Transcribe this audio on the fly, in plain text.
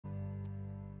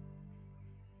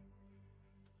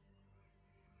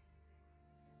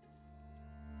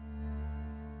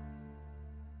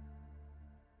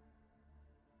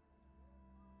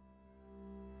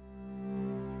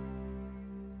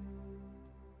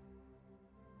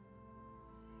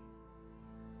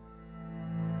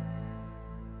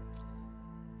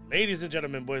Ladies and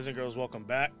gentlemen, boys and girls, welcome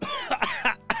back.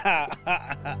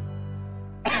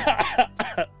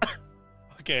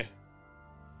 Okay.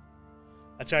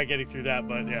 I tried getting through that,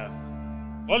 but yeah.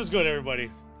 What is good,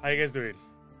 everybody? How you guys doing?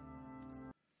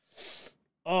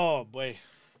 Oh, boy.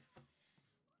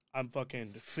 I'm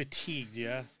fucking fatigued,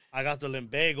 yeah? I got the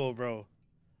limbago, bro.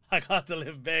 I got the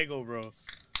limbago, bro.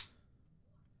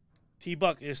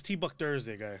 T-Buck, it's T-Buck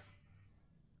Thursday, guy.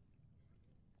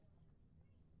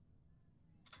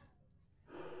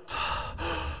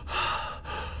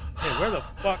 Hey, where the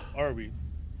fuck are we?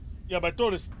 Yeah, my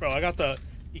throat is... Bro, I got the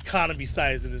economy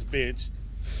size in this bitch.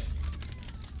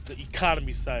 The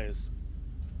economy size.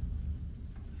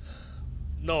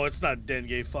 No, it's not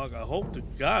dengue. Fuck, I hope to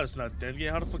God it's not dengue.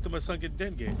 How the fuck did my son get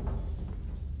dengue?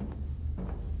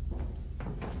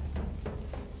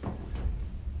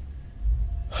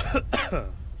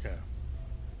 Okay.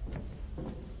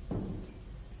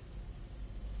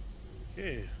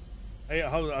 Okay. Hey,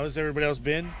 how's everybody else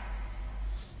been?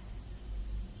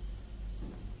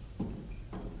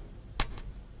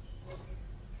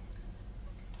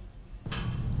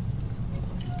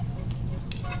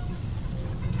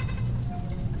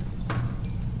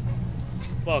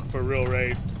 Fuck, for real,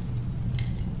 right?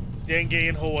 Dengue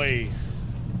in Hawaii.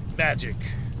 Magic.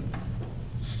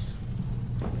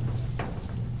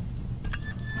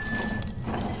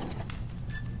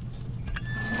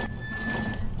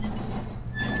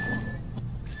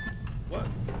 What?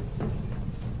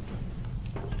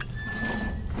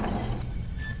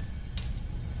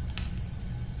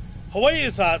 Hawaii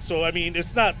is hot, so I mean,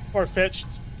 it's not far-fetched.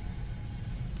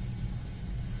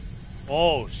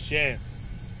 Oh, shit.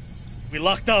 We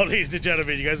lucked out, ladies and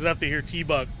gentlemen. You guys would have to hear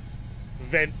T-Buck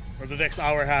vent for the next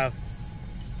hour and a half.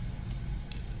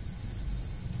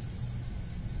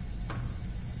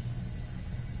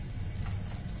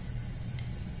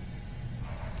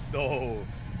 No.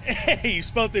 Hey, you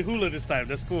spelled the hula this time.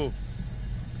 That's cool.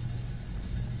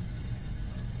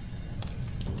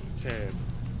 Okay.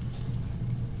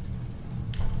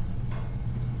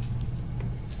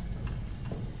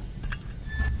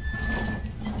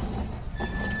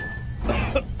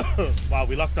 Wow,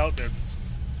 we lucked out there.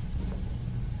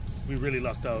 We really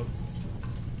lucked out.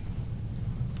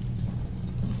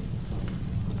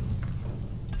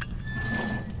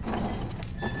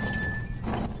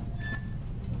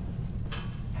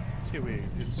 Okay, wait,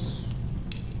 it's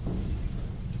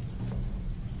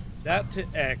that to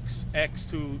X, X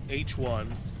to H1.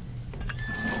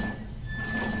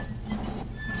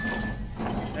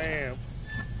 Damn. Is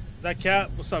that Cap?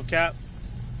 What's up, Cap?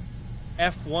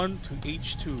 F1 to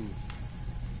H2.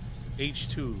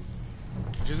 H2.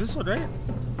 Which is this one, right?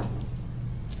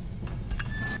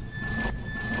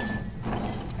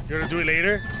 You're gonna do it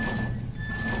later?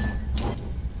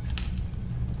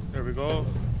 There we go.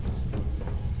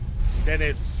 Then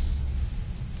it's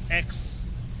X.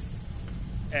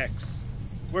 X.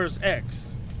 Where's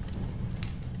X?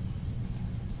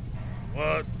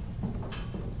 What?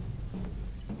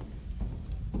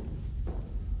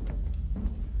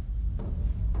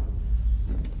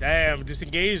 Damn,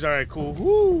 disengaged. All right, cool.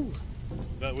 Woo!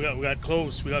 We got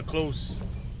close. We got close.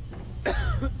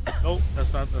 Nope,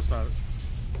 that's not it.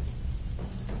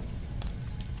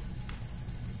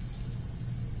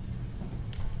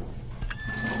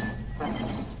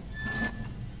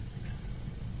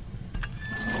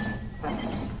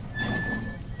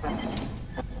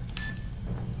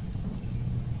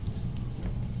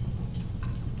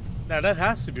 Now that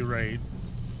has to be right.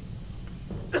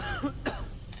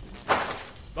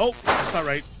 Nope, that's not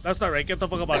right. That's not right. Get the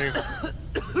fuck up out of here.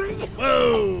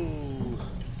 Whoa!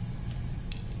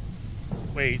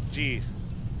 Wait, G.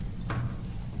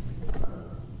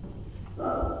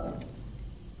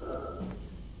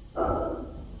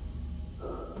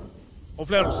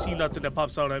 Hopefully I don't see nothing that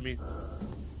pops out at me.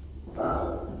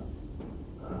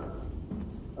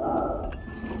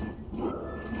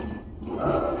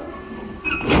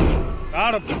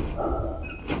 Got him.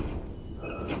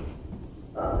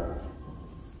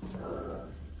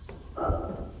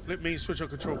 Flip main switch on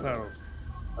control panel.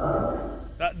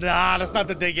 Nah, that's not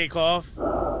the dengue cough.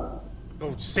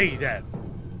 Don't say that.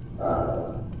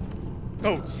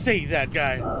 Don't say that,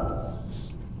 guy.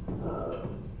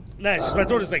 Nah, it's just my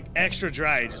throat is like extra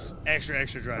dry. Just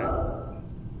extra dry.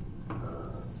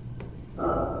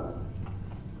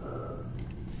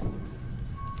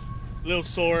 Little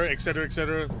sore, etc.,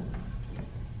 etc.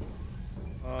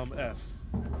 F.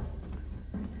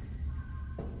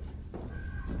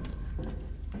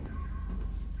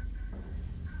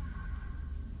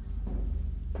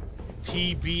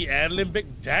 TB and limbic.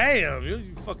 Damn,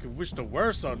 you fucking wish the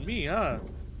worst on me, huh?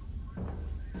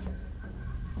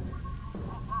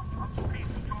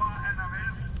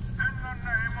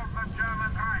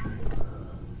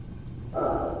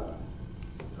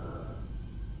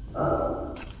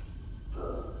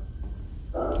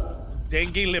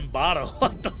 Dengue Limbada.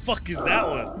 What the fuck is that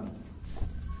one?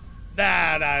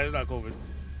 Nah, it's not COVID.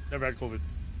 Never had COVID.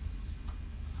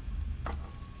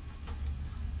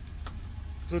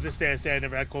 To this day, I say I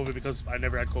never had COVID because I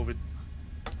never had COVID.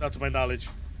 Not to my knowledge.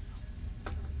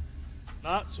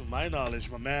 Not to my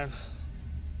knowledge, my man.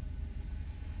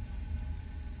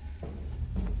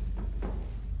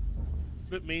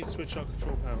 Flip main switch on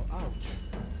control panel. Ouch.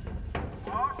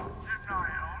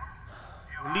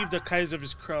 Relieve the Kaiser of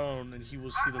his crown and he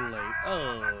will see the light.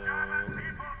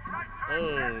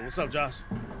 Oh, what's up, Josh?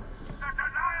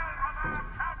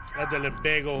 Got the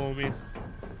Limbago, homie.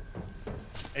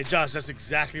 Hey, Josh, that's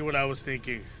exactly what I was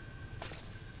thinking.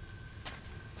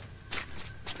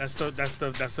 That's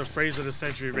the phrase of the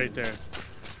century right there.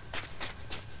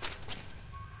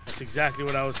 That's exactly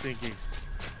what I was thinking.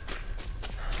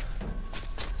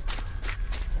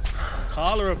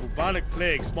 Cholera, bubonic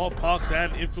plague, smallpox,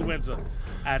 and influenza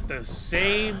at the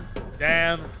same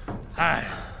damn time.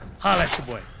 Holla at your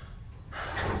boy.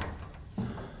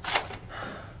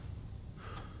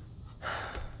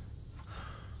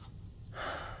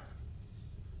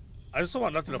 I just don't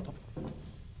want nothing to pop.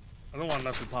 I don't want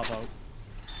nothing to pop out.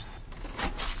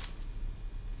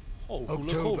 Oh,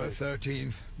 October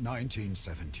 13th,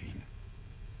 1917.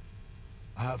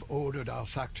 I have ordered our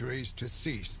factories to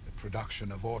cease the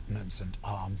production of ordnance and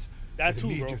arms with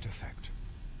immediate effect.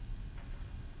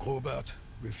 Robert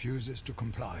refuses to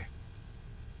comply.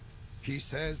 He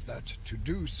says that to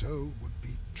do so would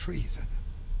be treason.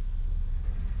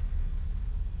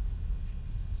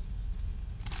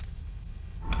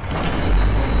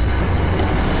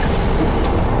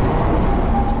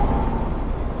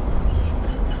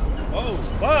 Oh,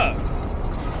 fuck!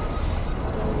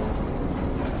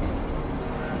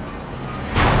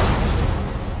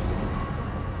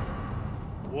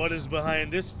 What is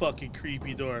behind this fucking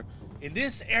creepy door? In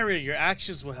this area, your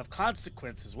actions will have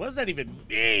consequences. What does that even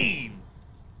mean?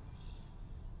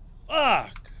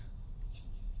 Fuck!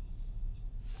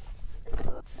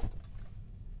 How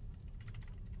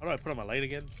do I put on my light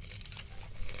again?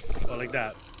 Oh, like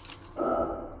that.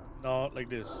 No, like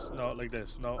this. No, like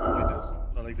this. No, like this.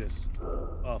 No, like this.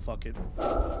 Oh, fuck it.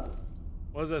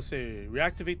 What does that say?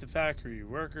 Reactivate the factory.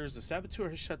 Workers, the saboteur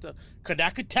has shut the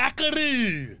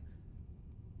Kanakatakari!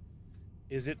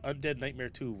 Is it Undead Nightmare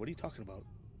 2? What are you talking about?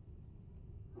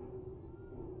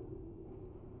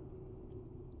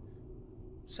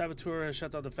 Saboteur has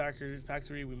shut down the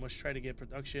factory. We must try to get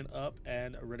production up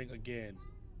and running again.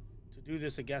 To do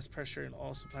this, a gas pressure in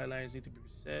all supply lines need to be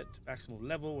reset to maximum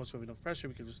level. Once we have enough pressure,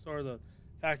 we can restore the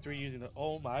factory using the...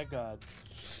 Oh my god.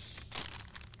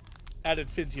 Ad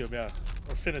infinitum, yeah.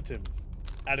 Or finitum.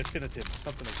 Ad infinitum.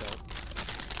 Something like that.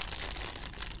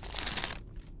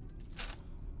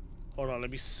 Hold on,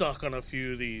 let me suck on a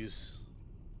few of these.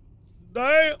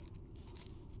 Damn!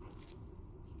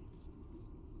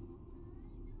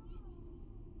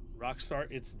 Rockstar,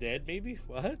 it's dead, maybe?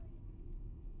 What?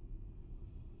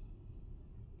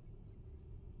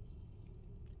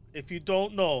 If you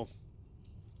don't know,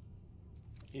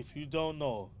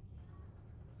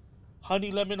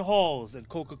 honey lemon halls and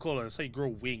Coca-Cola, that's how you grow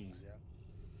wings, yeah.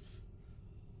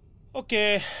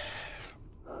 Okay.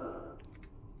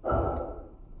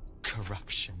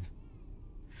 Corruption.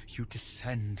 You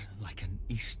descend like an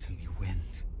easterly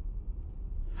wind.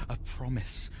 A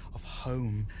promise of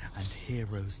home and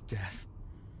hero's death.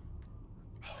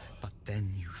 But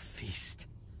then you feast,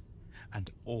 and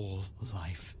all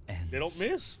life ends. They don't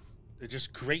miss. They're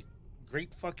just great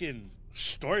fucking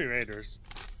story writers.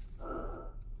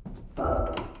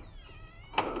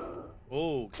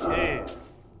 Okay.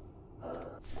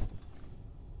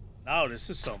 Now this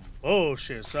is some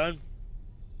bullshit, son.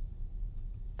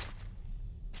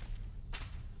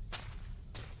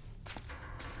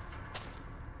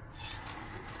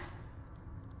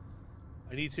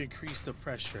 I need to increase the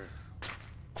pressure.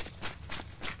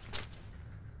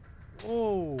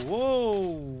 Whoa, whoa,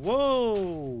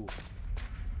 whoa.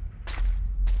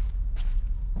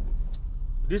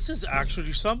 This is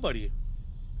actually somebody.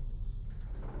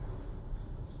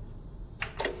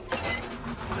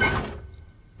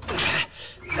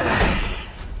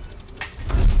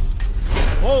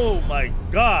 Oh my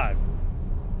god.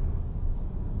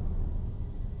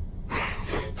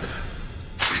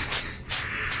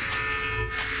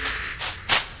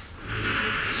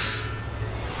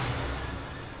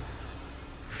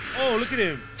 Oh, look at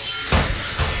him.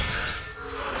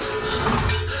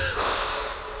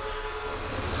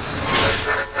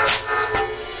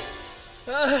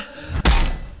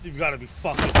 You've got to be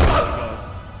fucking kidding me.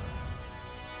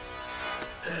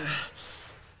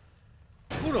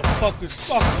 Who the fuck is...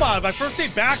 Oh, come on. My first day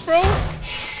back, bro?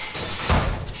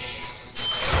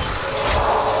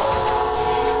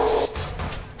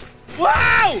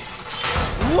 Wow!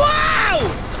 Wow!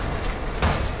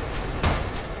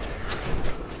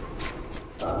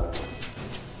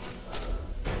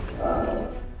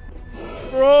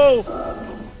 Bro!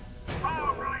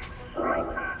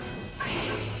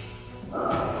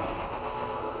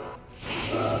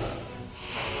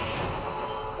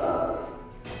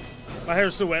 My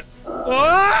hair's so wet.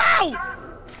 Oh!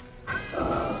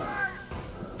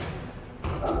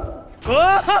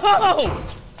 Oh!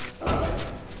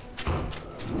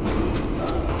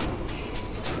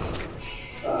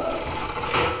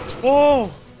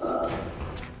 Oh!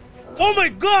 Oh my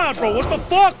God, bro! What the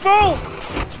fuck, bro?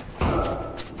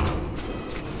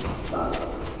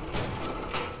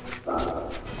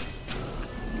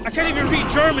 I can't even read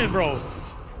German, bro.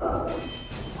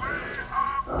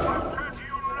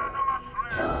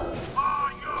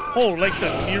 Oh, like the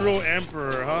Nero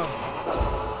Emperor, huh?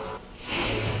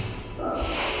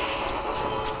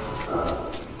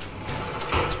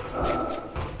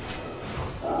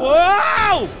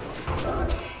 Whoa!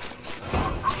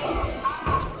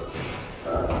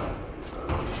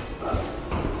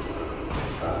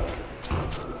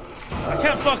 I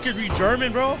can't fucking read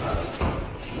German, bro.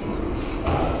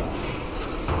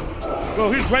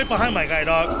 Bro, he's right behind my guy,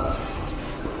 dog.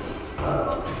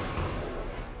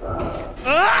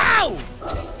 Ow!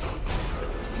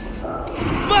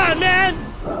 Come on, man!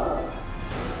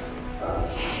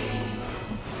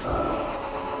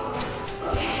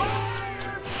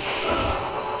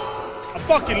 I'm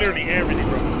fucking literally everything,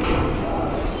 bro.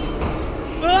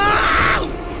 Ow!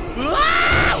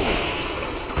 Ow!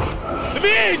 Come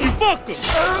in, you fucker!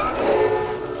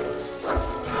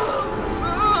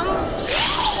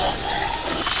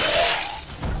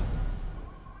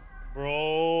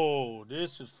 Bro,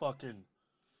 this is fucking...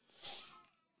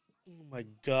 Oh my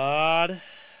God.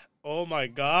 Oh my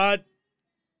God.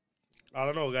 I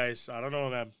don't know, guys. I don't know,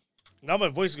 man. Now my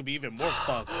voice is gonna be even more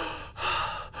fucked.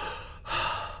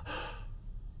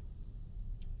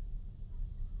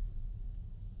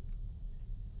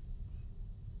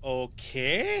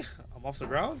 Okay. I'm off the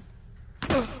ground.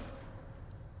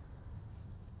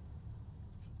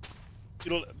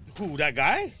 You know who, that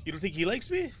guy? You don't think he likes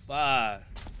me? Fuck.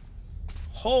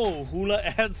 Oh, hula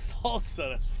and salsa.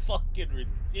 That's fucking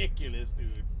ridiculous,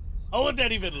 dude. How would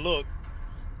that even look?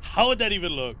 How would that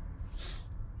even look?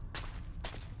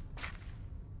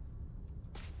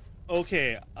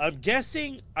 Okay, I'm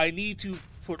guessing I need to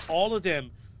put all of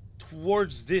them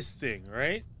towards this thing,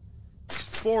 right?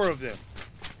 4 of them.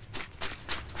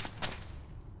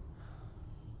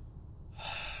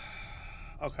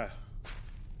 Okay.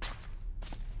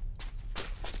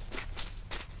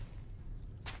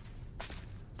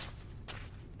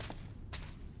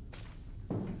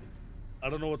 I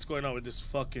don't know what's going on with this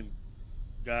fucking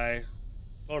guy.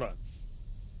 Hold on.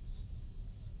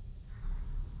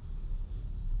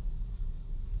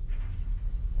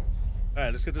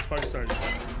 Alright, let's get this party started.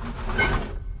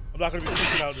 I'm not gonna be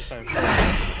freaking out this time.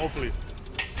 Hopefully.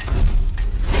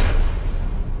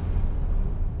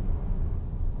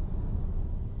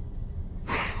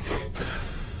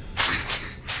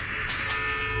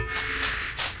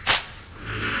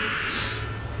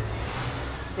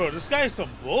 Bro, this guy is some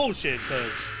bullshit,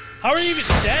 cuz. How are you even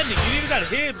standing? You even got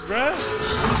hips, bruh.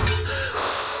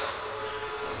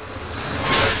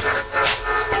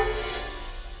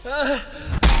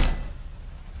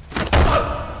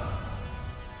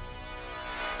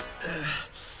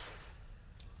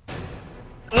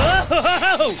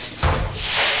 Oh!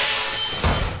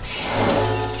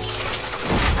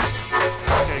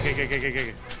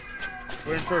 Okay.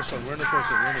 We're in first one.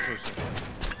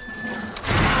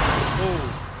 Oh,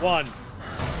 1.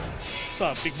 What's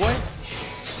up, big boy?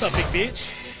 What's up, big bitch?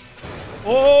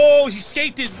 Oh, he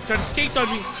skated. Trying to skate on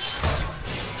me.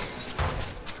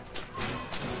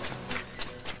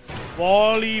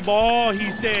 Volleyball,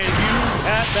 he said, you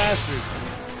fat bastard.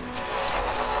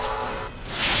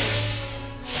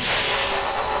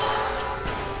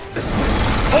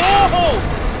 Oh!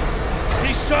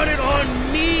 He shot it on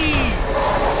me.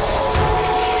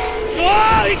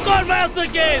 Oh, he caught my ass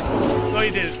again. No,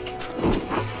 he didn't.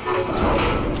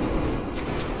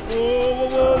 Whoa.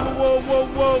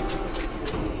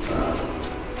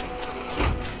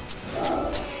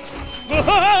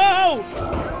 Whoa!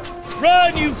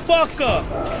 Run, you fucker!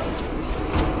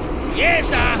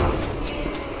 Yes,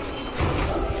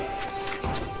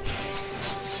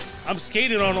 I'm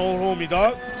skating on old homie,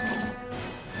 dog.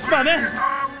 Come on, man.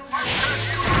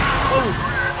 Oh.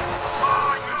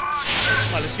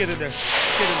 Come on, let's get in there.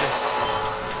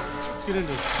 Let's get in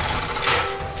there.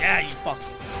 Yeah, you fucker.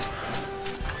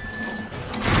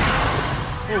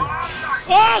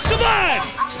 Oh, come on!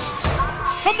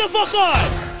 Come the fuck on!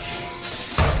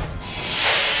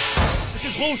 This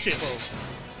is bullshit, bro.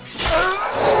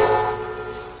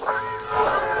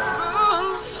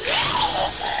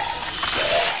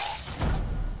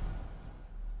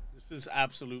 This is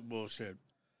absolute bullshit.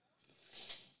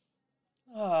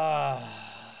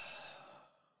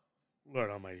 Lord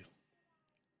Almighty.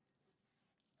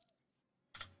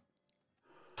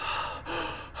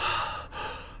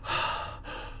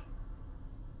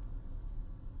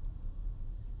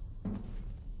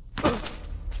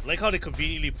 I like how they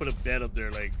conveniently put a bed up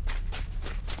there, like,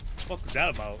 what the fuck was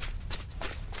that about?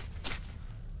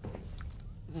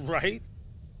 Right?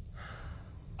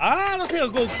 I don't think a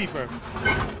goalkeeper.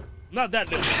 Not that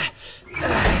little.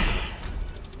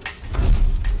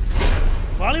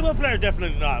 Volleyball player,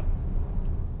 definitely not.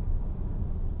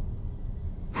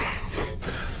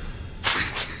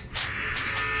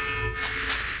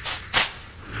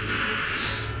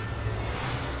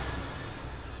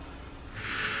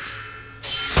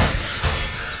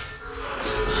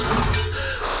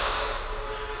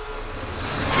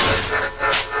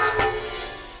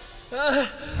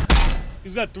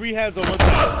 He's got 3 hands on one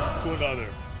side to another.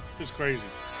 It's crazy.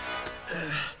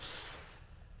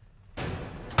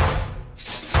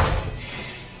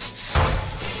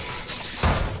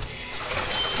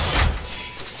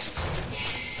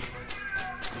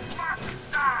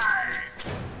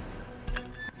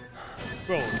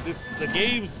 Bro, the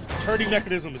game's turning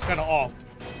mechanism is kind of off.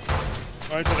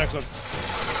 All right, to the next one.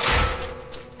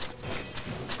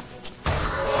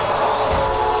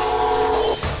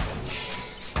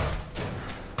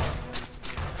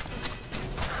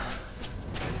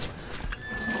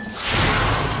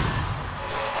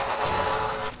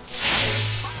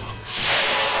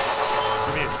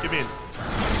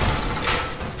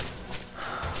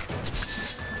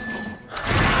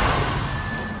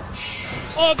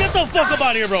 Oh, get the fuck up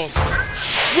out of here, bro.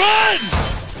 Run!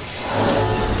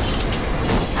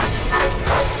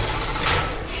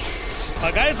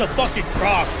 My guy's a fucking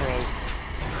croc, bro.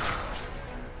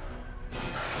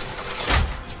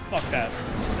 Fuck that.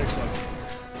 Next one.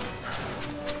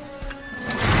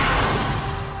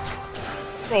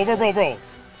 Bro.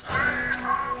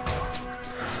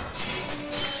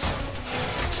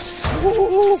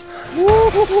 Woo!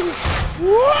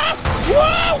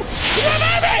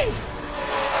 Remember me!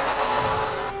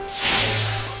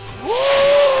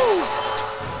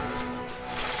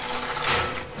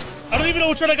 I don't even know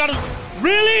which one I got to.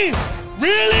 Really?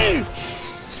 Really?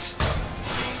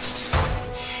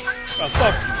 Oh,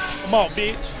 fuck you. I'm out,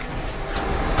 bitch.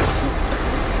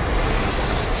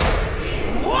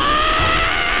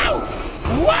 Wow!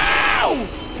 Wow!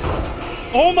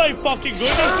 Oh my fucking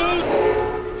goodness, dude.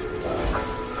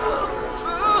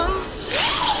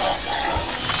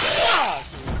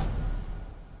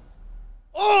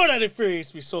 Oh, that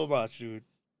infuriates me so much, dude.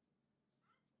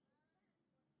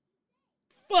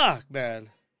 Fuck, man.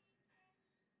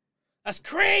 That's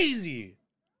crazy.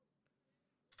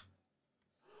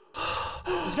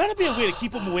 There's gotta be a way to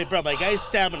keep him away, bro. My guy's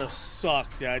stamina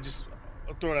sucks, yeah.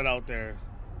 I'll throw that out there.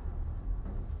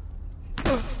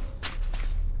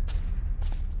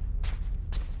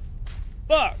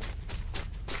 Fuck.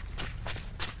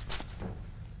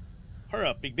 Hurry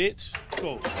up, big bitch. Let's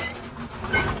go.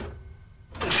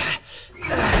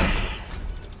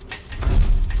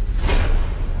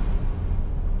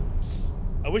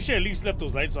 I wish I at least left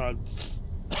those lights on.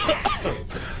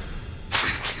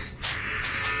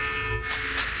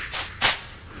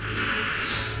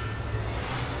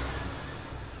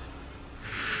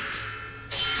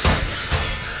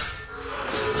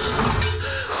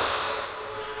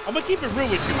 I'm gonna keep it real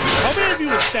with you. How many of you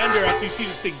would stand there after you see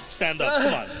this thing stand up?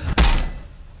 Come on.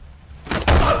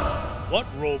 What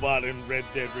robot in Red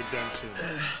Dead Redemption?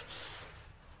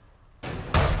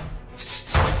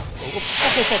 Go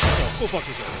fuck yourself. Go fuck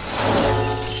yourself.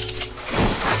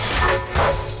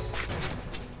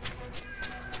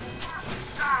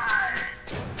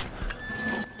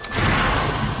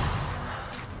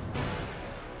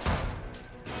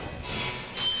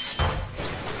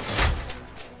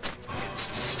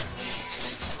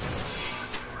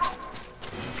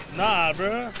 Nah,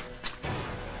 bruh.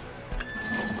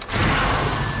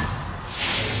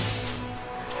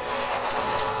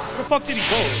 Where the fuck did he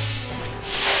go?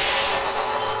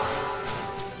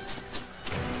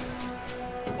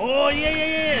 Oh,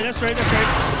 yeah. That's right.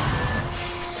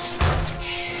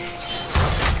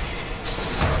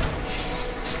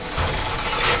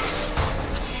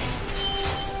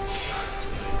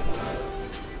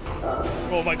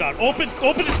 Oh my god. Open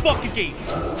this fucking gate.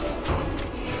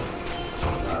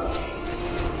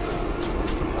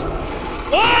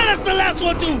 Oh, that's the last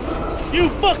one too. You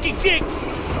fucking dicks!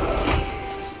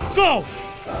 Let's go!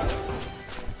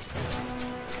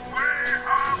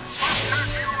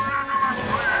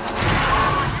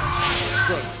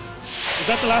 Bro, is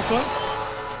that the last one?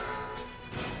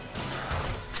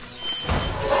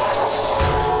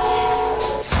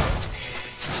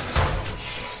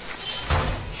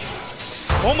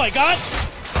 Oh my god!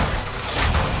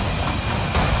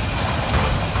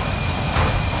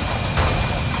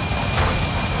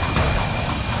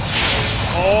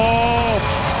 Oh!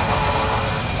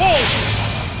 Whoa!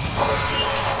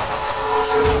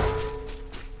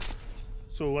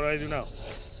 So what do I do now?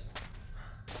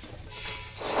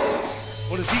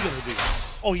 What is he gonna do?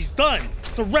 Oh, he's done!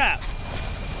 It's a wrap!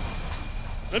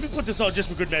 Let me put this on just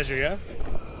for good measure, yeah?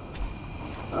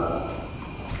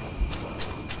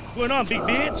 What's going on, big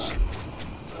bitch?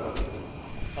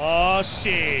 Oh,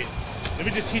 shit. Let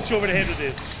me just hit you over the head with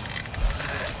this.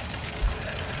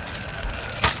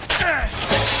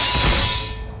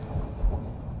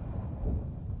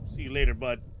 See you later,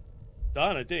 bud.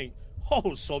 Done, I think.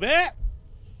 Oh, so bad.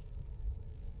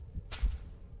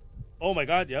 Oh my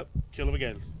god, yep. Kill him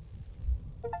again.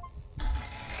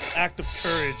 Act of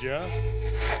courage, yeah?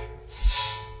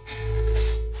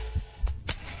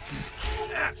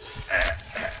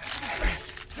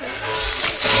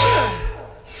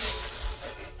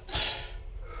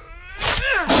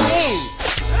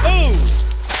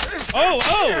 Oh!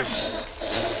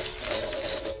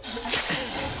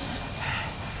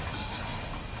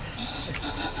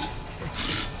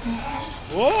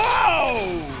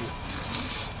 Whoa!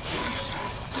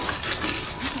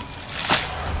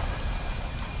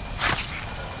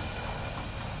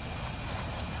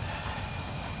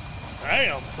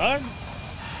 Damn, son.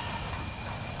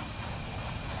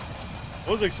 I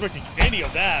wasn't expecting any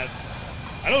of that.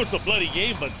 I know it's a bloody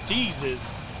game, but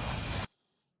Jesus.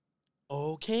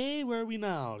 Okay, where are we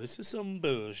now? This is some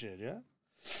bullshit, yeah?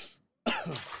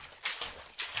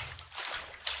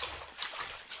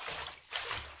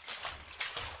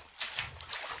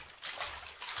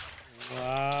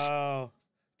 Wow.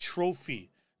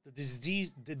 Trophy. The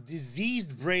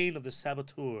diseased brain of the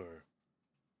saboteur.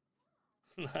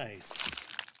 Nice.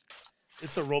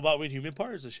 It's a robot with human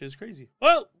parts. This shit is crazy.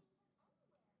 Well,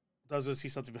 I was gonna see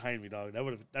something behind me, dog. That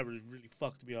would really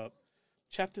fucked me up.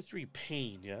 Chapter 3,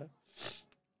 pain, yeah?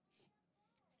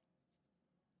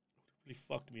 Really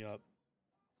fucked me up.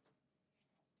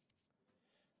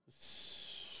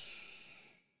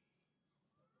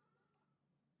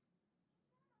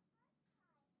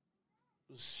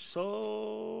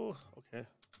 So okay.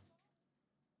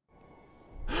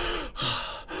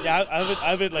 Yeah, I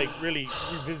haven't like really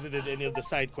revisited any of the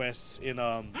side quests in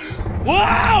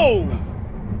Wow!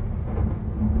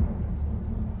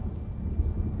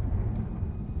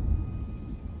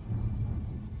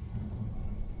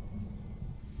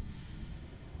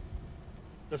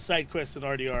 The side quests in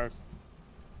RDR.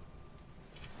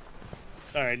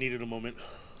 Alright, I needed a moment.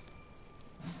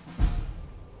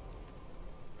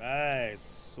 Right,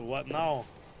 so what now?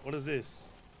 What is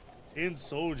this? Tin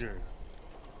Soldier.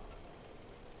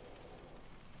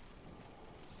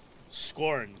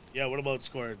 Scorn. Yeah, what about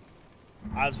Scorn?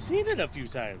 I've seen it a few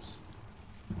times.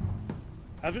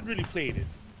 Haven't really played it.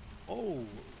 Oh.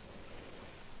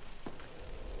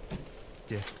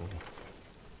 Deathful.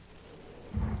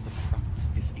 The front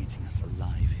is eating us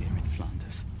alive here in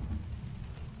Flanders.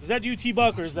 Is that you,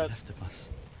 T-Buck, or is that left of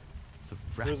us? The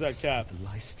rats where's that cap? and the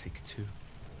lice take too.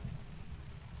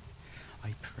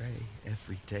 I pray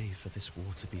every day for this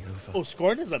war to be over. Oh,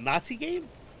 Scorn is a Nazi game?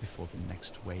 Before the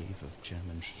next wave of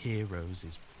German heroes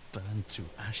is burned to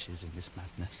ashes in this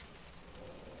madness.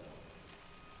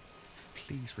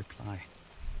 Please reply.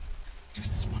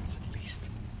 Just this once at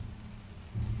least.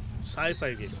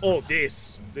 Sci-fi game. Oh,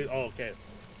 this. Oh, okay.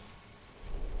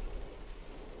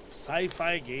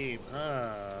 Sci-fi game,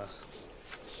 huh?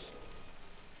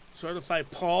 Certified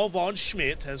Paul von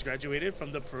Schmidt has graduated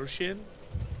from the Prussian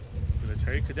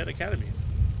Military Cadet Academy.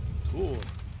 Cool.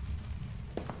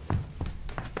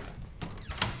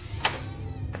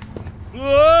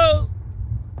 Whoa!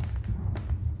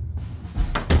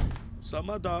 What's up,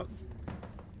 my dog?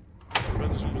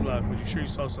 Brothers from Blood, but you sure you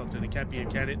saw something? It can't be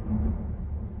him, can it?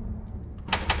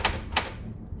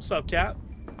 What's up, Cap?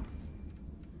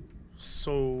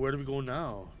 So, where do we go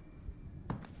now?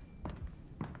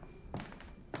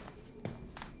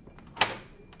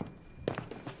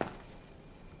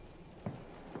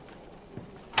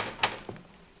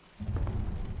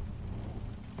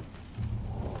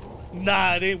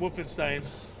 Nah, it ain't Wolfenstein.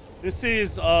 This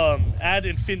is ad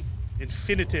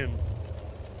infinitum.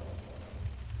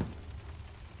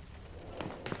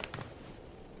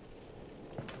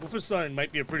 Wolfenstein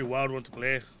might be a pretty wild one to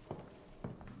play.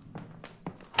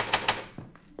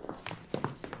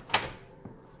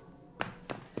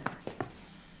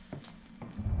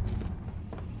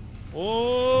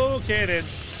 Okay then.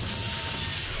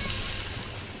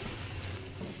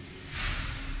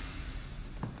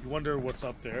 You wonder what's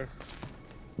up there?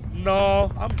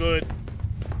 No, I'm good.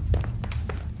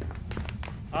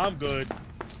 I'm good.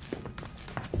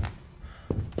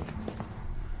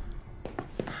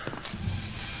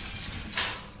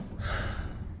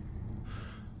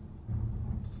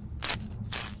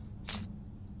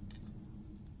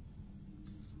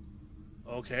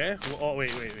 Okay. Oh,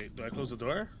 wait. Do I close the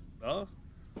door? No?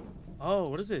 Oh,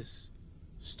 what is this?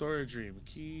 Storage room.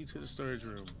 Key to the storage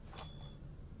room.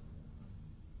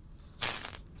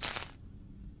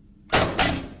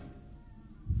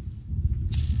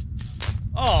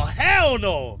 Oh, hell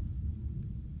no!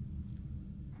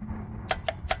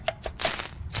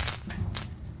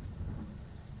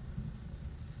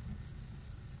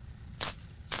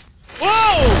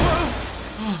 Whoa!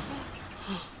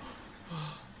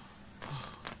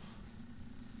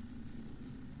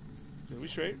 Are we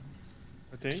straight?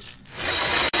 I think.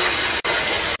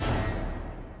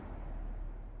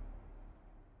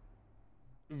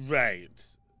 Right.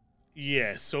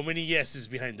 Yes, so many yeses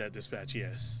behind that dispatch,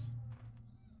 yes.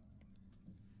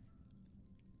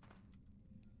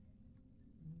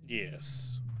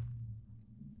 Yes.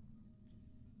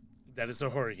 That is a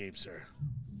horror game, sir.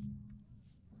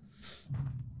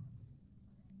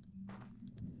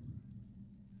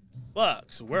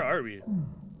 Fuck, so where are we?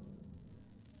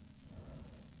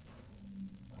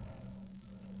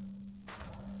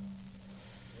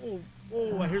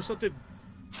 Oh, I hear something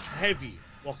heavy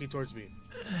walking towards me.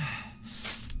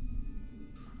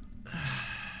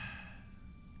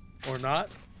 Or not?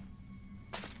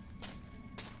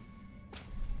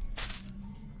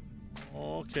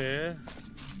 Okay.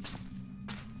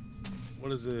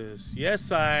 What is this?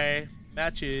 Yes, I.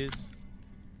 Matches.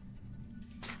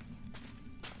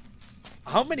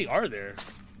 How many are there?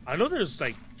 I know there's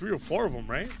like 3 or 4 of them,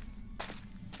 right?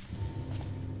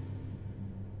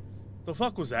 The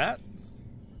fuck was that?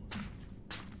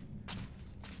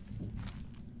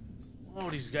 Oh,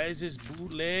 these guys is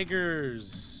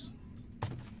bootleggers.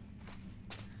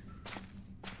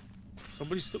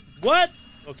 Somebody's still... What?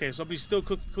 Okay, somebody's still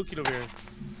cooking over here.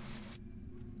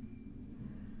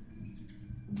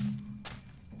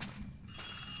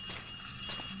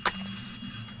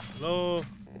 Hello?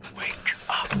 Wake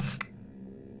up.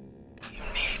 You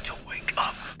need to wake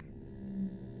up.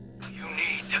 You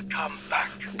need to come back.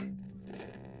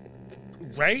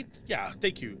 Right? Yeah,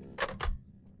 thank you.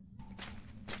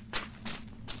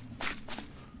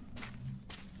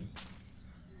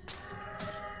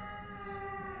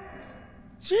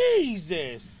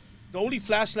 Jesus! The only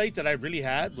flashlight that I really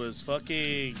had was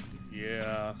fucking...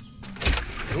 Yeah.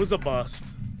 It was a bust.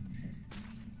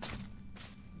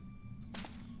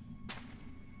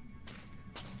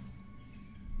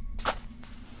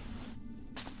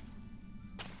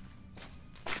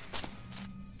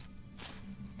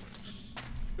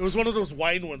 It was one of those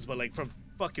wine ones, but like from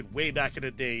fucking way back in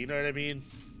the day, you know what I mean?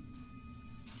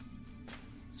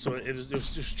 So it was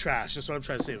just trash. That's what I'm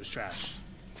trying to say, it was trash.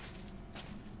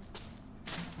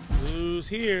 Who's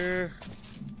here?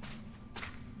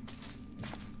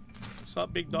 What's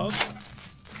up, big dog?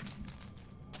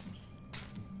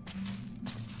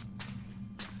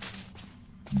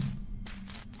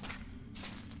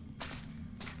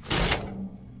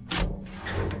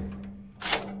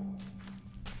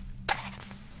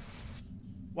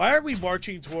 Why are we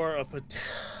marching toward a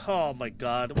oh my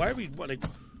god, why are we like...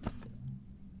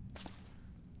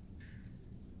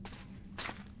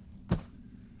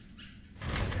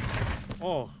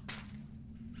 Oh.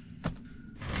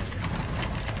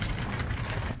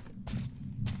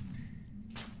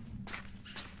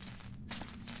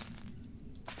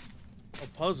 A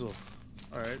puzzle.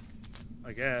 Alright.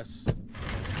 I guess.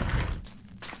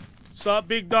 Sup,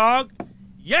 big dog?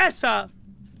 Yes, sir!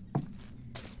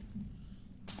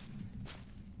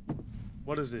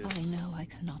 What is this? I know I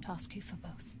cannot ask you for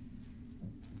both.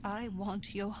 I want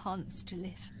Johannes to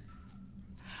live.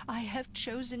 I have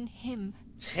chosen him.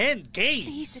 10 games?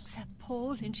 Please accept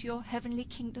Paul into your heavenly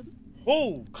kingdom.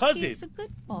 Oh, cousin. He's a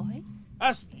good boy.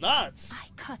 That's nuts. I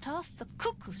cut off the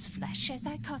cuckoo's flesh as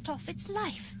I cut off its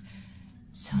life,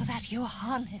 so that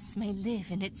Johannes may live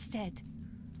in its stead.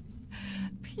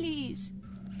 Please,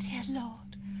 dear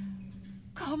Lord,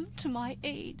 come to my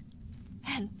aid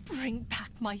and bring back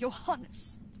my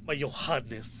Johannes. My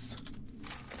Johannes.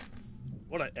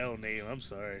 What an L name, I'm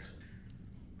sorry.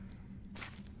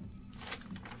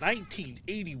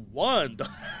 1981.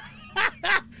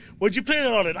 What'd you play it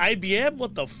on, an IBM?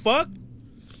 What the fuck?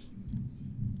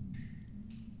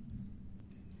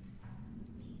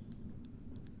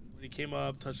 When he came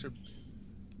up, touched her.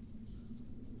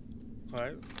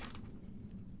 Alright.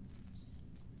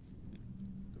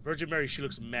 The Virgin Mary, she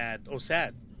looks mad. Oh,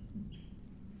 sad.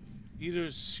 Either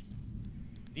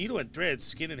needle and thread,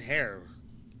 skin and hair.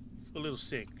 Feel a little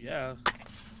sick, yeah.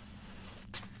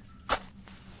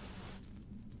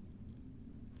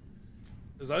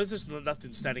 As long as there's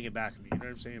nothing standing in back of me, you know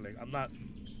what I'm saying? Like, I'm not...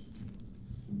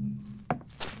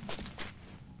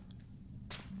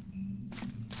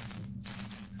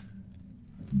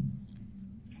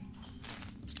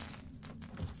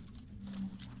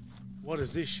 What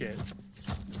is this shit?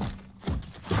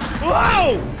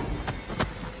 Whoa!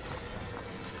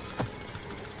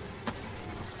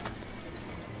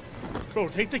 Bro,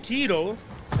 take the key, though.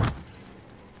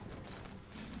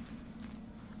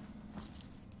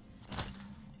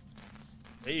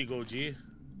 There you go, G.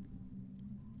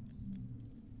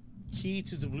 Key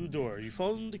to the blue door. You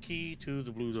found the key to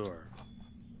the blue door.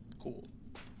 Cool.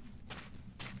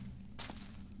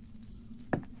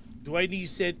 Do I need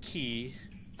said key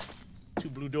to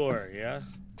blue door, yeah?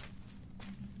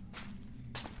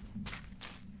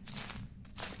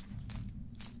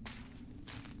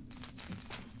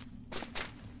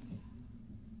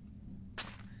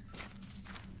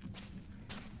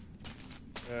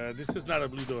 This is not a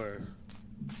blue door.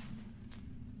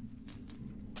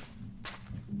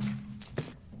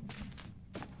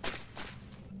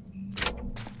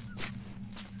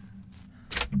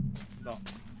 No.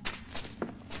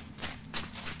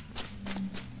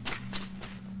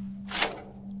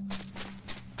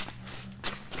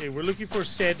 Okay, we're looking for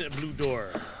said blue door.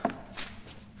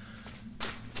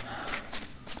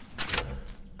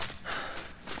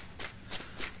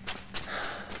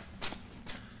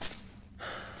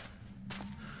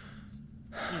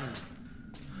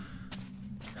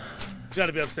 It's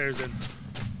gotta be upstairs then.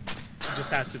 It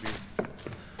just has to be.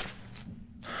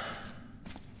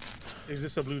 Is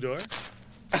this a blue door?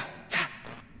 The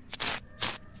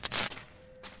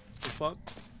fuck?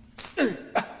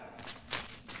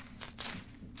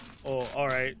 Oh,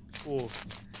 alright. Cool.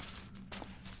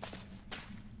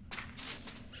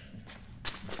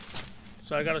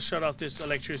 So I gotta shut off this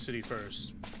electricity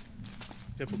first.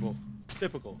 Typical.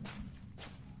 Typical.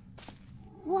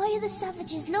 Why are the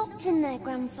savages locked in there,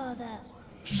 Grandfather?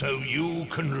 So you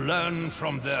can learn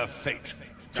from their fate.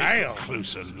 Take Damn. a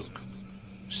closer look.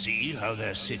 See how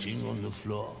they're sitting on the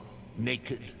floor,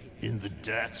 naked, in the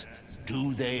dirt?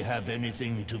 Do they have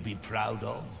anything to be proud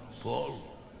of, Paul?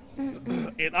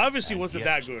 It obviously wasn't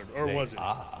that good, or was it?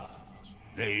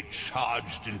 They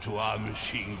charged into our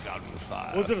machine gun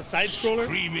fire. Was it a side scroller?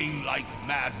 Screaming like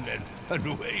madmen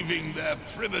and waving their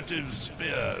primitive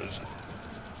spears.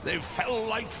 They fell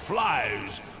like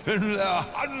flies in their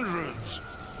hundreds.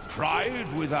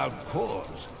 Pride without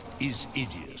cause is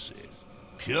idiocy,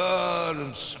 pure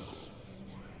and simple.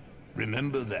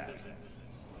 Remember that.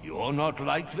 You're not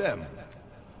like them.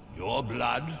 Your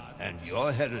blood and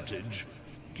your heritage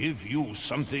give you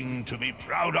something to be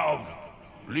proud of.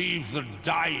 Leave the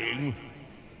dying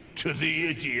to the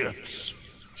idiots.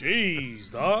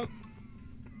 Jeez, dog.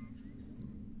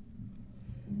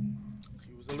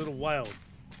 He was a little wild.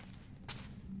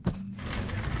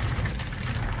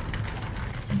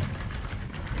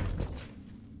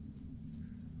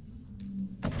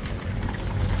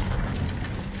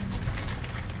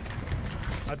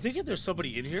 I'm thinking there's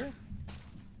somebody in here.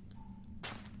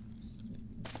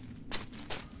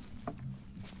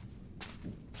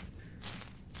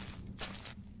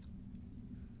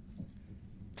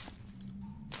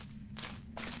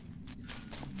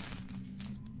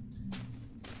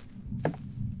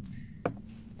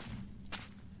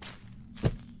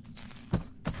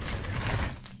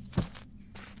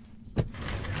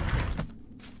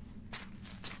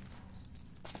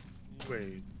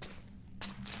 Wait.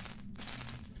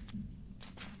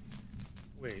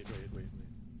 Wait.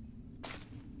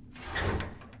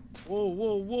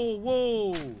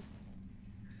 Whoa.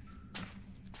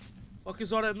 Fuck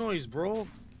is all that noise, bro?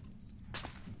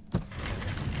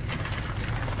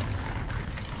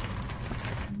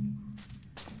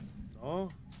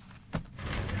 No?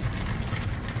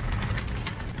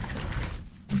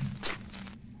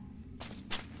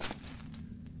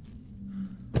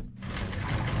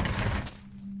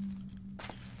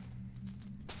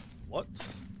 What?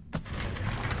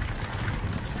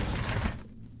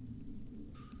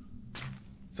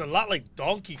 It's a lot like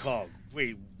Donkey Kong.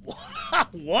 Wait, what?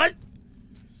 What?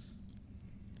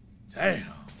 Damn.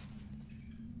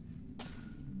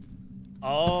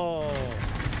 Oh.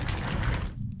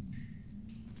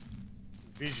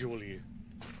 Visually,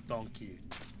 donkey.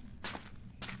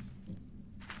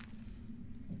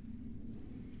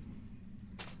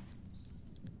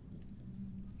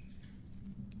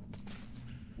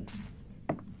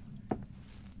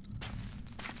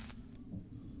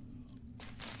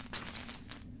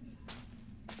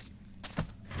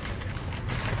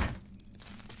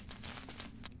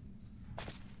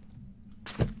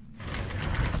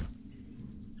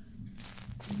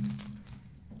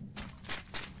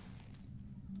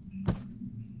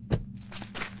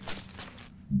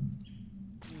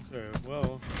 Okay,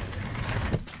 well.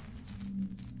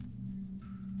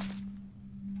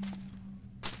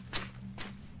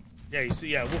 Yeah, you see,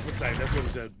 yeah, Wolfenstein, that's what he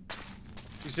said.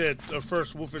 He said the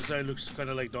first Wolfenstein looks kind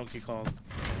of like Donkey Kong.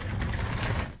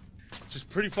 Which is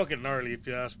pretty fucking gnarly if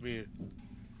you ask me.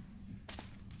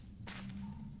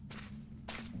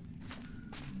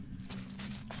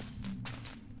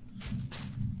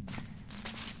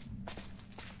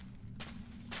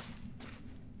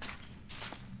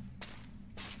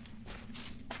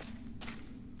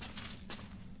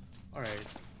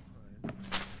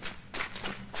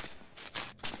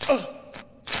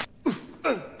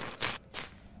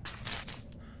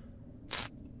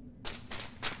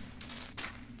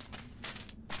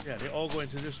 Yeah, they all go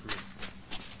into this room.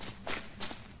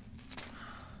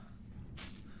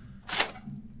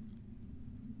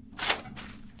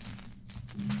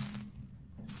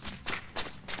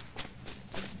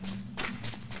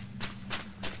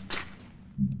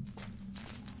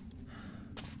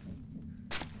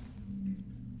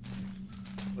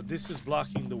 But this is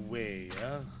blocking the way,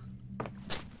 yeah?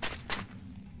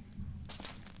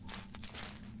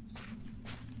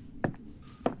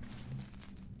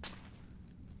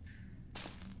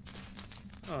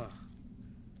 Huh.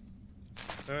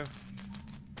 Okay.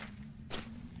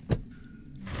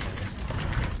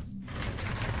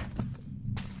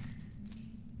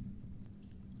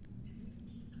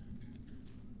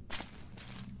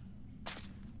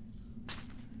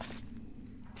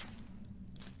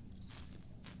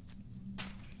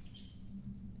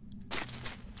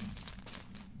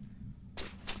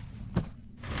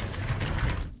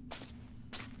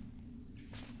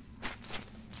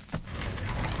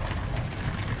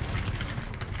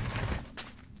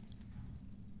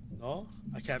 No,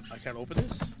 I can't open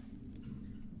this.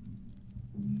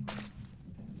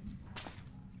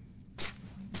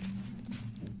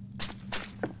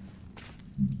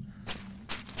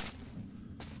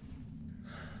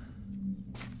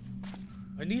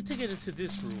 I need to get into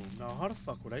this room. Now, how the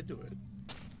fuck would I do it?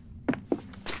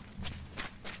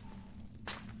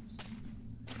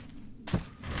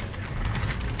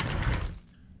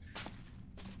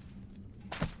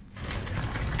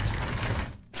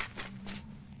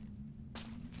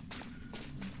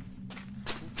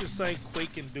 Like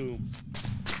Quake and Doom.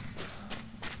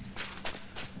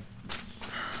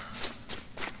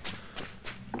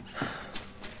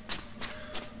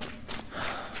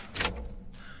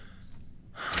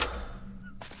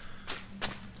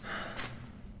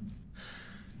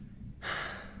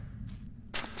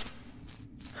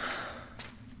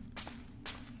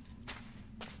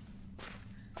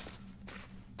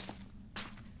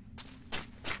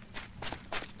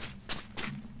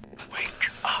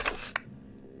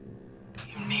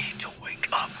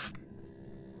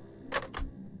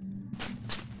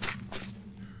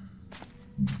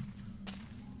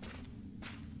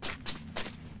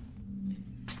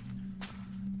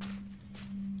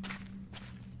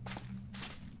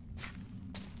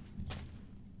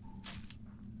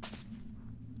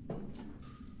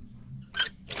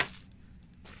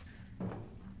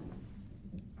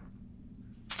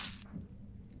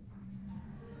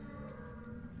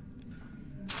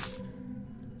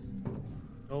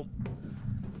 Nope.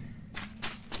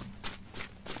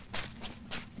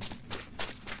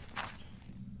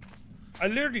 I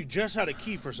literally just had a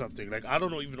key for something. Like, I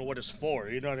don't even know what it's for.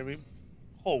 You know what I mean?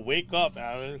 Oh, wake up,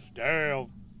 Alice. Damn.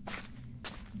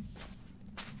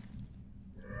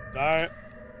 Alright.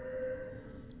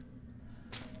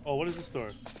 Oh, what is this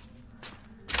door?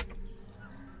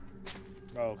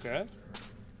 Okay.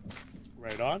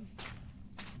 Right on.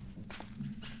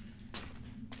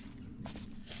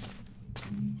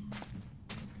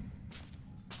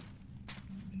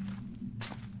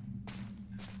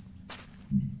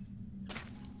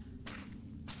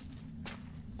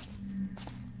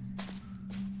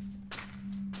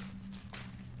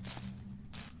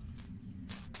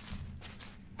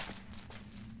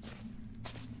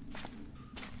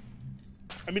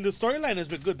 I mean, the storyline has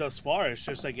been good thus far. It's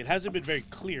just like it hasn't been very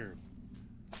clear.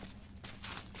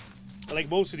 Like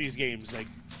most of these games, like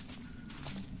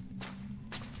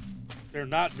they're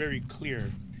not very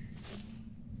clear.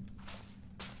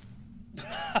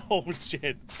 Oh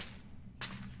shit.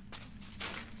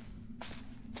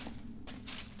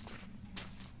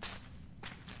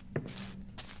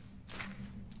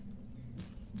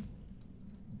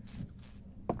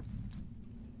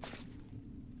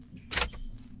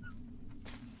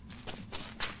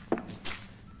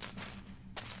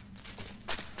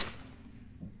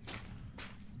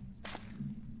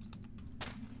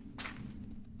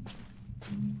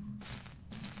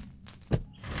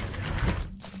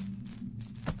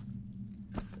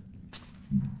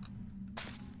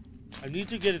 I need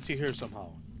to get it to here somehow.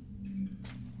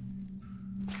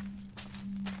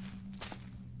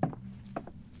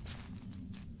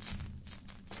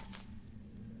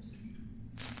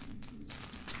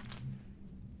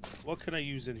 What can I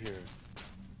use in here?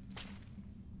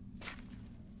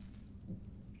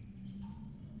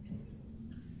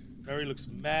 Mary looks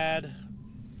mad.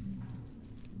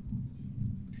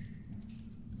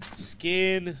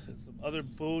 Skin and some other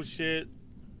bullshit.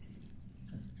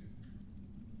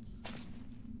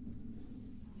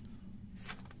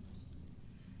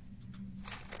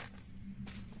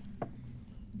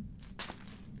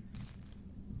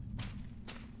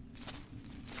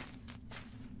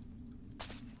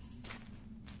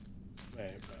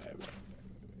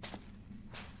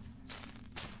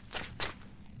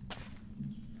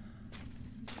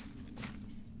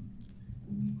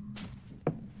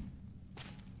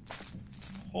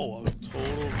 Oh, a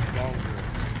total gonger.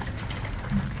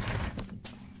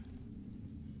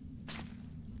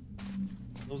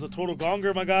 That was a total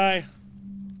gonger, my guy.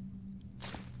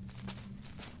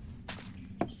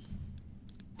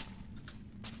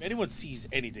 If anyone sees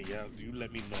anything, yeah, you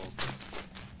let me know.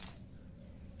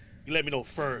 You let me know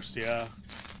first, yeah.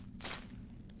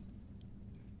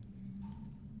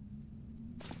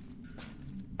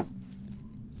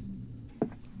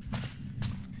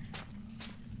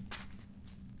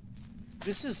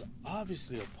 This is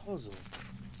obviously a puzzle.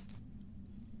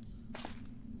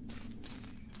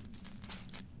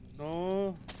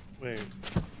 No, wait.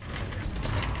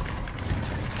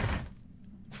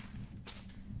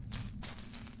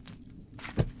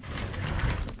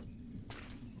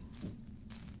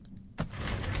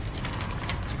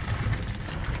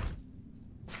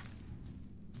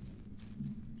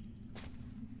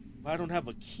 I don't have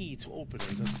a key to open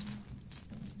it. That's...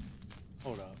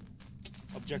 Hold up.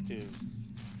 Objectives.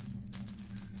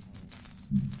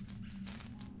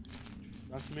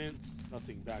 Documents.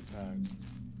 Nothing. Backpack.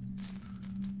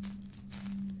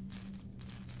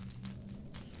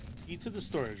 Key to the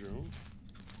storage room.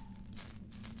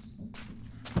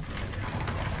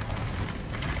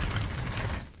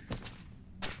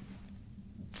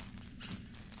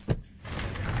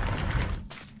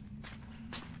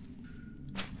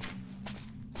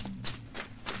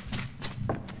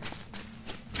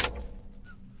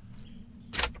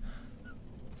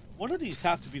 One of these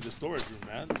have to be the storage room,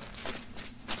 man.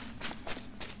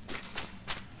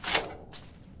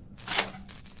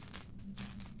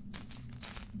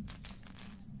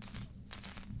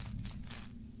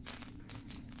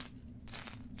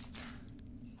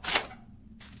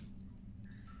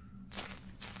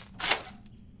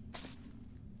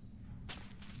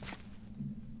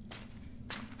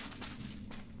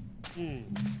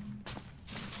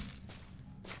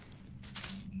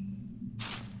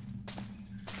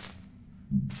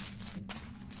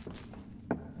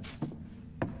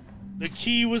 The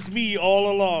key was me all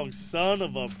along, son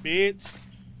of a bitch.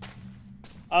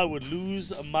 I would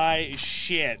lose my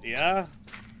shit, yeah?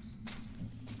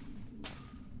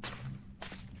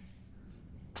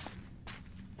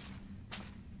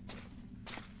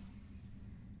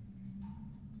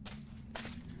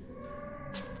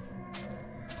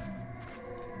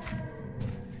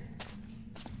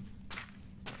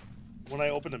 When I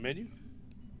open the menu?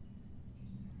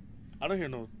 I don't hear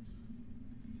no...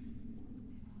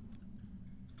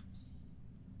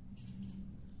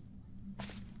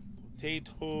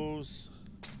 Potatoes.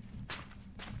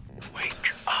 Wake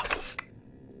up.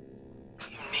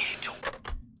 You need to...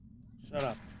 Shut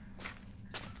up.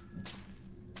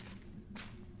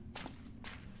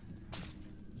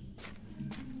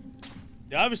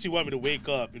 They obviously want me to wake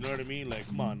up, you know what I mean? Like,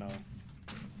 come on now.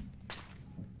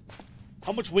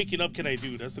 How much waking up can I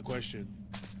do? That's the question.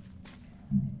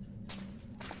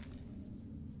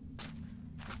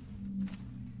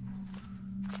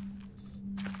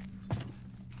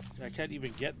 See, I can't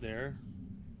even get there.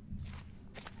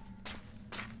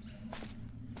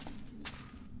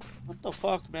 What the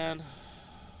fuck, man?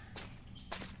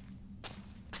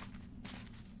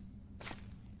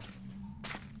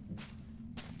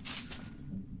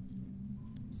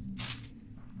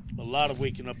 A lot of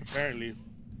waking up, apparently.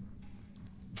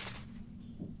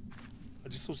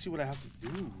 just don't see what I have to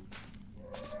do.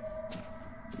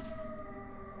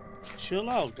 Chill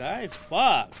out, guy.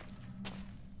 Fuck.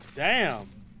 Damn. I'm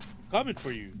coming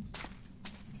for you.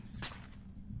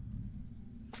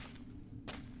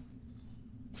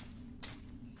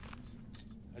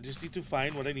 I just need to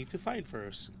find what I need to find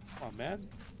first. Come on, man.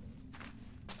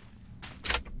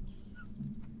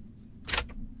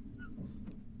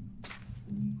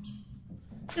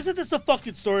 Isn't this the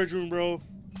fucking storage room, bro?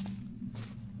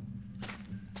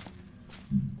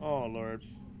 Oh, Lord.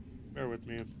 Bear with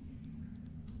me.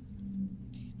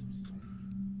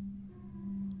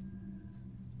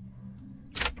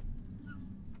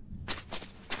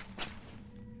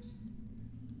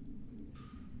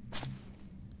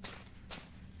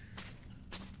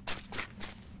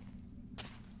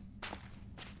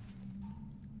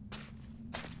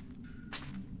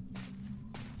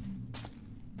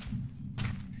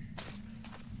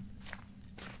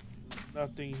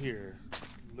 Nothing here.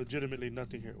 Legitimately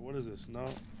nothing here. What is this? No.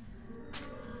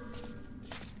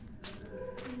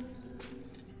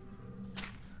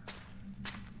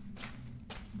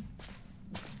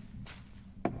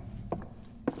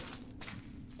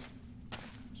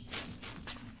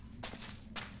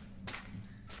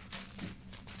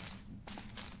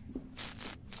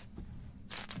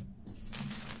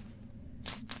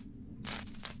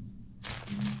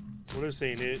 Well, this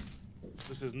ain't it.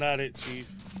 This is not it, Chief.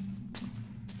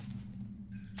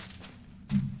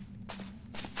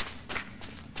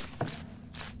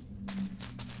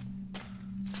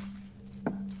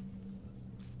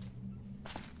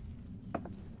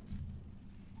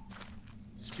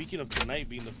 Speaking of tonight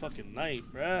being the fucking night,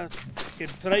 bruh. Can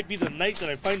tonight be the night that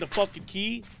I find the fucking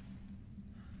key?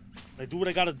 I do what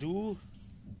I gotta do?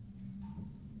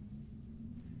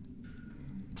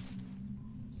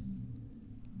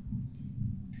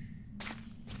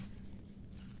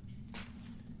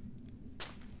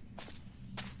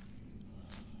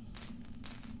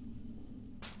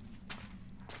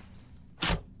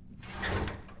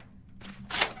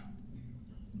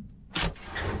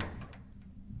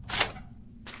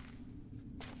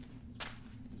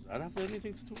 I don't have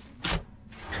anything to do.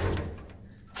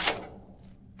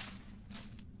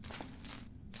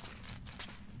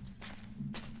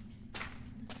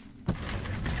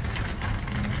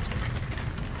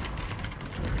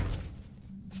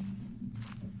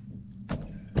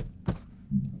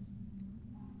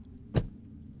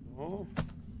 Oh.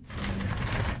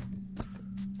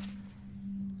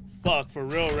 Fuck, for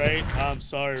real, right? I'm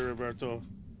sorry, Roberto.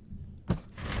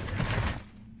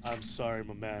 I'm sorry,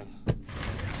 my man.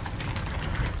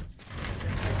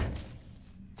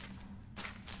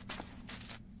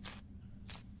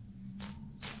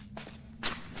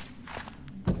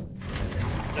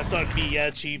 That's on me, yeah,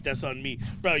 Chief. That's on me.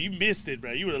 Bro, you missed it,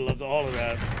 bro. You would have loved all of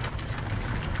that.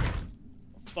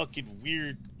 Fucking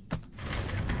weird,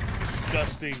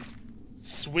 disgusting,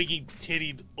 swinging,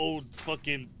 tittied, old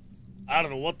fucking... I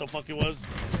don't know what the fuck it was.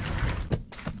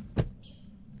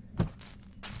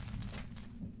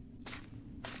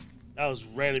 That was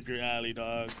right up your alley,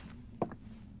 dog.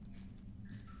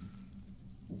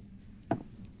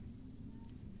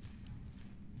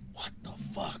 What the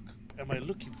fuck am I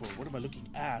looking for? What am I looking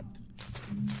at?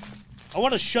 I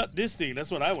want to shut this thing.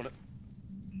 That's what I want to...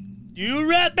 You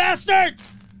rat bastard!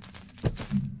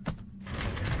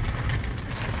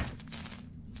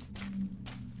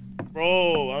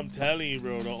 Bro, I'm telling you,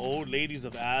 bro. The old ladies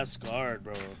of Asgard,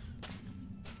 bro.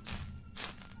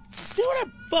 See what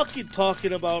I'm fucking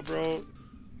talking about, bro?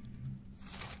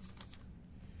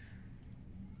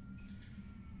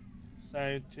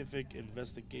 Scientific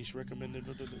investigation recommended.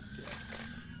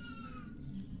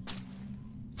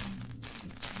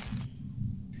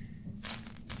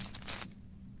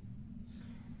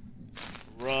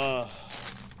 Bruh.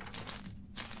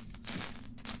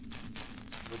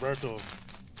 Roberto.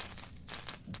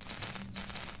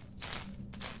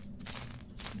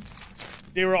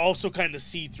 They were also kind of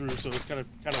see-through, so it's kind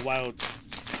of wild.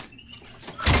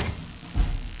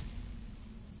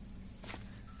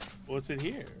 What's in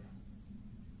here?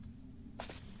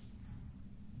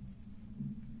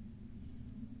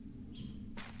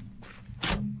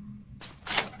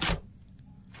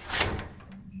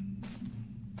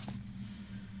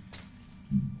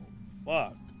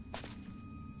 Fuck.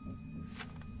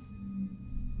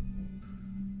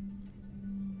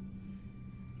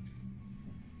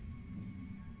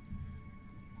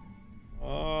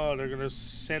 Oh, they're gonna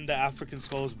send the African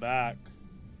skulls back.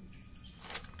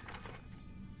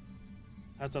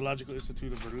 Pathological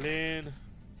Institute of Berlin.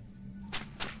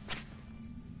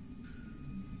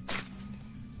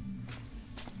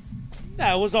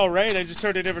 Nah, it was alright. I just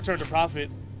heard they never turned a profit.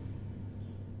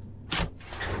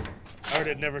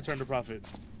 started, never turned a profit.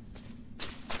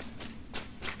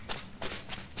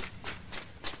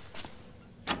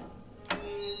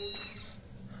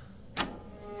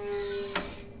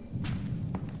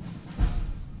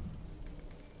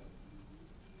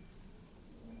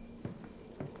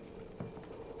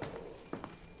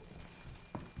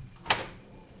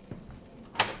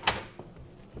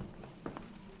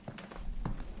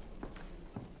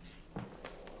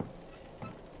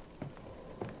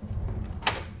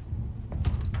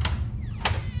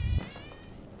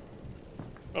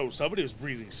 Oh, somebody was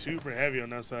breathing super heavy on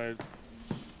that side.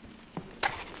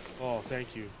 Oh,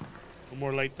 thank you. The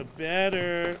more light, the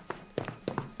better.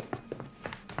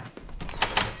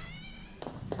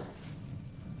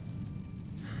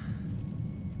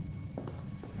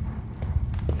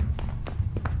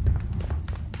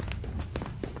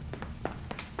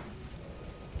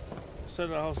 The side of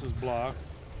the house is blocked.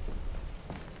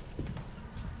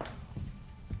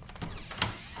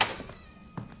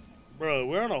 Bro,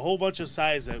 we're on a whole bunch of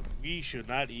sides that we should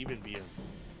not even be in.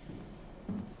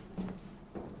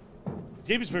 This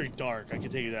game is very dark, I can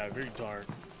tell you that. Very dark.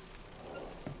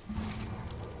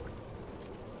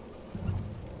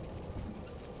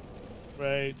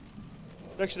 Right.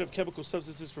 Production of chemical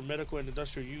substances for medical and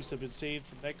industrial use have been saved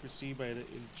from accuracy by an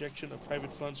injection of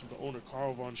private funds from the owner,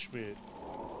 Carl von Schmidt.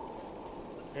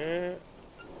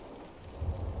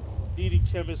 Leading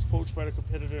chemist poached by the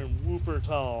competitor in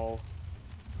Wuppertal.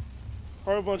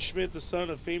 Karl von Schmidt, the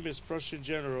son of famous Prussian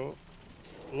general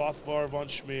Lothar von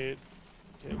Schmidt.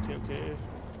 Okay.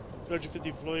 250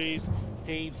 employees.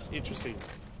 Paints. Interesting.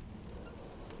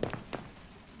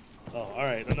 Oh,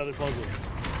 alright. Another puzzle.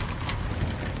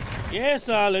 Yes,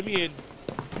 let me in.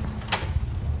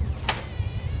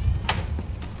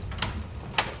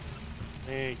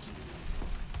 Thank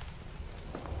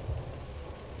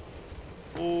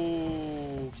you.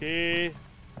 Okay.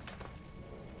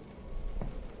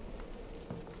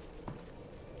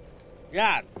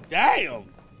 God damn!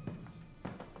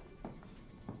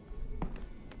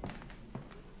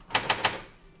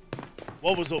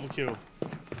 What was overkill?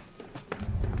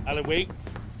 Alan, wait.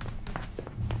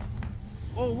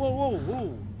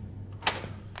 Whoa.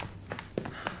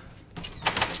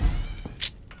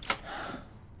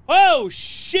 Oh,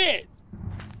 shit!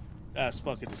 That's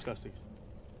fucking disgusting.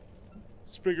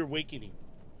 Springer Awakening.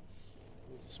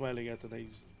 Smiling at the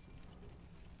night.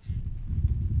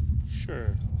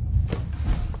 Sure.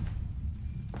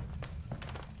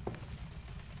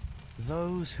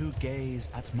 Those who gaze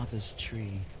at Mother's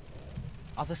tree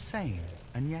are the same,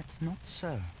 and yet not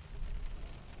so.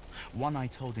 One I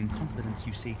told in confidence,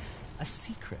 you see, a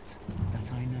secret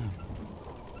that I know.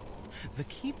 The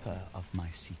keeper of my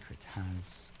secret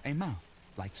has a mouth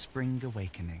like spring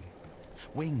awakening,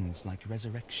 wings like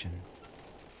resurrection,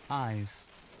 eyes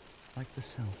like the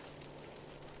self.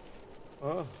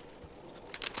 Oh.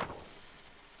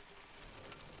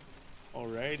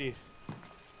 Alrighty.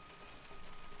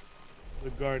 The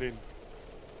garden.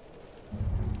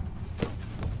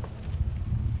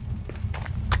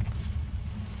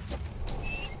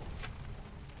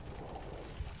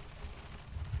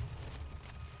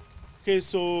 Okay,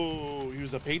 so he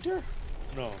was a painter?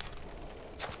 No.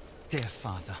 Dear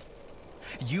Father,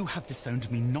 you have disowned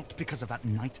me not because of that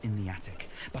night in the attic,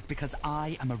 but because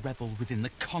I am a rebel within the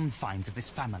confines of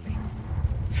this family.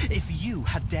 If you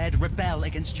had dared rebel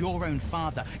against your own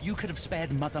father, you could have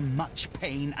spared Mother much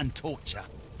pain and torture.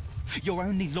 Your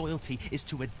only loyalty is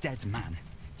to a dead man.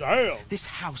 Damn! This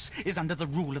house is under the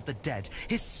rule of the dead.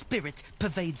 His spirit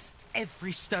pervades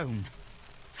every stone.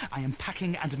 I am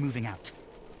packing and moving out.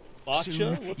 Botcha?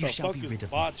 Soon What you the shall fuck be is rid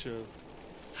of botcha? me.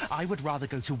 I would rather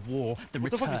go to war than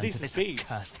What the fuck return is to this space?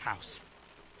 accursed house.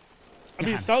 I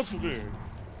mean, it sounds familiar.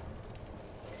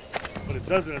 But it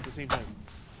doesn't at the same time.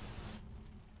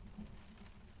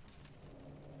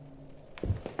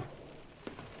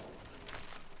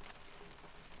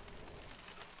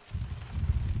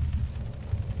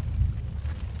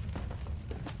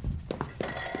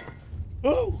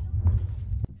 Oh!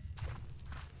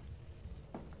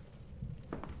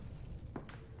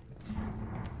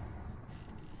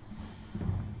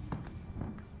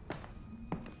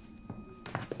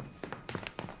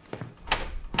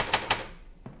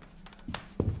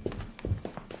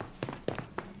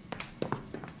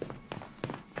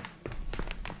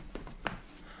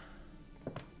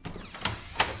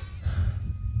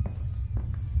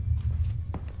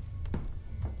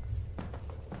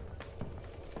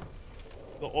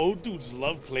 The old dudes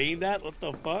love playing that? What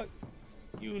the fuck?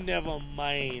 You never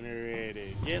mind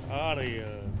already. Get out of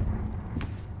here.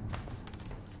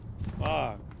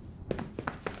 Fuck.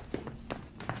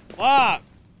 Fuck!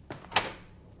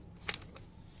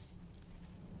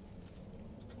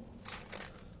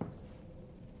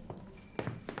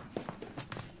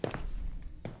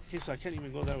 so I can't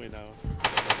even go that way now.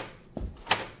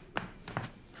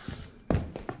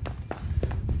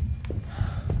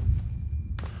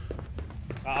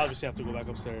 I obviously have to go back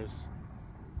upstairs.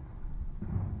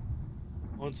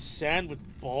 On sand with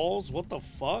balls? What the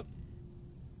fuck?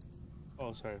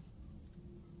 Oh, sorry.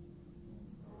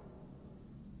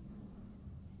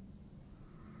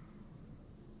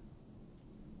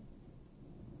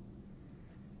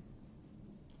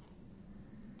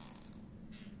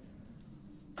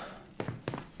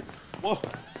 Whoa.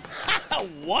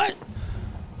 What?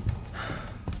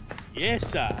 Yes,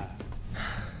 sir.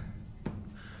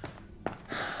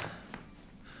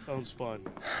 Sounds fun.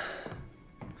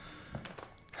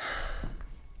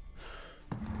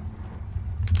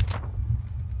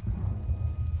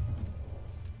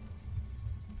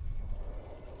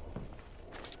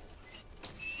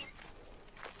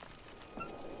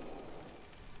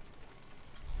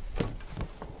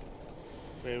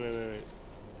 Wait.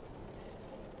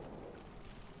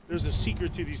 There's a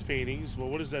secret to these paintings. Well,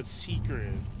 what is that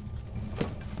secret?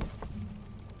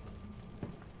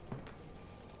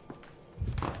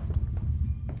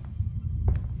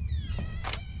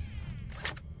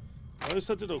 Why is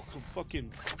something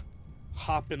fucking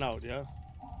hopping out, yeah?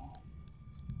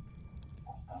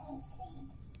 I can't sleep.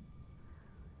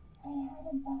 I had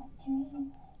a bad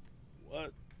dream. What?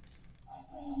 A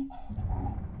really bad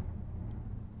one.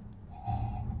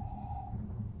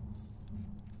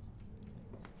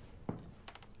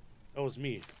 That was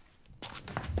me.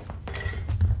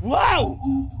 Wow!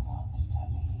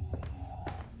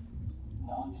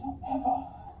 Not ever.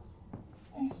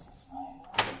 This is my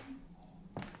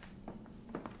home.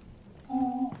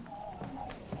 Oh,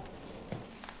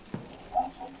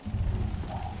 that's what you say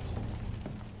about.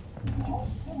 You're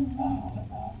still mad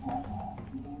about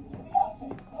the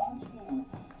attic, aren't you?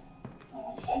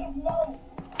 I should have known.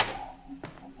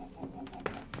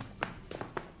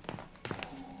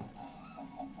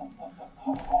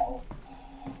 Of course.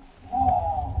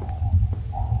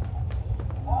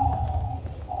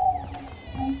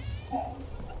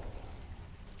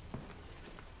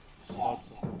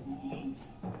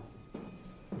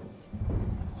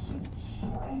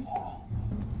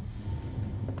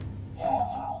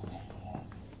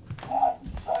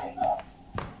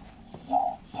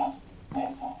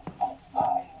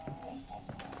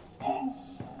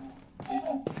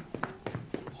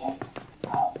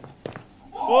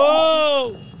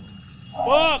 Whoa!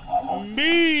 Fuck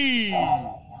me!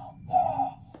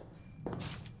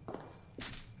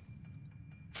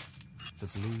 The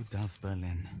Blue Dove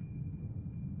Berlin.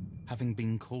 Having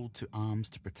been called to arms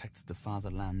to protect the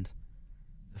fatherland,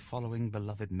 the following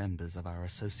beloved members of our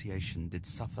association did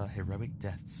suffer heroic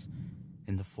deaths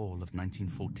in the fall of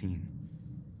 1914,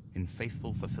 in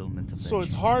faithful fulfillment of their So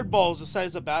it's duty. hardballs the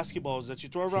size of basketballs that you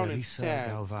throw around in Teresa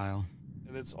sand. Galvile,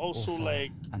 And it's also author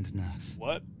like... and nurse.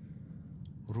 What?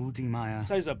 Rudi Meyer,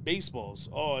 Size of baseballs.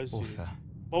 Oh, I see. author.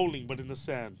 Bowling, but in the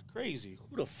sand. Crazy.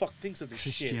 Who the fuck thinks of this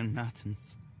shit? Christian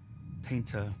Mertens,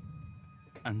 painter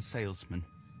and salesman.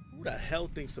 Who the hell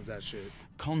thinks of that shit?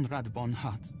 Konrad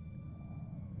Bonhart,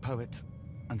 poet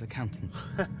and accountant.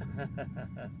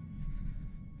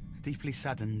 Deeply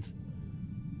saddened,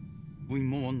 we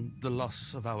mourn the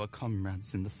loss of our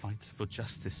comrades in the fight for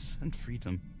justice and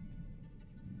freedom.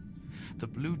 The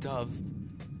Blue Dove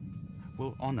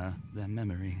will honor their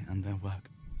memory and their work.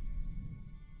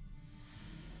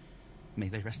 May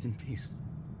they rest in peace.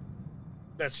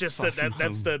 That's just Far that's from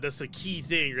the key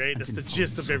thing, right? and That's the in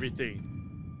gist of full. everything.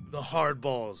 The hard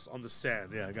balls on the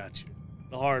sand. Yeah, I got you.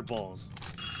 The hard balls.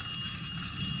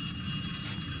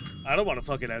 I don't want to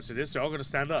fucking answer this. They're all gonna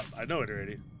stand up. I know it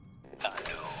already. Hallo,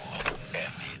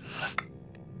 Emil.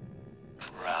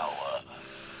 Rauer,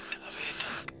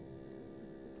 David.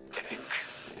 Dick,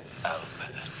 Albert.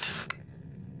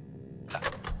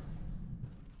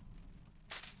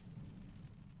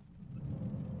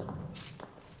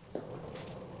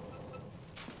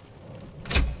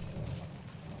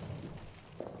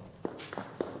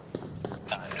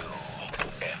 Hallo,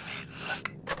 Emil.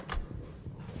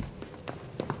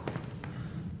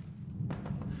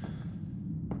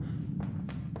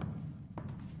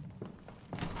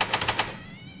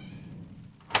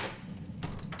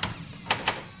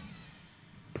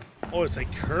 Oh, it's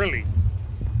like curling.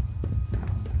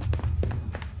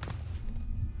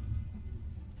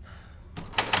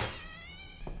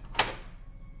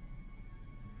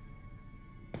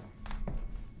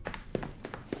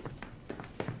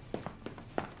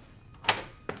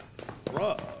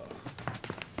 Bruh.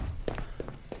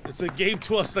 It's a game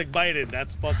to us like Biden.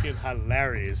 That's fucking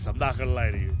hilarious. I'm not gonna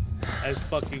lie to you. That's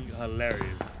fucking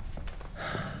hilarious.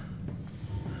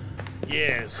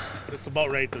 Yes, that's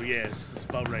about right though. Yes, that's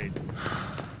about right.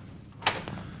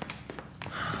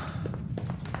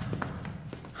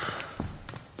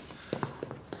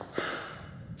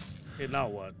 Okay, now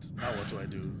what? Now what do I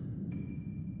do?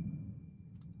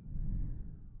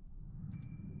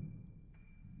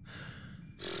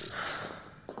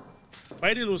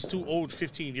 Biden was too old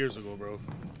 15 years ago, bro.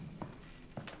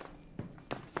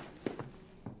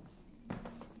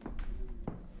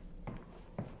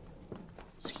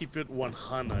 Let's keep it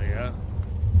 100, yeah?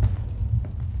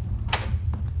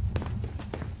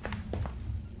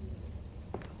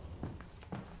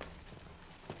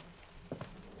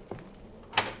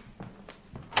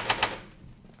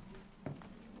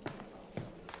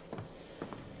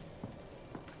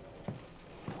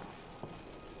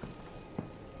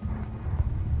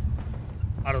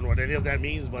 I don't know what any of that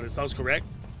means, but it sounds correct.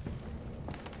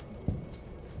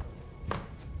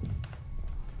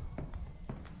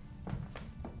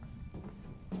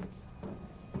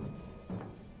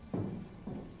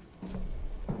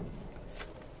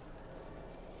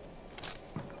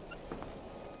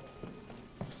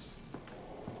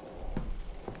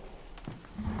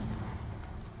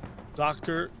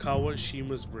 Dr.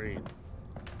 Kawashima's brain.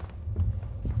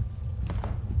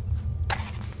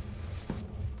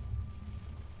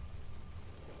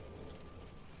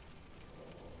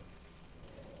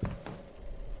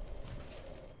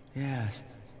 Yes.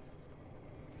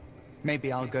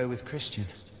 Maybe I'll go with Christian.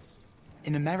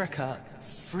 In America,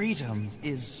 freedom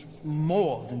is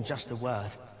more than just a word.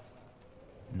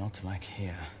 Not like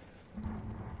here.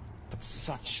 But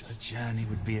such a journey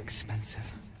would be expensive.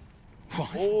 What?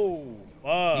 Oh,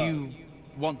 fuck. You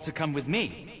want to come with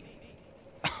me?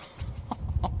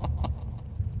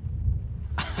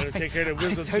 Better take care of the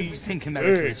wisdom I don't teeth. think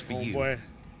America is for oh you. Boy.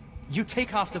 You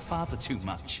take after father too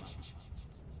much.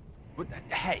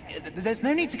 Hey, there's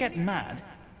no need to get mad.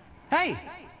 Hey!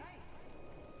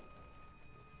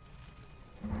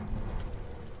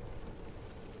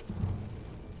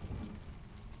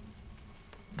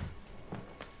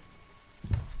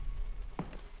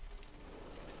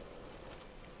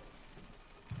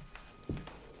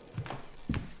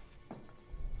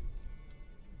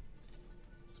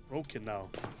 It's broken now.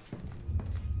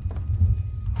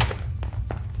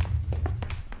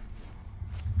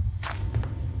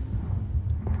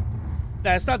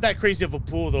 Nah, it's not that crazy of a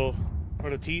pull though. For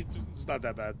the teeth, it's not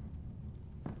that bad.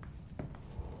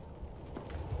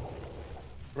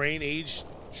 Brain age,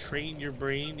 train your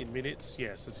brain in minutes.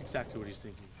 Yes, that's exactly what he's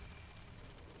thinking.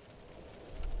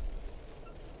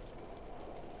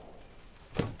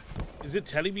 Is it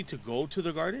telling me to go to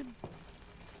the garden?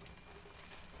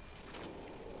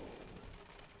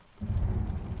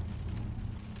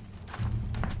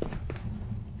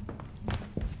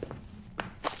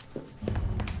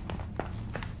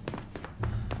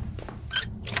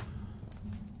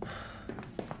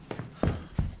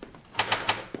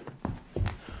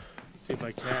 See if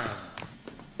I can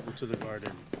go to the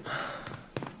garden.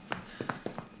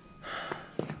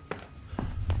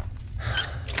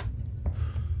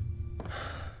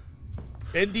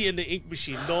 Bendy and the Ink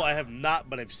Machine. No, I have not,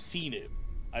 but I've seen it.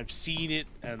 I've seen it,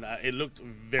 and it looked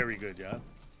very good, yeah?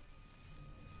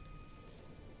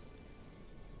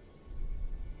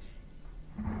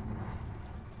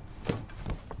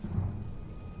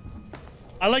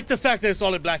 I like the fact that it's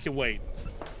all in black and white.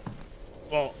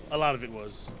 Well, a lot of it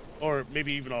was. Or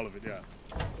maybe even all of it, yeah.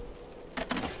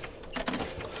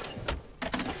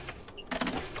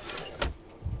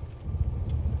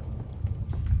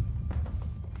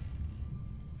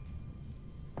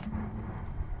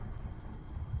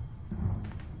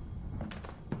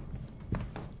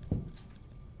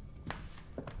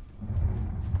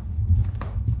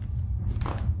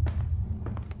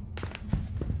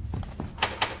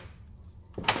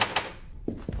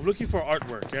 I'm looking for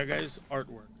artwork, yeah, guys?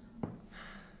 Artwork.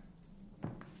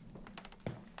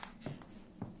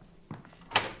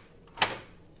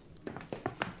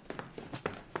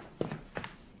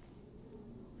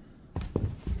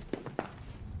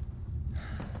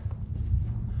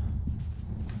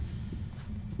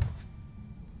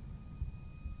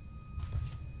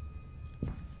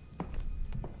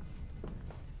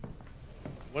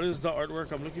 What is the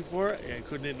artwork I'm looking for? I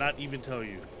couldn't not even tell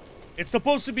you. It's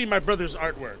supposed to be my brother's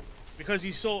artwork because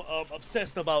he's so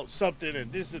obsessed about something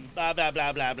and this and blah, blah,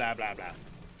 blah, blah, blah, blah, blah.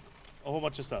 A whole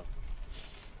bunch of stuff.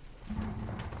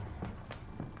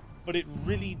 But it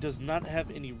really does not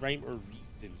have any rhyme or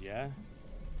reason, yeah?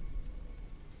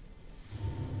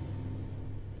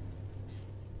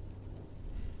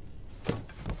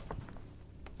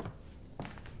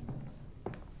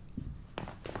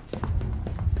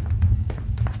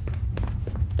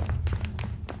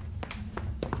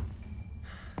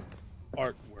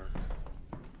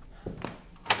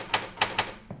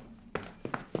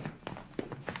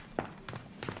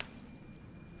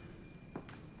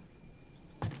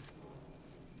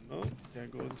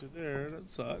 into there. That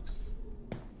sucks.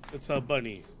 That's a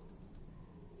bunny.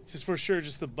 This is for sure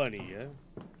just a bunny, yeah?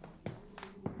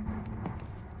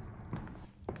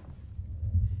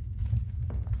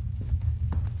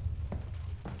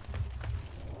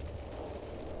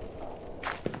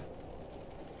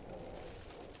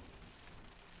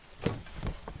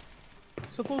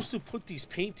 I'm supposed to put these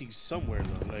paintings somewhere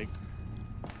though, like.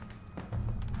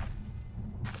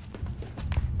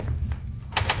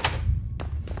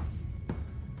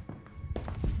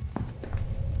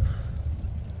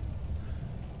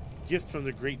 Gift from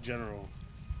the great general.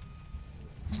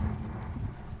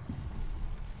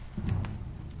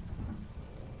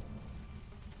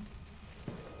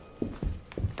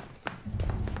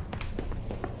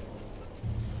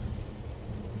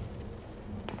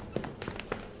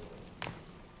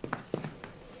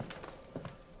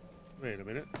 Wait a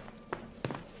minute.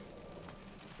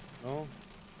 No.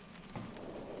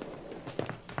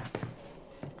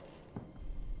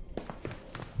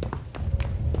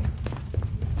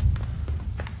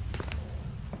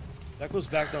 That goes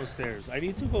back downstairs. I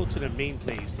need to go to the main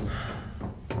place.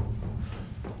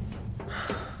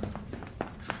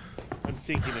 I'm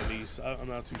thinking at least. I'm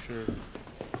not too sure.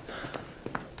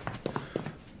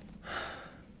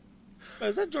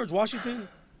 Is that George Washington?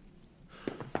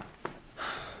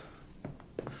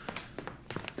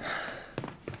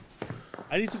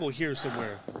 I need to go here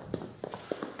somewhere.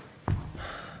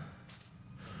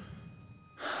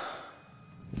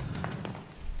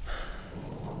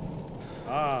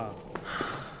 Ah.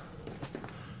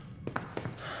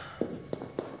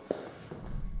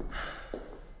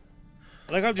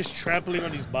 Like I'm just trampling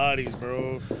on these bodies,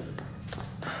 bro.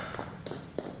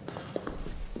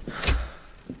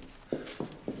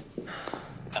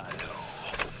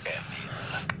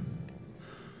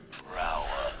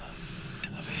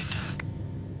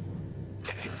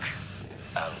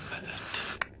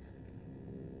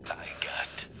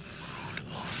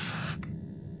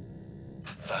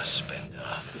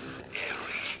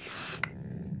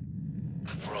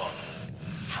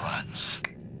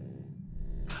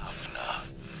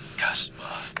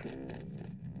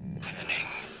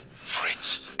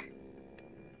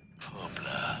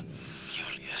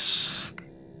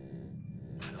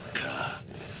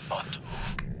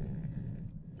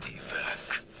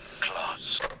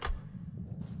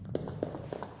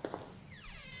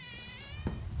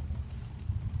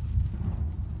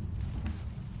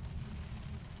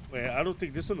 Wait, I don't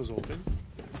think this one was open.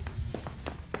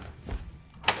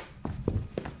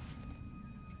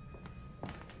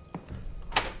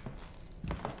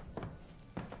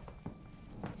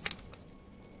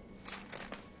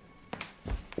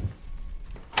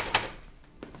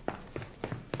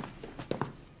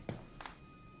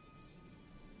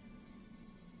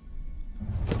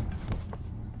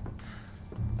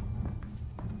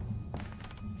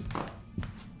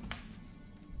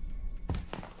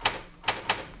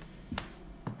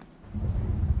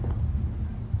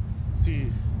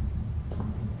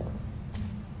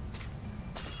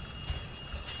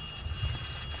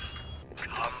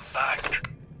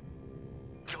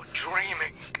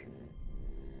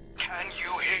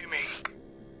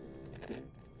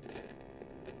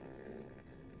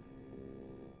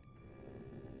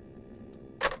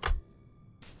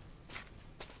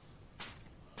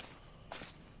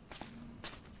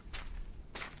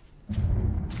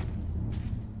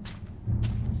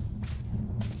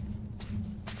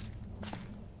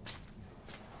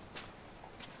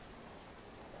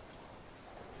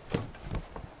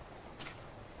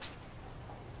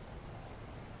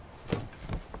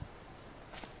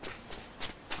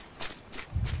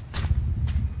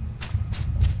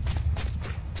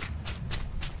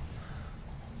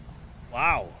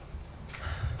 Wow.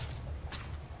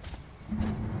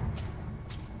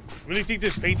 Really think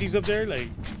there's paintings up there? Like.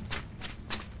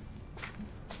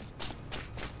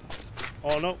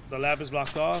 Oh no, the lab is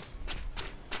blocked off.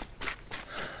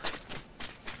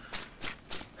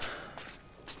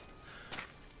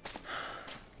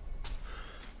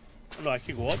 Oh no, I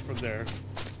can go up from there.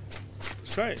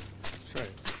 Let's try it. Let's try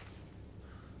it.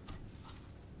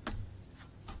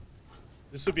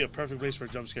 This would be a perfect place for a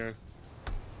jump scare.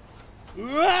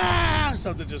 Ah!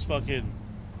 Something just fucking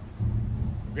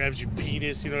grabs your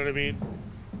penis, you know what I mean?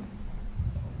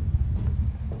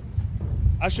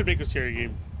 I should make a scary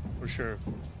game, for sure.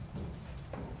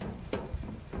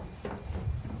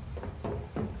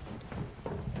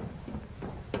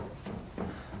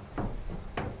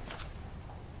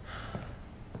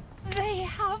 They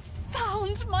have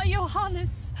found my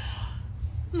Johannes.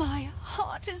 My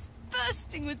heart is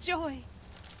bursting with joy.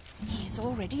 He is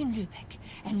already in Lübeck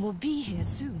and will be here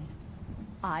soon.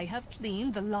 I have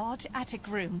cleaned the large attic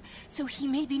room, so he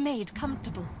may be made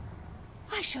comfortable.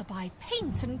 I shall buy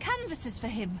paints and canvases for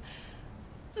him.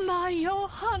 My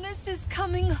Johannes is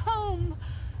coming home.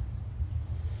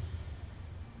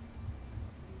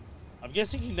 I'm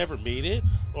guessing he never made it,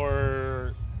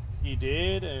 or he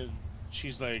did, and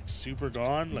she's like super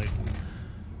gone. Like,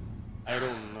 I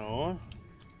don't know.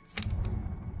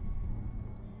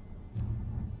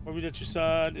 Inform me that your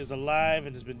son is alive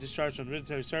and has been discharged from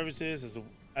military services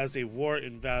as a war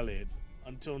invalid.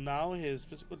 Until now, his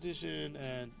physical condition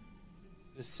and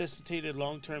necessitated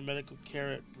long-term medical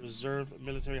care at Reserve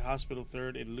Military Hospital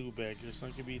 3rd in Lubeck. Your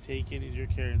son can be taken into your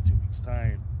care in 2 weeks'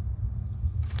 time.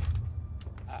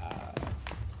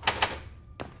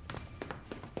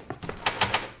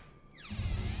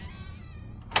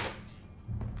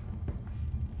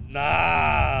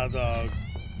 Nah, dog.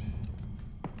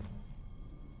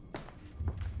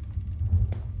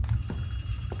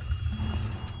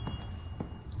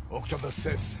 October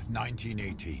 5th,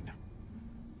 1918.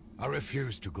 I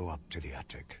refuse to go up to the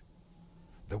attic.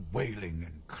 The wailing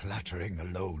and clattering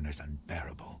alone is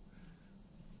unbearable.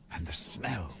 And the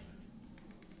smell.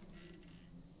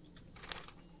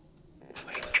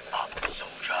 Wake up,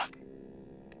 soldier.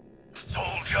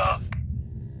 Soldier!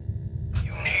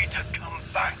 You need to come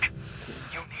back.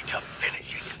 You need to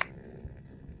finish it.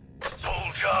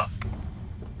 Soldier!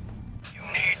 You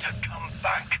need to come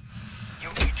back. You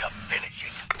need to finish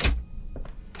it.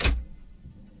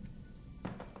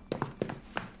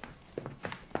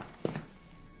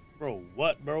 Bro,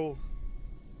 what, bro?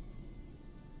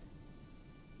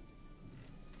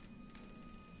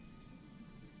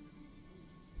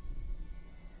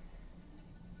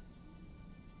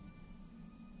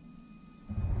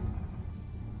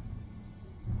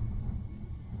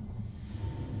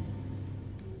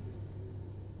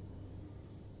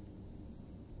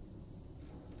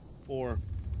 Four.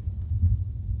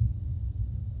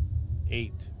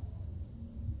 8.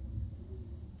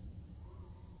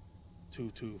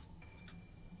 2, 2.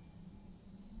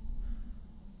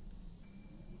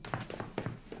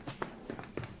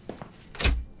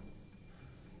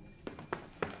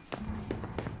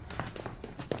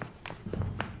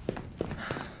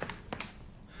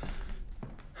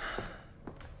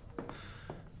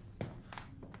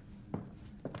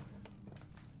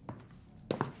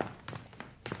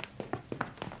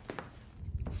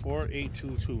 Four, 8,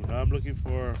 2, 2. Now I'm looking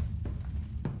for.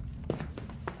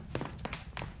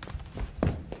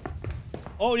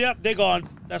 Oh, yep, they're gone.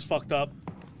 That's fucked up.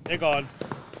 They're gone.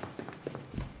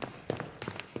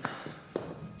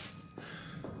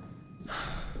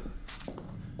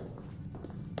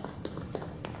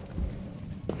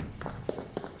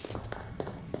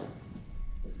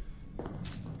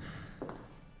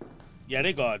 Yeah,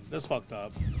 they're gone. That's fucked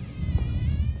up.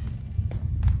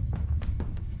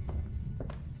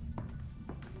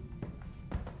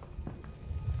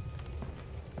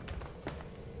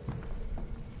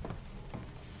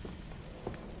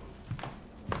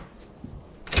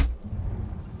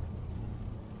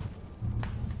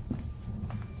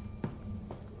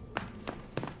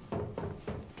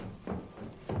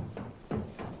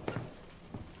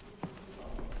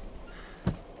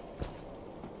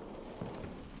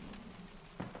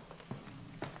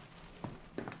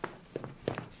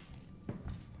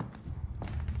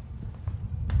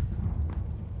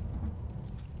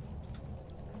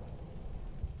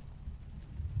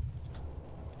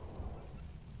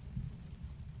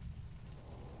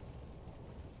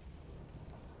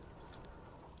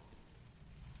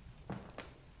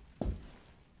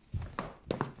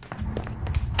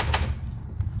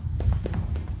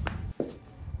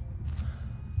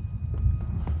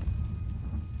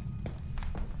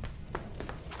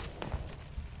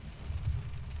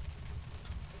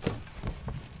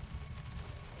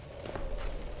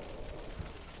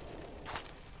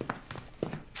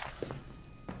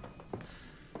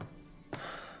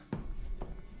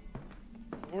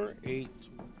 Four, 8, 2.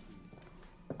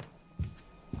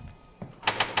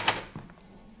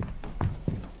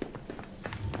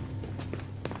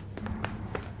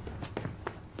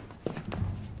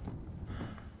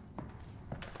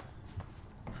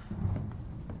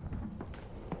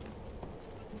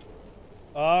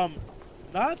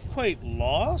 Not quite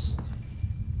lost.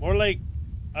 More like,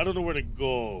 I don't know where to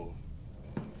go.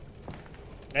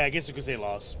 Yeah, I guess you could say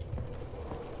lost.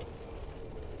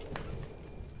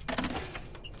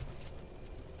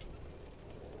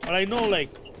 But I know, like...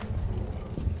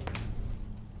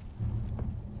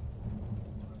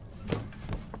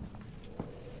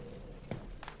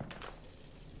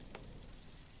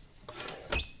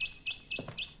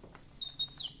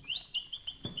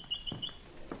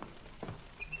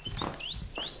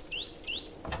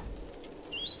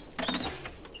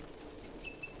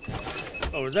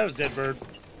 Oh, is that a dead bird?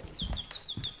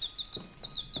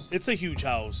 It's a huge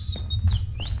house.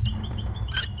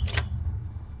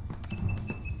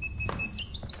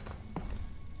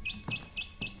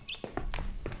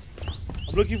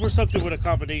 I'm looking for something with a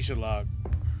combination lock.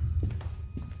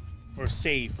 Or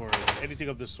safe, or anything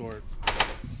of the sort.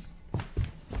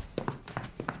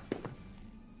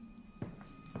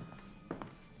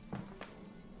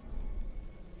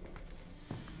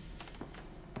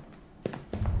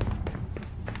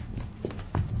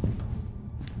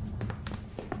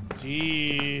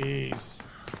 Jeez.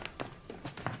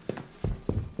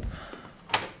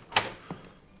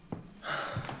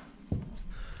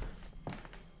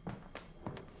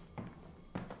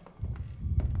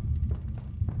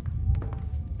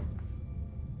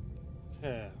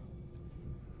 Yeah.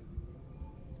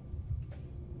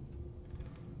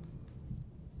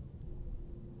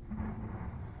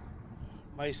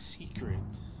 My secret.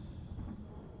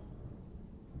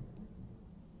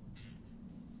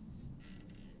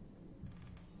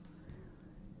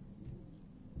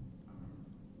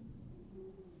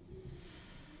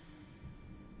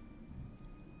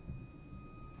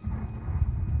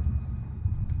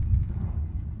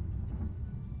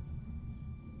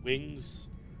 Wings.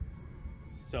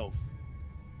 Self.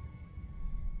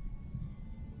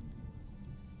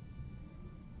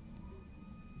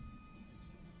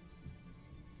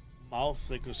 Mouth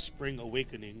like a spring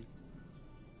awakening.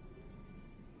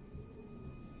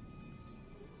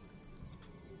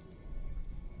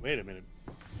 Wait a minute.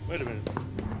 Wait a minute.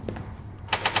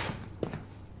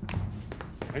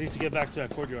 I need to get back to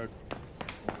that courtyard.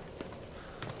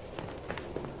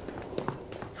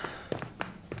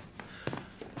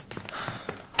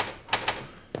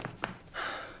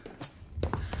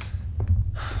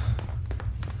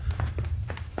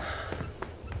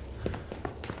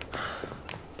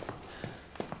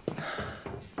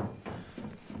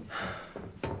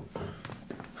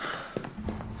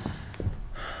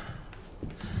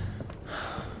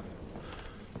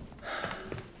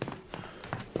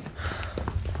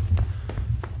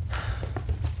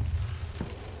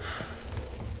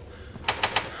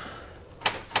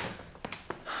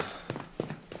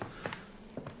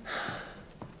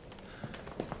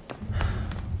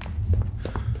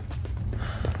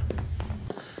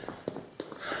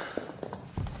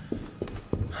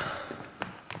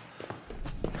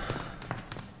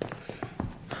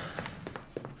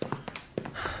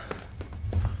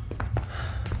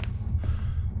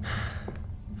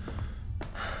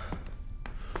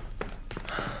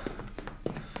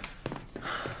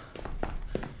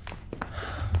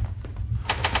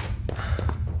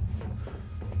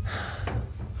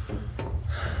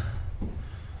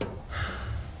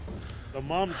 The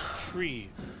mom's tree.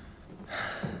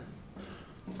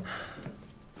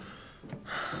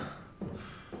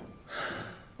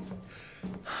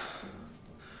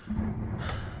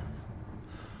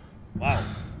 Wow.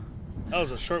 That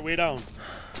was a short way down.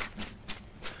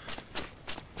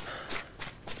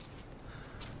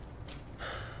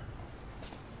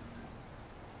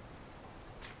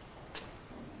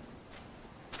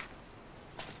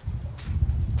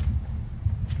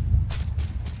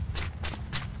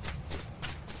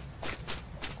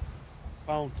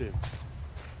 Fountain.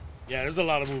 Yeah, there's a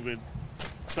lot of movement.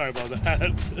 Sorry about that.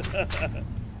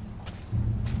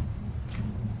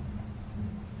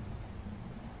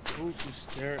 Those who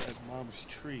stare at mom's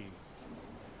tree.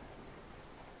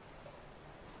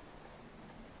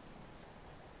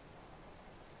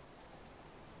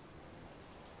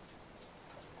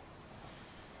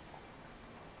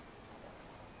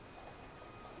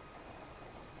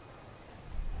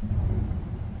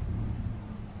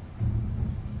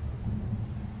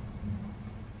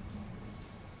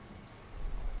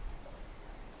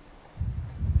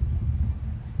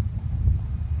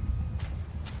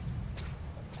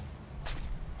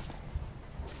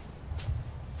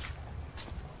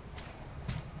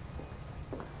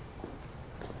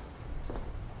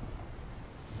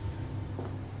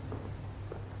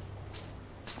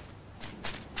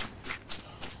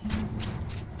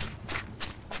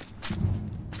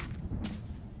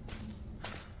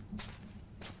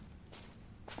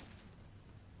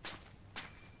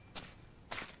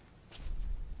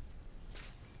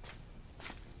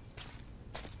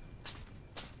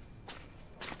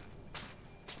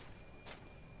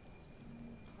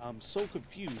 I'm so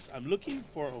confused. I'm looking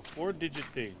for a 4-digit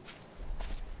thing.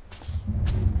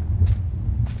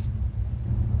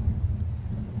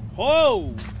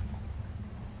 Oh!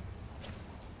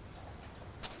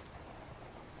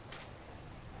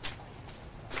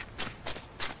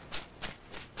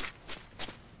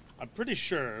 I'm pretty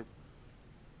sure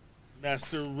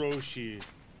Master Roshi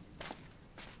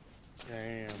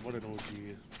Damn, what an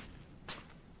OG.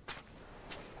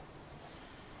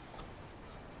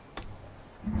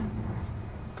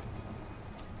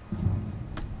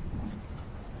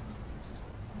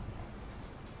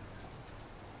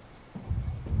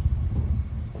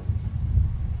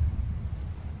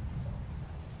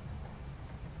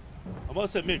 I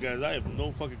must admit, guys, I have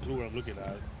no fucking clue what I'm looking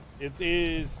at. It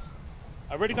is...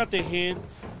 I already got the hint.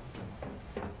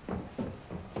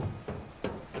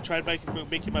 I tried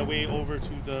making my way over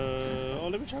to the... Oh,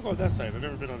 let me try go on that side. I've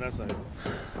never been on that side.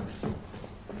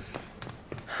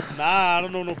 Nah, I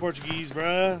don't know no Portuguese,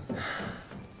 bruh.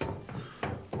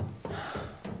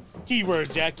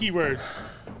 Keywords, Jack, keywords.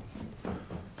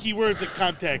 Keywords and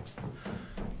context.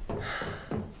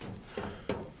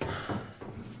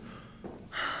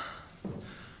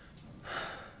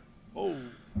 Oh,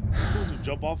 I'm supposed to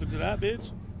jump off into that,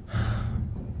 bitch?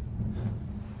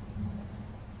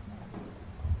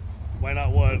 Why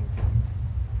not what?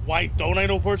 Why don't I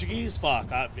know Portuguese?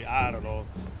 Fuck, I don't know.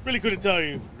 Really couldn't tell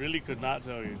you. Really could not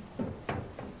tell you.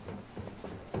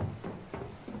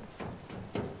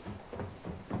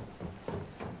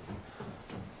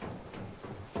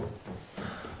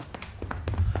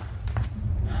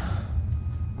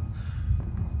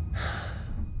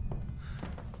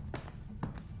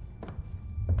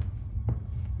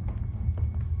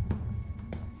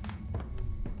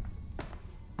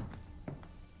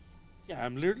 Yeah,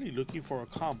 I'm literally looking for a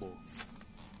combo.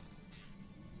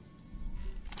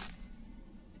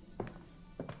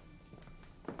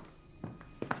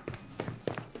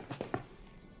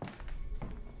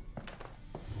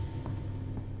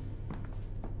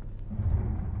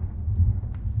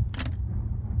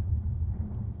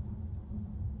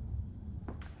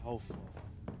 Alpha,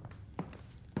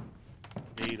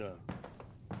 Beta,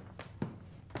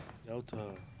 Delta.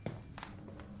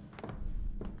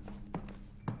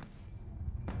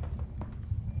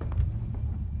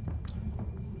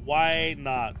 Why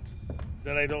not?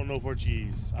 That I don't know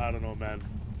Portuguese. I don't know, man.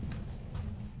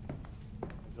 I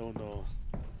don't know.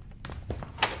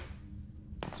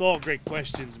 It's all great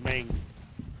questions, man.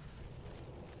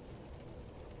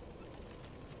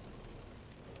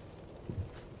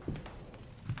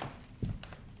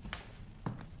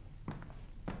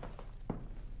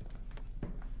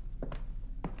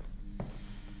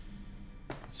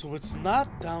 So it's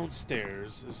not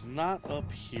downstairs, it's not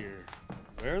up here.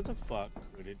 Where the fuck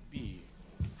could it be?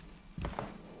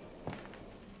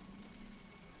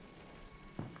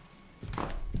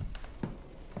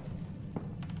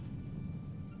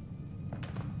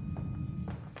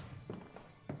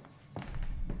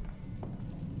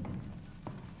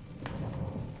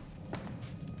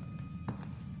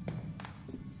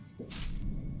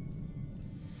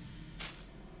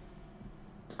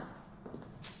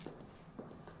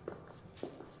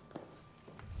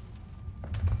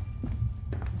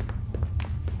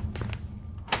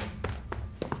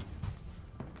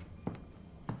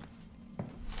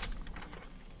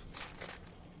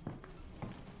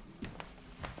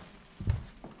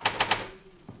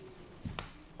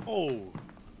 Oh.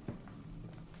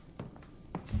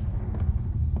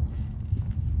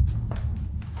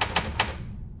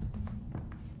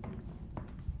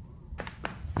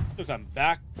 Look, I'm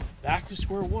back to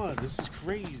square one. This is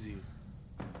crazy.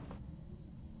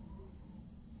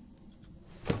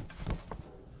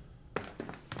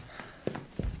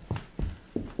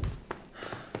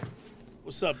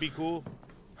 What's up, be cool?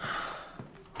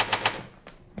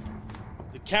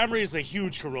 The Camry is a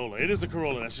huge Corolla. It is a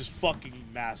Corolla that's just fucking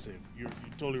massive. You're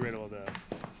totally right about that.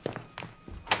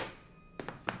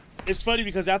 It's funny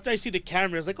because after I see the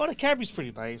Camry, I was like, oh, the Camry's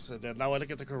pretty nice. And then now I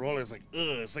look at the Corolla, it's like,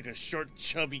 ugh, it's like a short,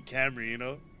 chubby Camry, you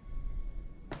know?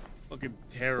 Fucking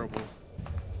terrible.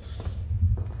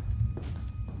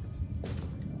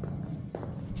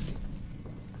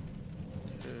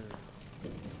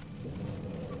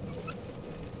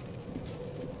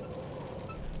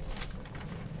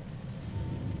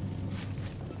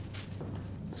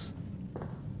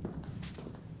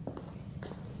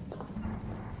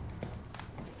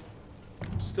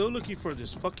 Still looking for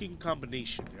this fucking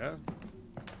combination, yeah?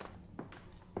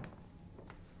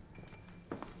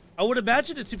 I would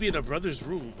imagine it to be in a brother's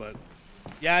room, but...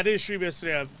 Yeah, I didn't stream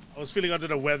yesterday. I was feeling under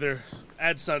the weather.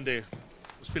 And Sunday. I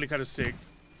was feeling kind of sick.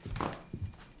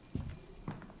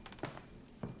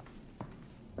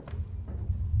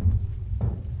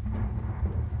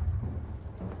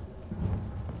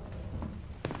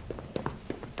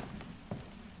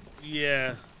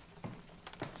 Yeah.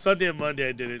 Sunday and Monday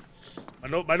I did it.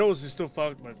 My nose is still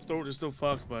fucked, my throat is still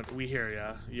fucked, but we here,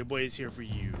 yeah. Your boy is here for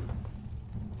you.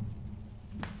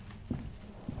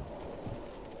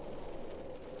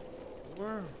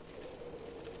 Where?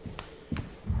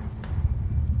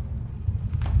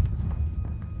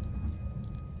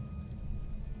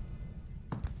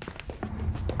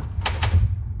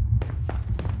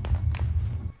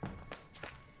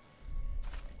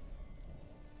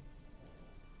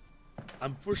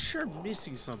 I'm for sure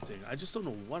missing something. I just don't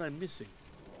know what I'm missing.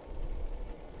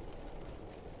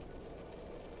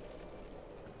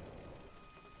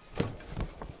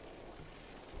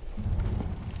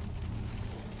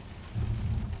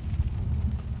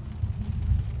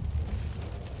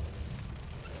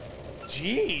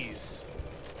 Jeez.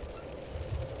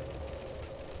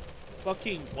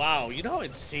 Fucking wow. You know how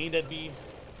insane that'd be?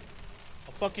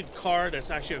 A fucking car that's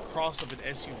actually a cross of an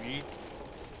SUV.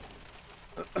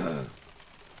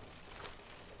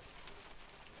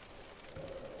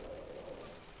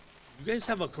 You guys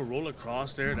have a Corolla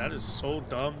Cross there? That is so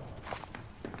dumb.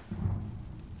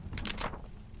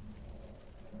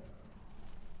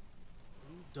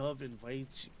 Blue Dove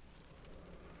invites you.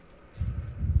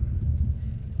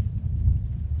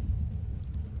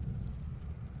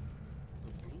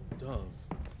 The Blue Dove.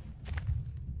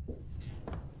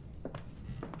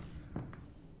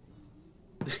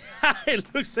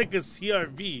 It looks like a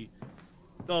CRV.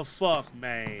 The fuck,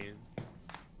 man.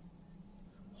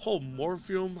 Whole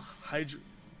morphium hydro.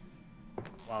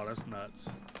 Wow, that's nuts.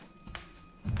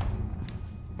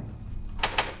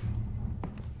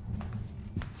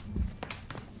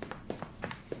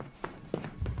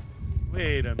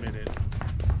 Wait a minute.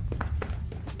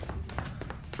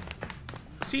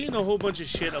 Seeing a whole bunch of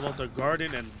shit about the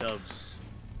garden and doves.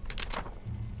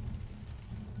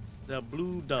 The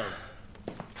blue dove.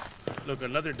 Look,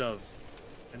 another dove.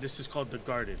 And this is called the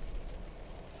garden.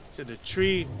 It's in a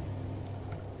tree.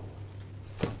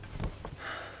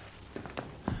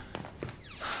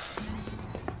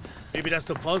 Maybe that's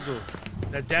the puzzle.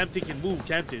 That damn thing can move,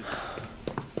 can't it?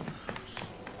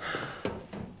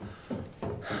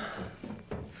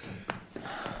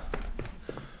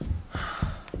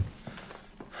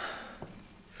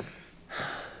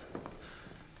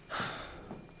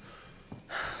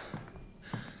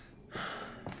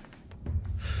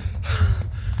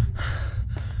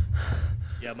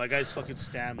 Yeah, my guy's fucking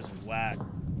stam is whack.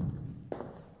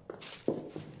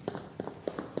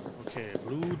 Okay,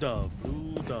 blue dove,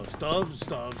 blue doves, doves,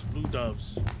 doves, blue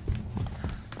doves.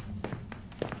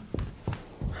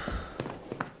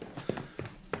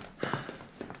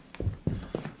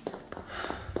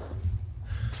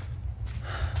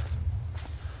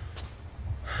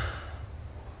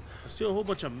 I see a whole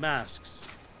bunch of masks.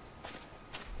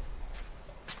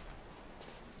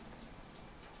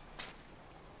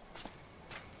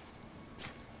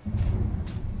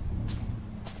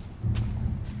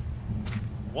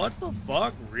 What the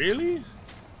fuck? Really?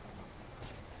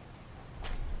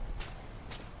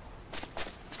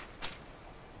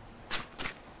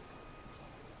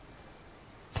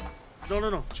 No, no,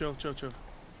 no. Chill, chill, chill.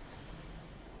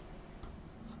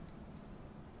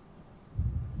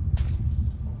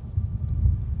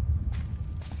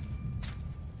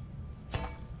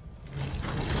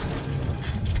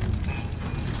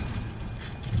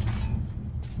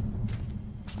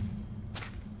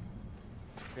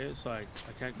 Okay, so I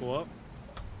can't go up.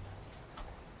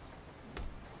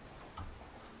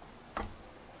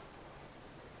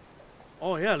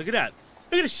 Oh yeah, look at that.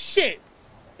 Look at the shit.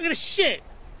 Look at the shit.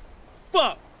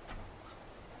 Fuck.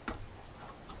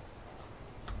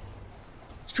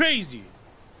 It's crazy.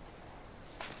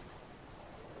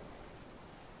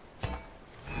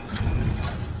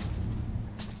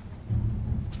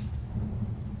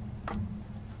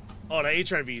 Oh, the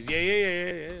HRVs.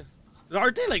 Yeah.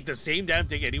 Aren't they like the same damn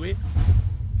thing anyway?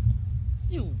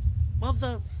 You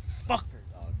motherfucker,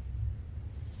 dog.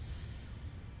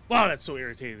 Wow, that's so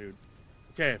irritating, dude.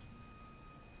 Okay.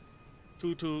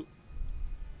 2-2.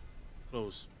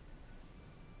 Close.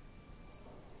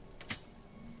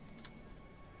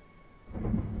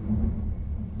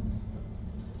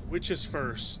 Which is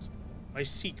first? My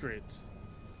secret.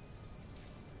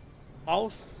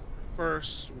 Mouth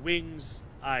first, wings,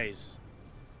 eyes.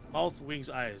 Mouth, wings,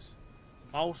 eyes.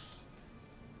 Mouth,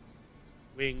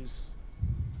 wings,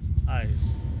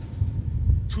 eyes.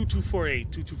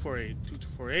 2248, 2248,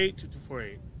 2248,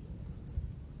 2248.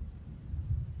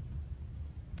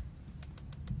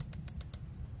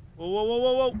 Whoa, whoa, whoa,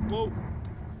 whoa, whoa, whoa.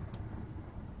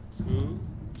 2,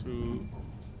 2,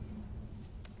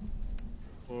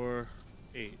 4,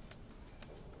 8.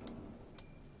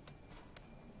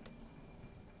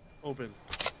 Open.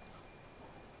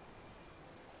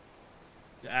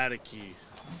 The attic key.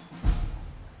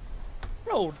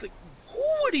 Bro, who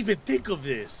would even think of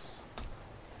this?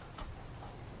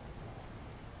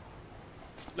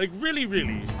 Like, really,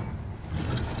 really?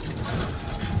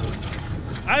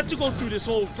 I had to go through this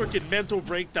whole freaking mental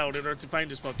breakdown in order to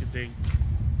find this fucking thing.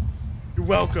 You're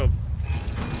welcome.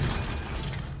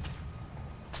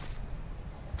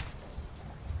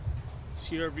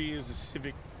 CRV is a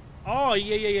Civic Oh,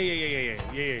 yeah.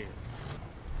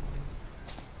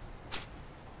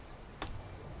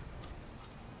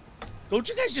 Don't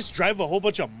you guys just drive a whole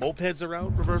bunch of mopeds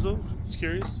around, Roberto? Just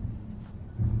curious.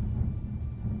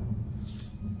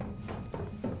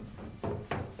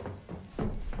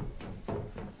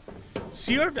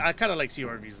 CRV, I kind of like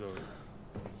CRVs though.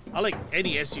 I like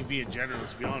any SUV in general,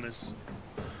 to be honest.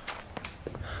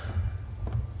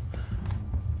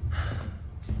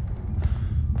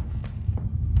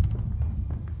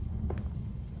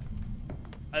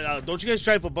 Don't you guys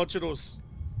drive a bunch of those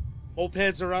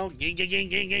mopeds around?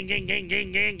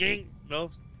 Gang.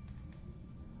 No?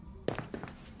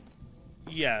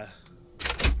 Yeah.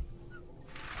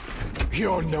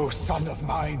 You're no son of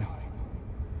mine.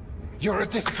 You're a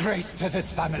disgrace to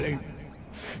this family.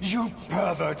 You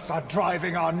perverts are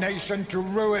driving our nation to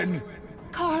ruin.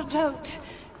 Carl, don't.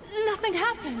 Nothing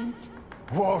happened.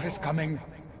 War is coming,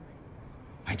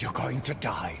 and you're going to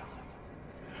die.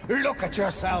 Look at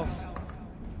yourselves.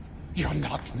 You're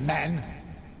not men.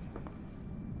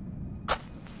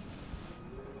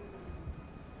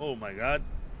 Oh my god.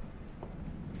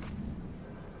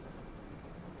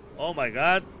 Oh my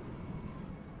god.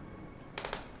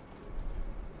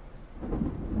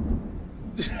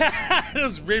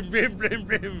 Those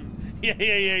rim.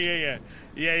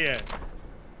 Yeah.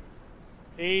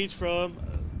 Page from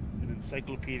an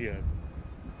encyclopedia.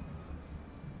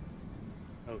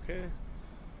 Okay.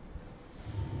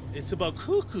 It's about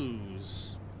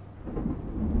cuckoos.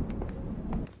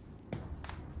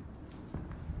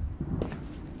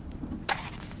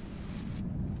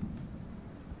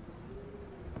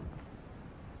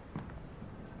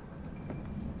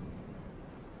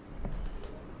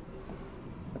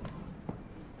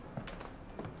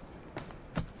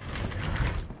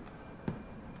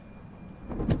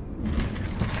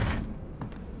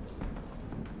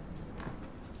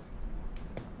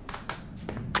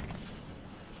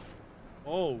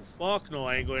 Oh, fuck no,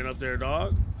 I ain't going up there,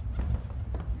 dog.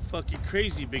 You fucking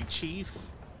crazy, big chief.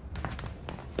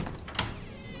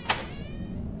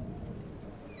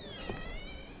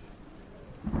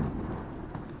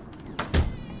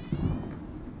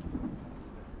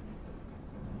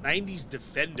 '90s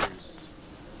Defenders.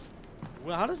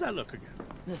 Well, how does that look again?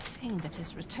 The thing that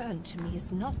has returned to me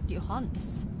is not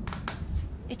Johannes.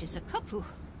 It is a cuckoo.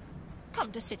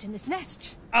 Come to sit in his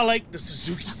nest. I like the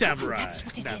Suzuki Samurai. That's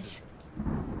what it is.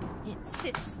 It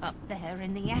sits up there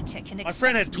in the attic and My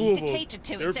friend had expects two me of to them. cater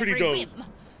to They were its pretty every dope. whim.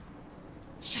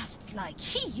 Just like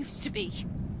he used to be.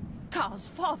 Carl's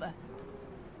father.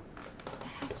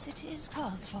 Perhaps it is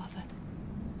Carl's father.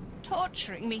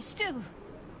 Torturing me still.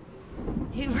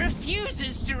 He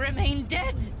refuses to remain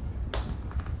dead.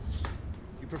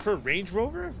 You prefer Range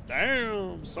Rover?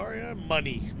 Damn, sorry, I'm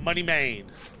money. Money main.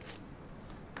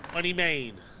 Money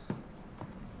main.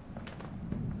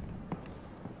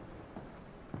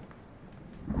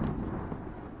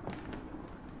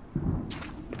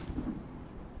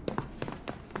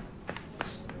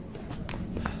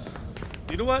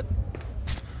 You know what?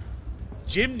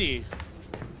 Jimny.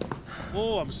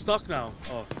 Oh, I'm stuck now.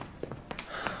 Oh.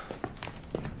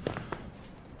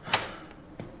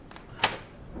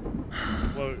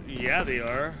 Well, yeah, they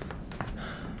are.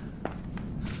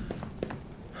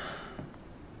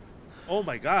 Oh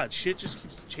my god, shit just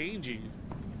keeps changing.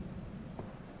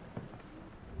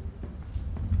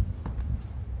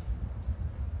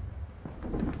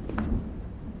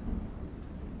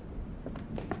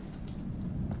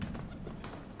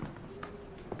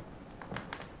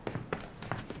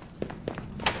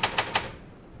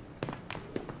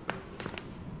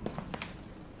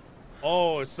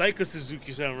 Oh, it's like a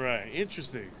Suzuki Samurai.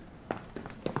 Interesting.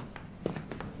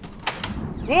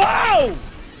 Whoa!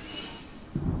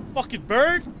 Fucking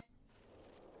bird.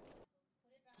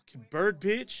 Fucking bird,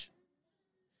 bitch.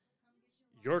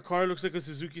 Your car looks like a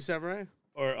Suzuki Samurai?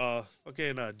 Or,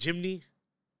 fucking, Jimny?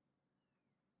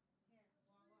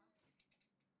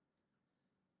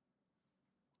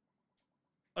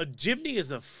 A Jimny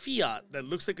is a Fiat that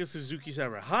looks like a Suzuki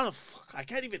Samurai. How the fuck? I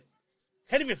can't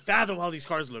even fathom how these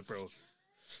cars look, bro.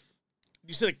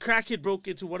 You said a crackhead broke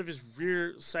into one of his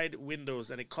rear side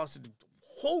windows and it costed...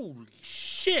 Holy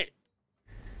shit!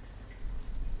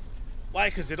 Why?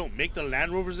 Because they don't make the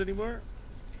Land Rovers anymore?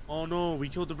 Oh no, we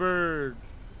killed the bird.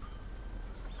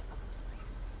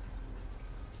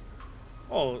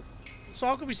 Oh, so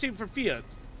how can we sing for Fiat?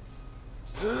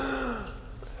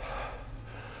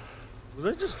 Was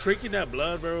I just drinking that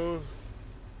blood, bro?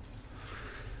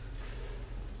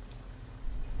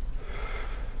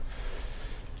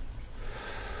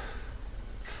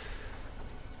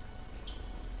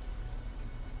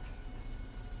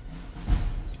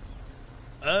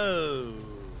 Oh.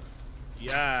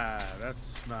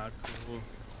 that's not cool.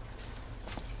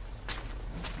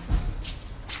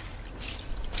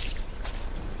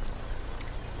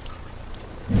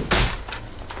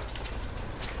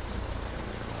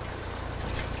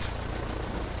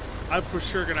 I'm for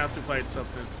sure gonna have to fight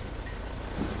something.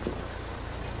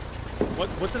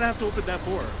 What did I have to open that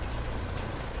for?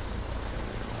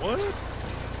 What?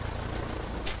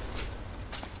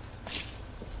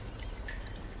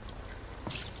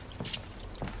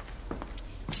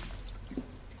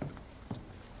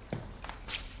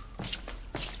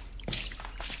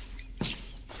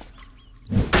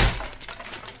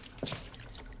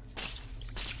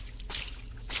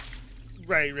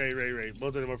 Right.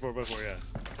 Both of them are 4x4, yeah.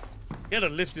 He had to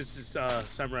lift this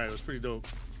samurai. It was pretty dope.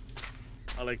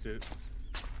 I liked it.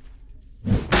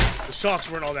 The shocks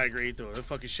weren't all that great though. The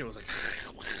fucking shit was like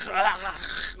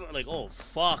oh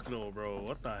fuck no, bro.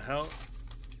 What the hell?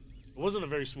 It wasn't a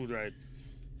very smooth ride.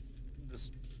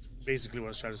 That's basically what I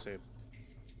was trying to say.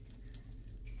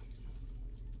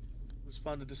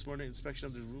 Responded this morning. Inspection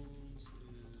of the rooms is of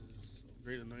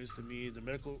great annoyance to me.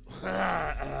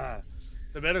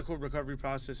 The medical recovery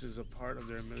process is a part of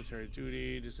their military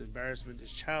duty. This embarrassment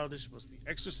is childish. Must be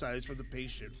exercised for the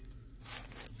patient.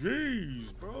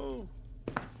 Jeez, bro.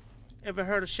 Ever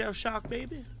heard of shell shock,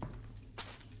 baby?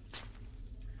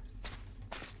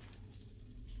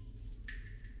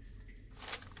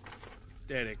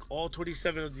 Pathetic. All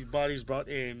 27 of these bodies brought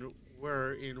in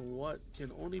were in what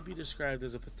can only be described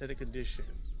as a pathetic condition.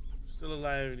 Still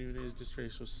alive and even in his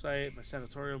disgraceful sight, my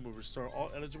sanatorium will restore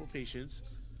all eligible patients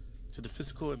to the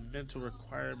physical and mental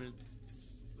requirement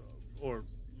or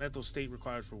mental state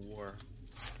required for war.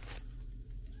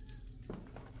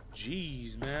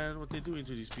 Jeez, man, what they doing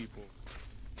to these people?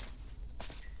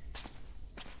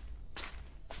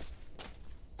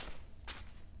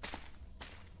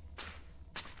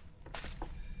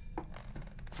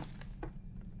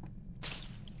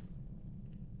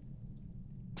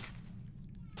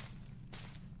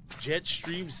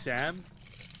 Jetstream Sam?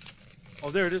 Oh,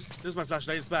 there it is. There's my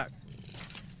flashlight. It's back.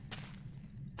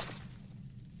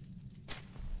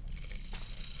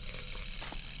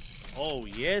 Oh,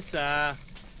 yes, sir.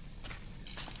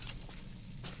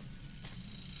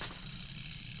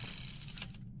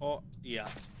 Oh, yeah.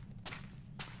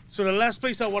 So the last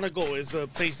place I want to go is the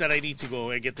place that I need to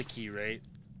go and get the key, right?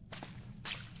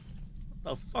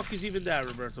 What the fuck is even that,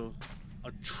 Roberto?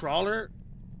 A trawler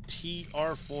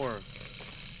TR4.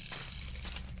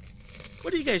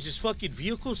 What are you guys, just fucking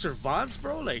vehicle savants,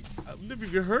 bro? Like, I've never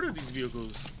even heard of these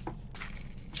vehicles.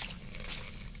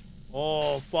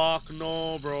 Oh, fuck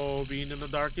no, bro. Being in the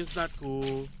dark is not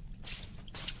cool.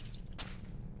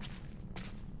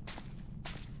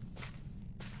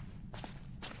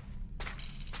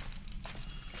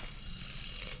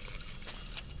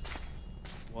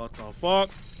 What the fuck?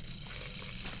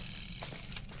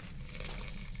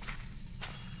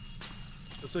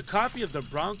 It's a copy of the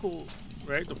Bronco,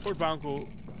 right? The Ford Bronco,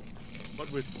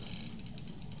 but with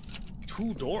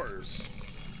 2 doors.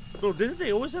 So didn't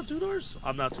they always have 2 doors?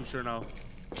 I'm not too sure now.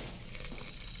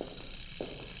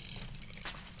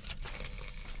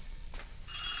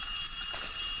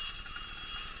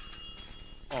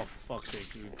 Oh, for fuck's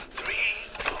sake, dude. 3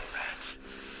 comrades.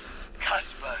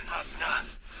 Kasper Hagner,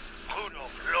 Bruno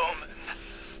Blom, and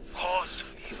Horst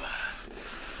Weaver.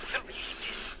 3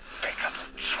 despicable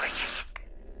traitors.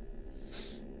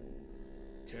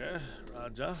 Okay,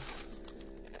 Raja.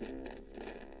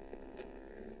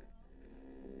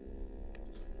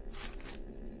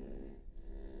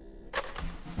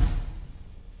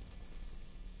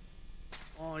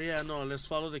 Oh yeah, no, let's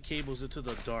follow the cables into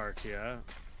the dark, yeah?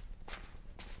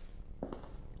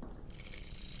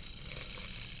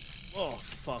 Oh,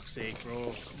 for fuck's sake,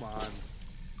 bro. Come on.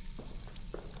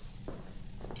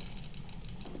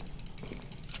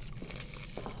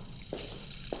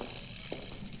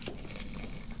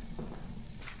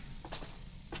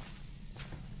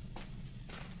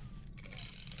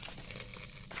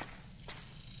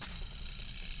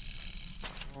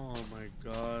 Oh my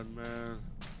god, man.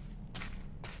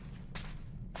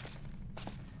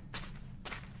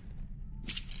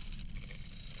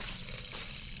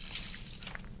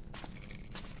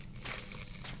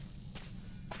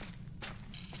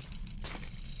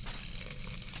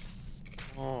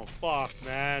 Oh, fuck,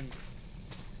 man.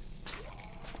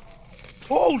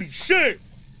 Holy shit!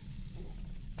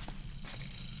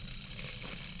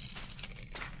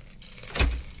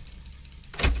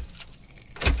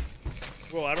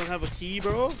 Bro, I don't have a key,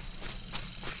 bro.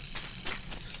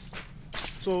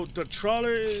 So, the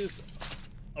trawler is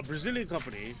a Brazilian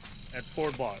company at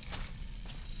Ford bought.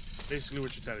 Basically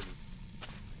what you're telling me.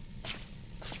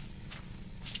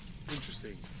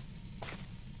 Interesting.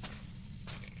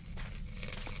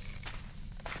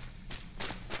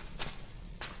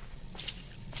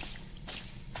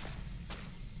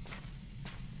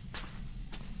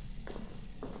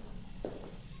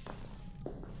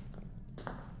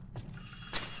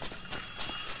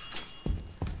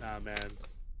 Nah, man.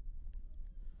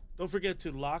 Don't forget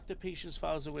to lock the patient's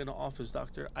files away in the office.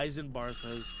 Dr. Eisenbarth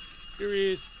was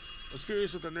furious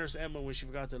with the nurse Emma when she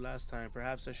forgot the last time.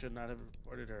 Perhaps I should not have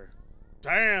reported her.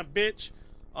 Damn, bitch.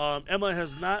 Emma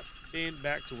has not been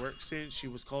back to work since she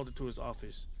was called into his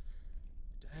office.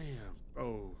 Damn,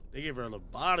 bro. They gave her a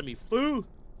lobotomy, fool.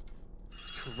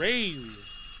 It's crazy.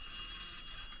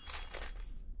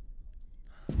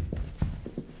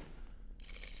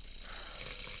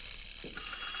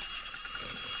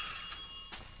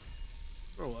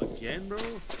 Bro, again, bro?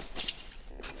 3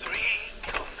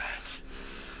 comrades.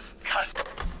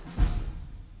 Cut.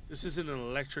 This isn't an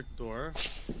electric door.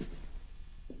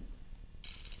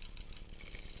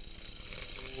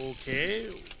 Okay.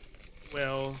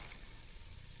 Well.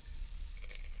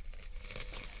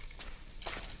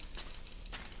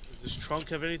 Does this trunk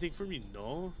have anything for me?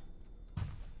 No.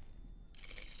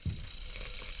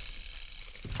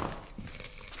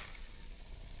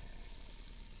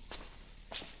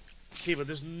 Okay, but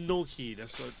there's no key.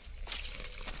 That's what.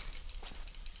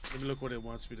 Let me look what it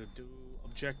wants me to do.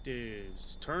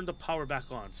 Objectives. Turn the power back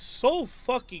on. So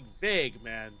fucking vague,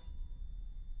 man.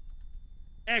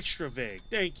 Extra vague.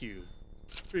 Thank you.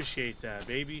 Appreciate that,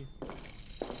 baby.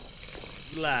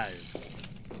 Live.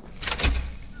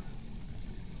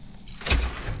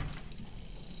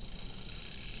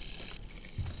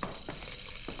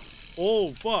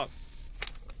 Oh, fuck.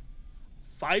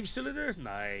 5-cylinder?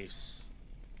 Nice.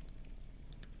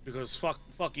 Because fuck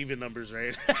even numbers,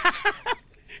 right?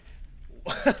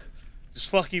 Just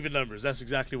fuck even numbers. That's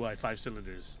exactly why. 5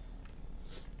 cylinders.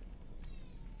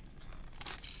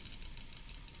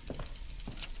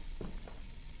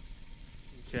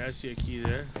 Okay, I see a key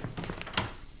there.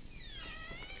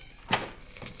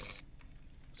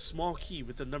 Small key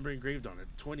with the number engraved on it.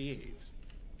 28.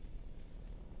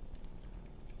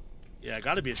 Yeah,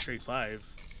 gotta be a straight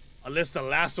 5. Unless the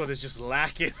last one is just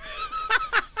lacking.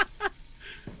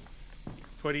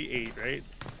 28, right?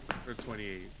 Or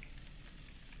 28.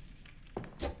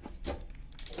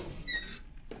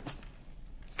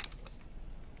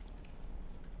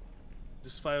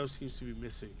 This file seems to be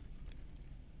missing.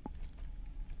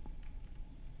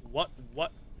 What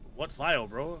file,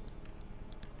 bro?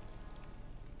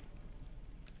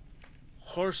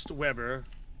 Horst Weber.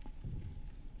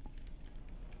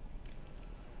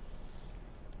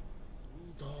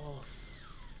 Rudolph.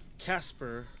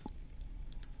 Casper.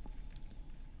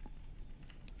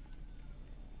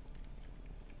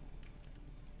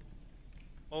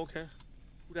 Okay.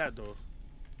 Who that though?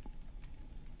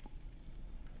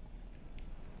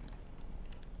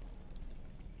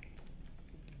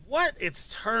 What?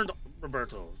 It's turned,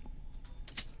 Roberto.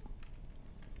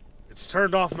 It's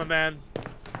turned off, my man.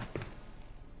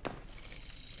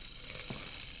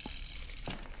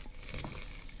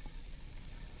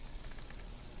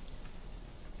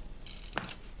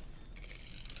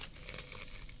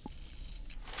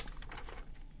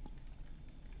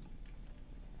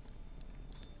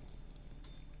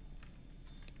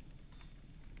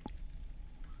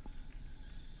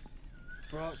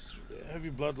 Heavy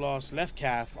blood loss, left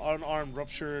calf, unarmed,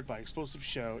 ruptured by explosive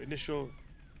shell. Initial.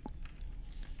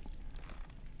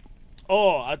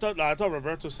 Oh, I thought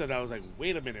Roberto said that. I was like,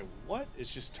 wait a minute, what?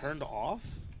 It's just turned off?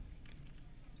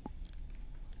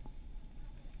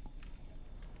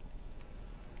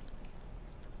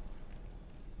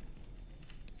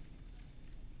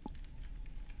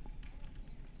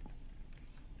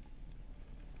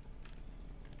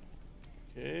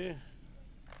 Okay.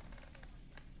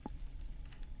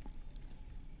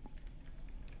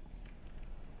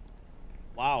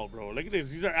 Wow, bro. Look at this.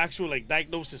 These are actual, like,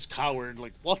 diagnosis coward.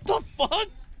 Like, what the fuck?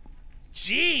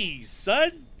 Jeez,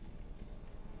 son.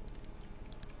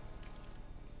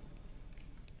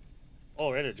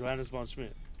 Oh, right there. Johannes von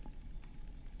Schmidt.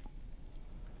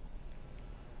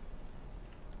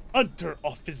 Under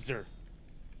officer.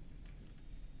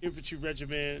 Infantry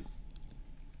regiment.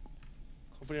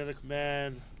 Company under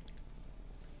command.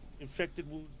 Infected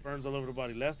wounds, burns all over the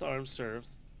body. Left arm served.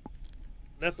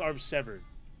 Left arm severed.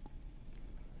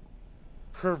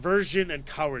 Perversion and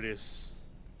cowardice.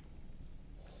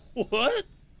 What?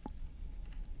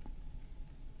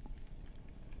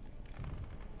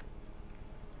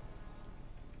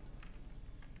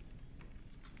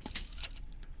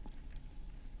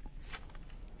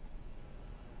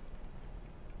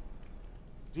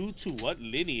 Due to what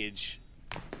lineage?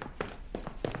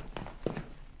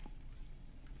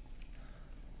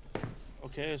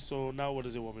 Okay, so now what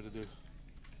does it want me to do?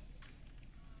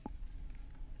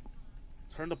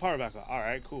 Turn the power back on.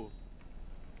 Alright, cool.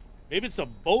 Maybe it's a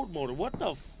boat motor. What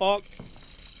the fuck?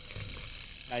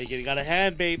 Now you're getting out of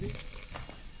hand, baby.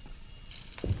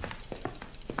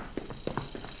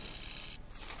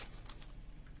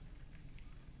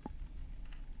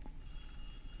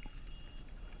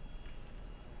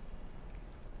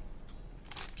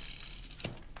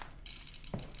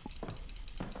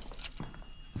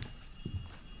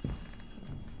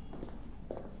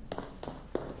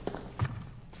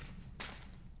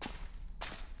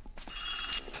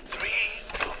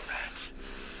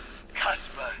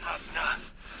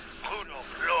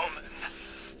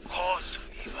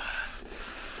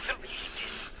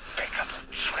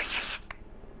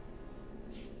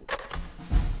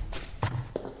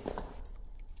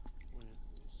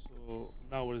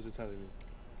 is it telling me?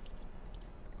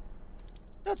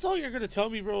 That's all you're gonna tell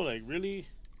me, bro? Like, really?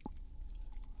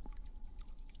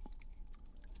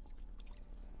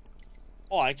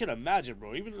 Oh, I can imagine,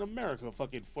 bro. Even in America,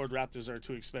 fucking Ford Raptors are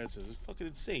too expensive. It's fucking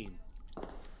insane.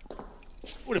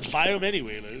 Wouldn't buy them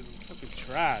anyway. Like, it's fucking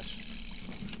trash.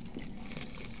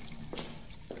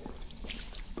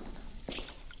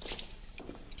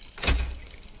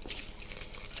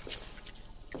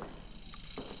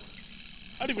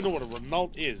 I don't even know what a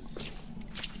Renault is.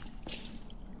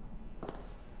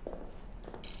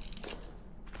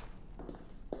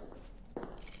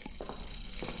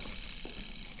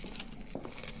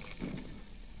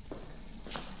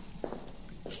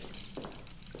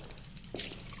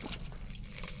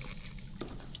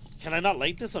 Can I not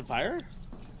light this on fire?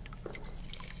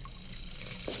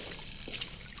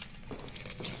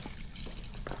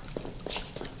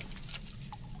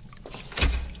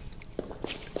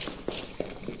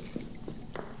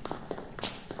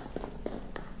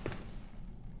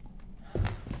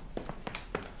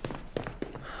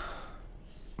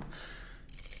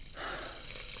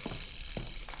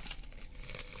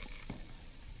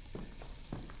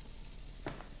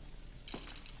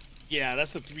 Yeah,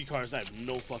 that's the 3 cars. I have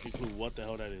no fucking clue what the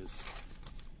hell that is.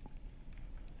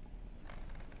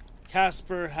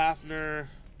 Casper, Hafner.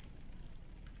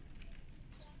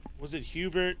 Was it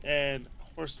Hubert and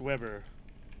Horst Weber?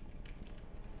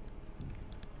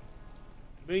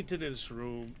 Maintenance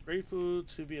room. Grateful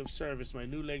to be of service. My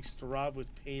new legs throb with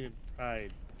pain and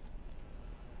pride.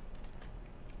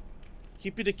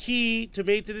 Keeping the key to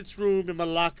maintenance room in my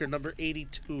locker, number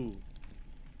 82.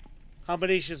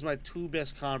 Combination is my 2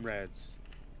 best comrades.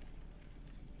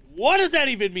 What does that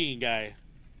even mean, guy?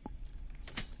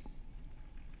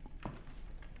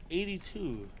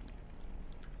 82.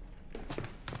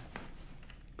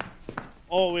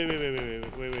 Oh, wait.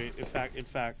 In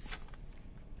fact.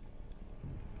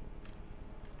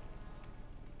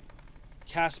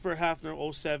 Casper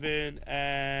Hafner 07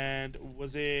 and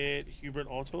was it Hubert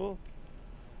Otto?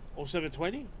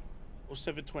 0720?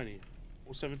 0720.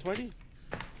 0720?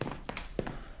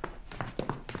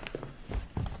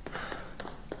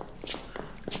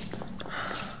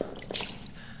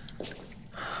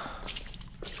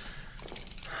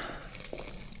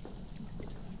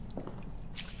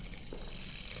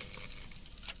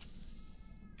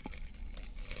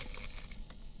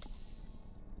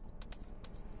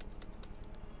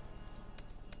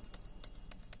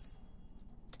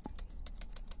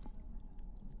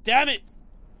 Damn it!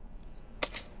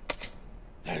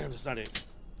 Damn, that's not it.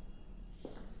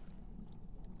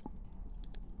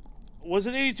 Was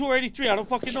it 82 or 83? I don't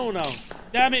fucking know now.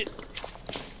 Damn it!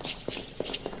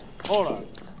 Hold on.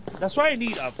 That's why I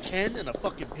need a pen and a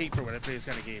fucking paper when I play this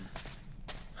kind of game.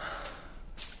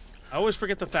 I always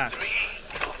forget the fact.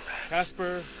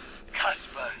 Casper.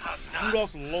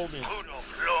 Rudolph Lohman.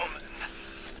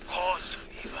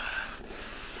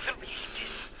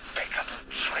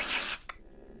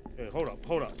 Okay, hold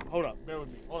up. Bear with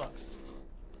me. Hold up.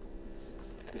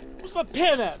 Where's my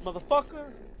pen at,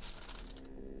 motherfucker?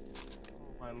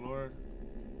 Oh, my lord.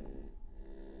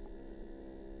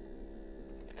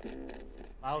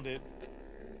 Found it.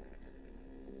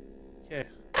 Okay.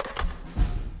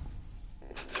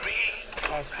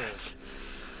 Casper.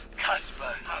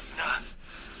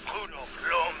 Rudolph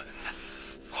Lohman.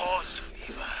 Horse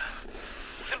fever.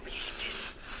 The beast is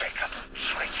back up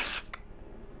traitors.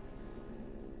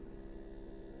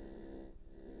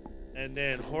 And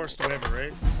then Horst Weber,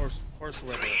 right? Horst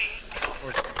Weber.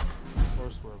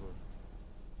 Horst Weber.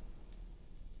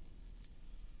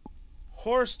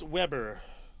 Horst Weber.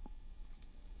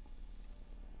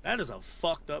 That is a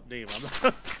fucked up name.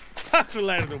 I'm not gonna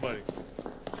lie to nobody.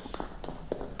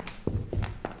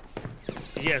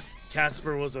 Yes,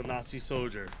 Casper was a Nazi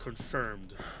soldier.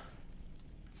 Confirmed.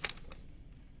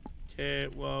 Okay,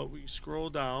 well, we scroll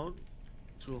down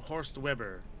to Horst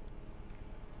Weber.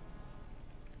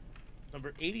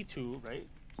 Number 82, right?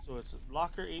 So it's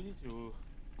locker 82.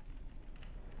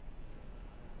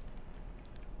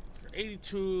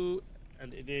 82,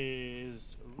 and it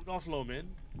is Rudolph Lohman.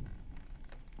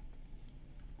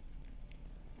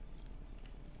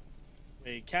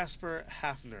 Wait, Casper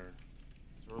Hafner.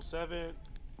 07.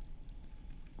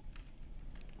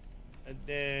 And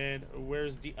then,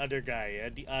 where's the other guy? Yeah,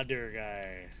 the other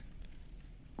guy.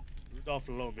 Rudolph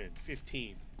Lohman,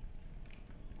 15.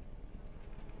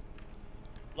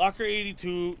 Locker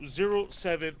 82,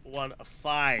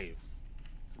 0715.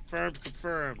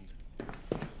 Confirmed.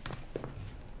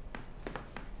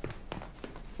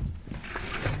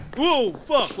 Whoa,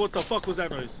 fuck! What the fuck was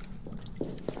that noise?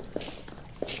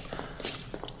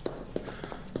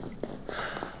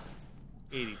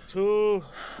 '82.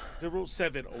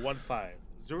 0715.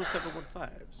 0715.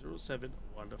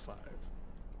 0715.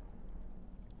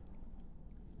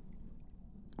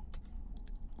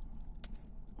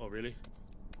 Oh, really?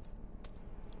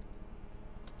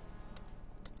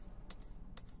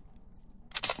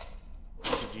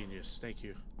 Genius. Thank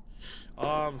you.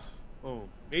 Oh,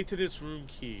 maintenance room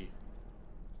key.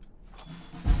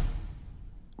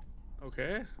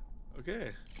 Okay.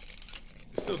 Okay.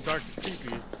 It's still dark and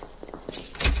creepy.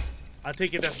 I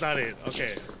take it that's not it.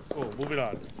 Okay. Cool. Moving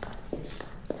on.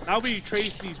 Now we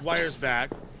trace these wires back.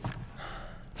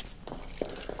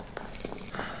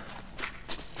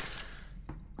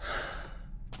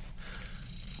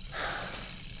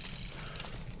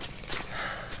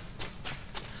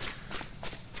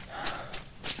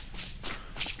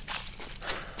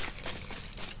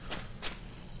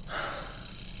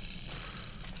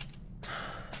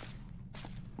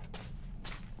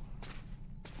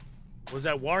 Was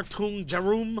that Wartung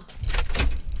Jarum?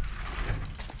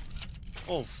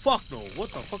 Oh, fuck no.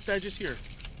 What the fuck did I just hear?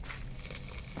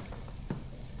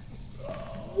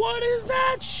 What is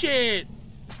that shit?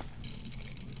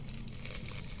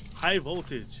 High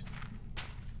voltage.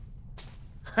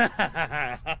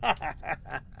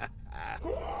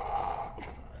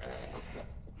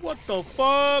 What the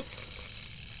fuck?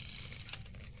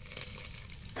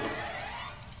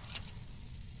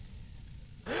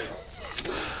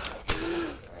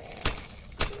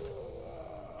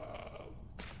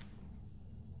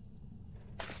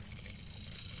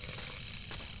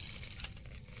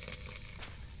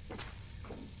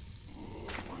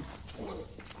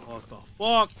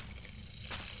 Fuck.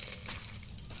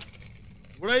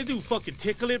 What do I do? Fucking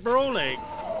tickle it, bro? Like.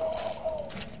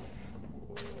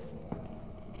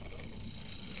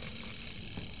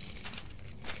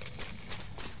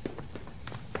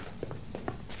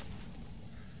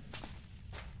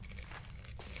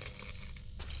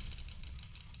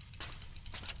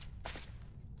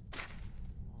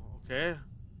 Okay.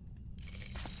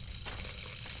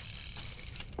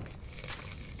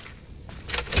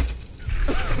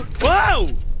 Whoa!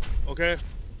 Okay.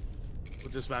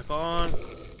 Put this back on.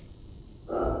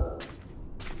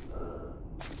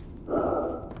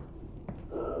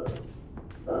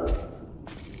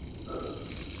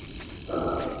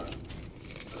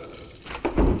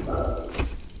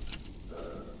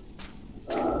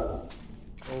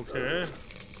 Okay.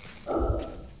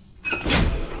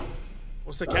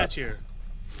 What's the catch here?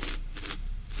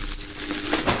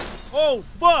 Oh,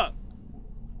 fuck!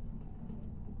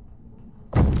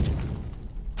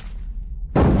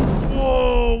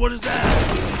 Whoa, what is that?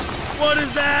 What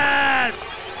is that?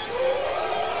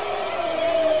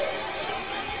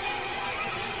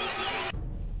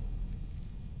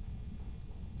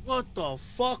 What the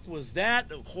fuck was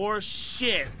that? Horse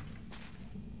shit.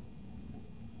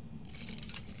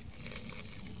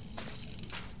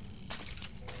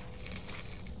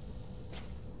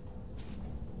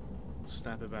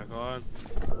 Snap it back on.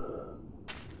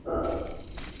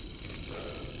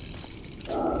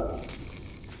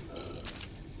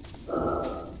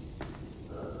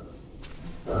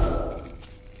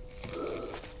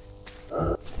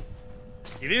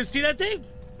 You didn't see that thing?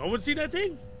 No one see that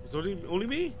thing? It's only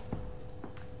me?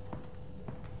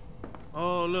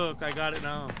 Oh, look, I got it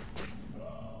now.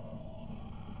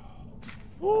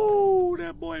 Ooh,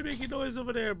 that boy making noise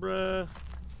over there, bruh.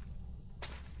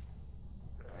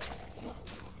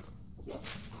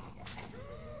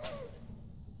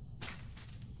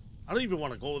 I don't even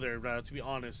want to go there, bruh, to be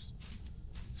honest.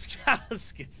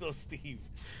 Schizo Steve.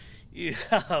 Yeah,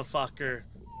 fucker.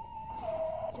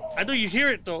 I know you hear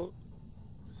it, though.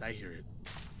 Because I hear it.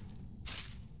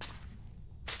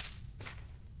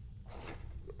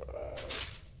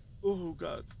 Oh,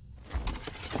 God.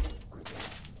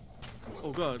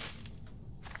 Oh, God.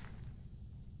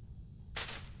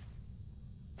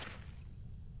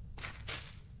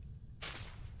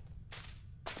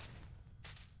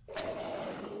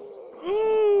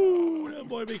 Ooh, that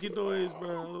boy making noise, bro.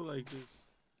 I don't like this.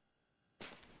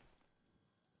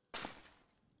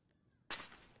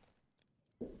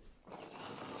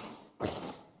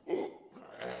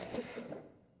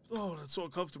 Oh, that's so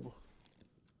uncomfortable.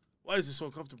 Why is this so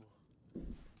uncomfortable?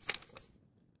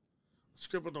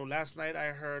 Scribble note. Last night I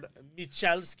heard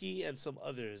Michalski and some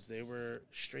others. They were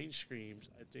strange screams.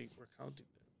 I think we're counting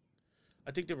them.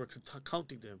 I think they were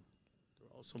counting them. They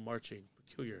were also marching.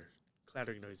 Peculiar,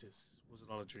 clattering noises. Was it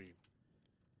all a dream?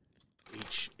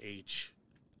 H.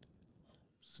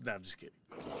 No, I'm just kidding.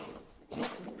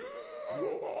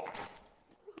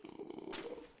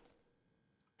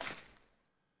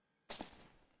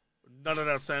 None of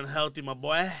that sound healthy, my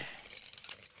boy.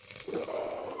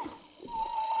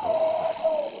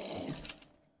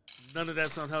 None of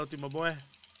that's unhealthy, my boy.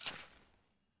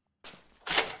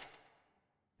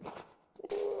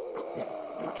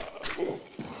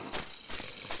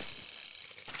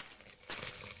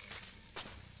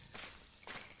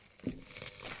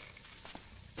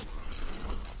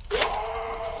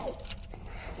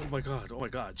 Oh my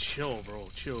god, chill, bro,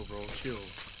 chill, bro, chill.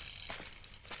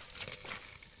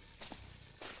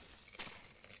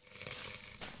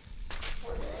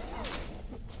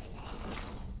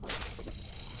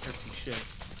 Can't see shit.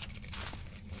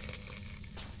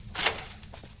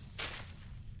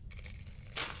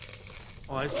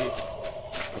 Oh, I see.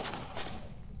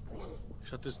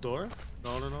 Shut this door?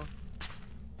 No, no, no.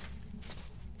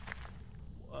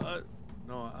 What?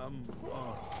 No, I'm...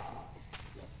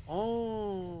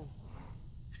 Oh.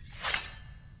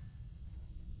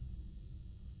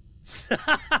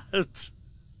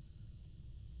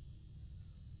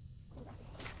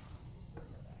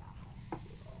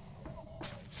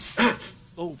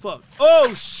 Oh, fuck.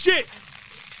 Oh, shit!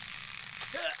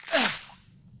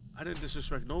 I didn't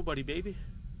disrespect nobody, baby.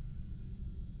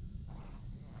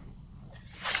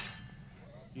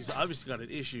 He's obviously got an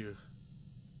issue.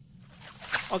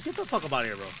 Oh, get the fuck up out of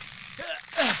here, bro.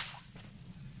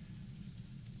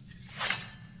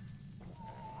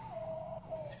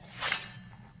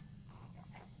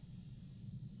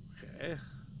 Okay.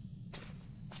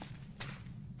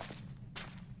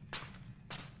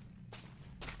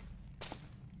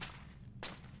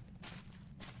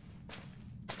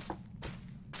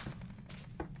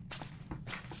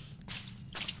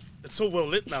 It's so well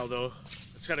lit now, though.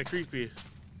 It's kind of creepy.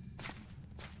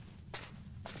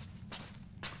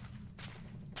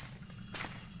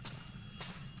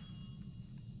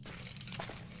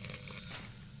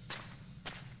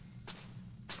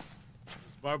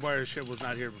 This barbed wire shit was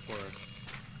not here before.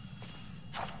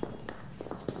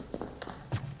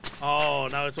 Oh,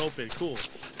 now it's open. Cool.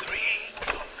 3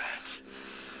 comrades.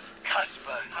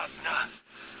 Kasper Hafner,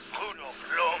 Rudolf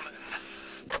Lohmann.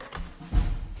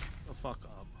 Oh, fuck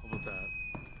up. How about that?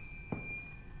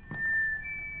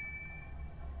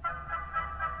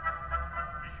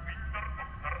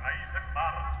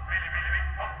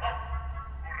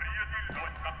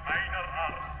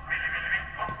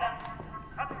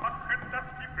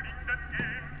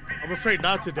 I'm afraid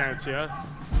not to dance, yeah?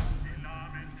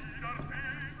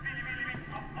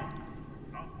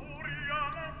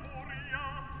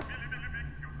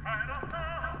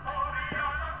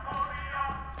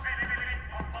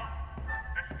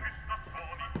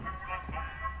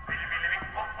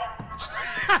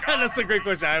 That's a great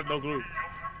question. I have no clue.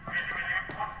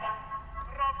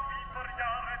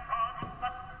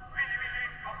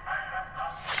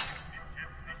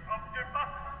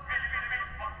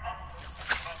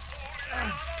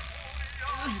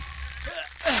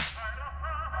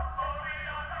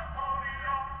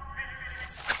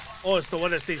 Oh, it's the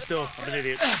one that stays still. I'm an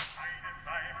idiot.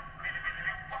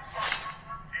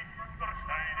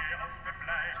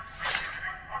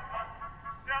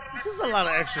 This is a lot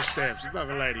of extra steps. I'm not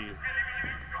gonna lie to you.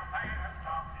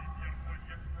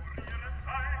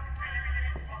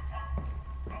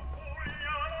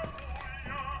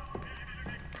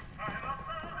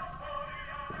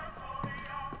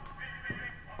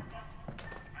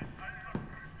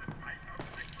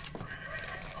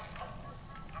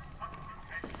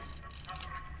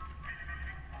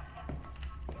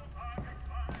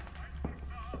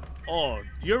 Oh,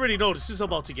 you already know this is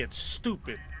about to get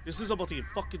stupid. This is about to get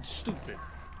fucking stupid.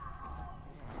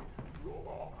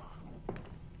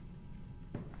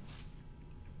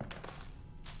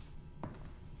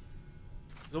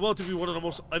 It's about to be one of the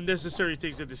most unnecessary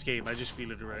things in this game. I just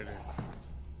feel it right now.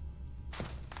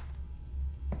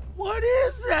 What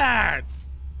is that?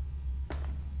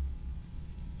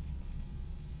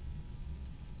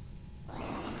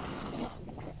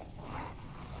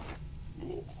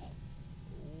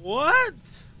 What?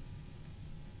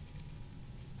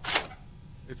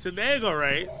 It's an egg, all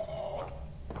right.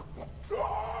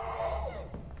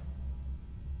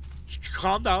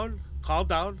 Calm down. Calm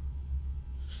down.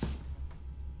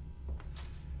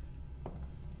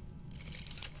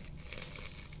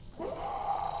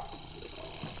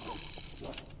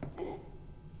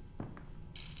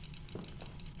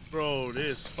 Bro,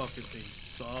 this fucking thing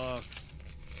sucks.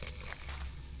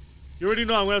 You already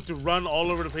know I'm gonna have to run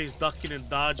all over the place, ducking and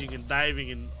dodging and diving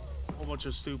and a whole bunch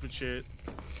of stupid shit.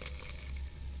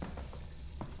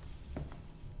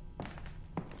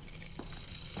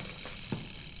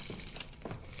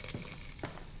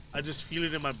 I just feel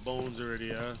it in my bones already,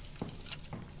 yeah.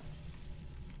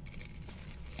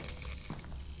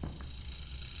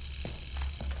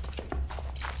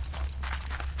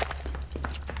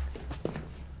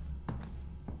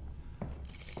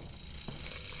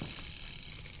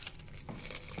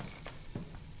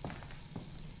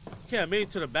 Okay, I made it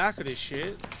to the back of this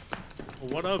shit.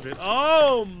 Well, what of it?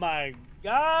 Oh my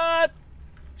god!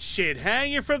 Shit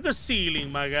hanging from the ceiling,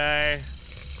 my guy.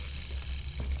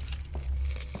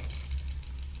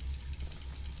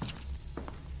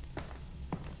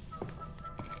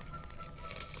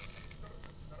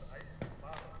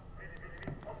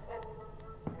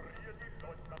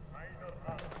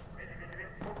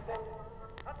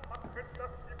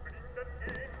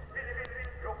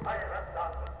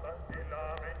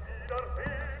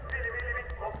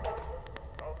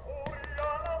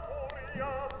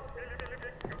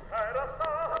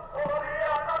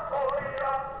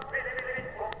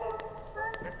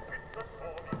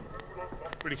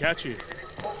 Pretty catchy.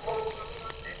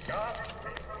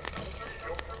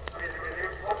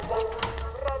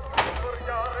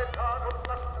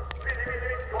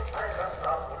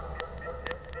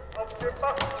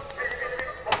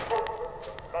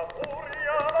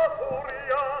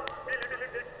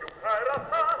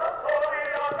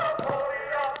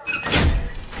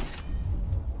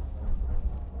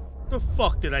 The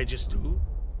fuck did I just do?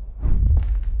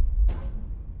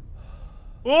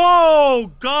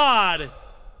 Oh God!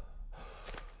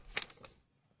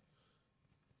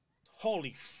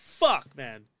 Holy fuck,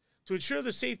 man. To ensure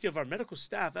the safety of our medical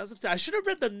staff, as of today, I should have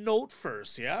read the note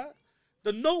first, yeah?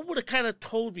 The note would have kind of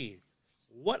told me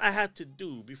what I had to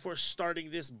do before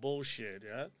starting this bullshit,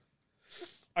 yeah?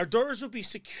 Our doors will be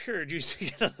secured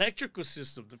using an electrical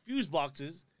system. The fuse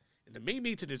boxes in the main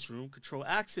maintenance room control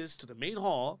access to the main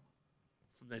hall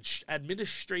from the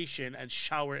administration and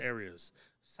shower areas.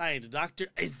 Signed, Dr.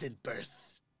 Eisenberth.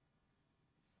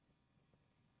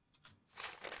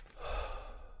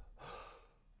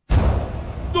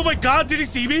 Oh my god, did he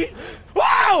see me?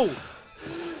 Whoa!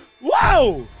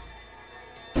 Whoa!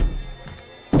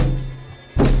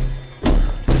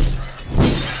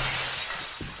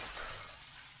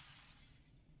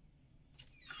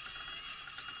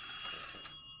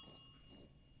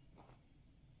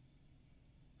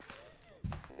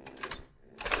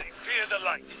 They fear the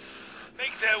light.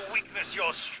 Make their weakness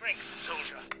your strength,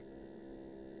 soldier.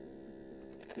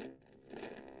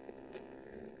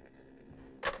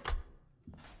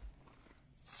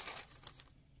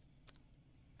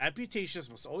 Amputations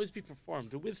must always be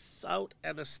performed without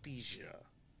anesthesia.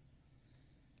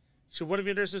 Should one of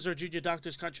your nurses or junior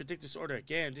doctors contradict this order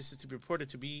again, this is to be reported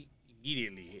to me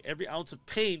immediately. Every ounce of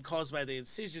pain caused by the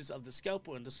incisions of the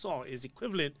scalpel and the saw is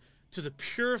equivalent to the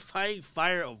purifying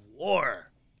fire of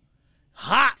war.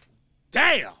 Hot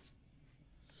damn!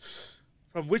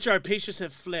 From which our patients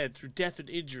have fled through death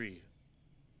and injury.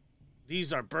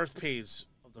 These are birth pains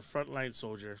of the frontline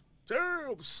soldier.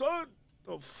 Damn, son!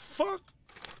 The fuck?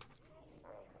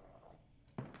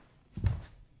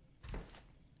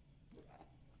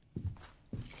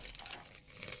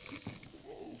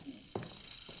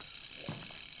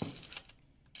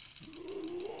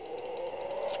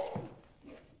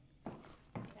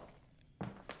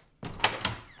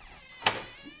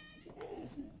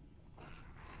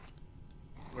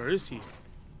 Where is he?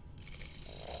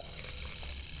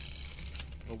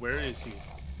 Well, where is he?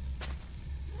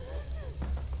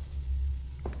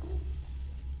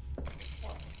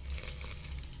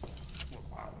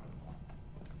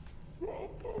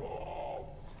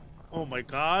 Oh my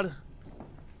god.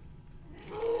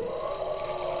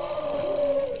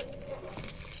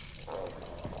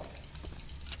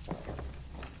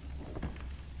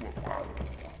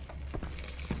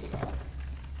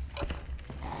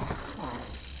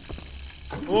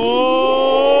 Oh!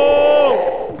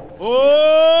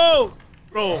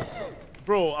 Oh!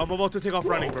 Bro, I'm about to take off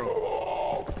running,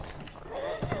 bro.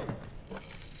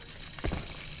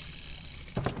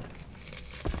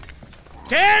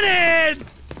 Cannon!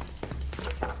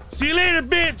 See you later,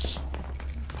 bitch!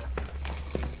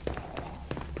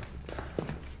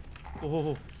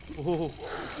 Oh.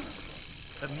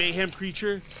 That mayhem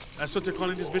creature. That's what they're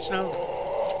calling this bitch now.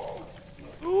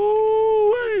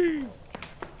 Ooh-wee.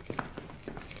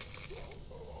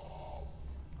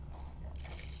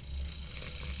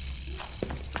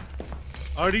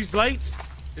 Are these light?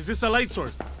 Is this a light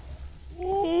source?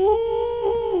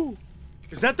 Ooh!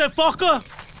 Is that fucker?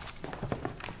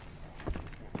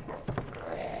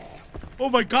 Oh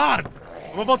my god!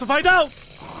 I'm about to find out!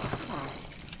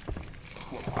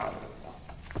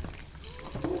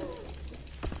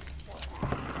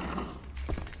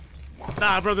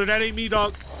 Nah, brother, that ain't me,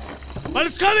 dog. But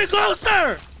it's coming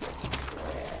closer!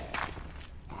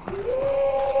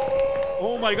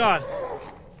 Oh my god.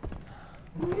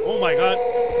 Oh my god.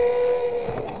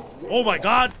 Oh my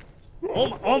god.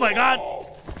 Oh my god.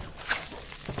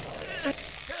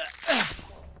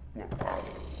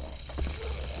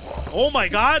 Oh my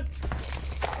god.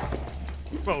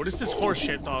 Bro, this is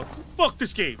horseshit, dog. Fuck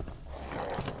this game.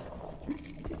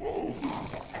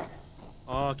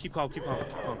 Keep calm, keep calm,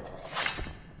 keep calm.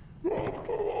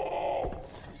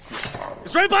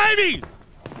 It's right behind me!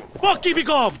 Fuck, keep me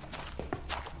calm!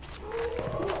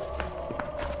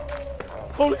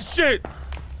 Holy shit!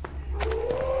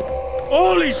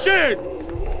 Holy shit!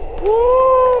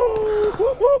 Woo!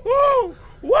 Woo! Woo!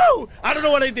 Woo! I don't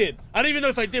know what I did. I don't even know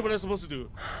if I did what I was supposed to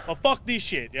do. But fuck this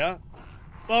shit, yeah?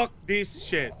 Fuck this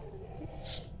shit.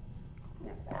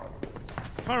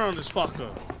 Turn on this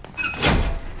fucker.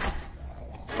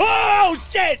 Oh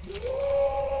shit!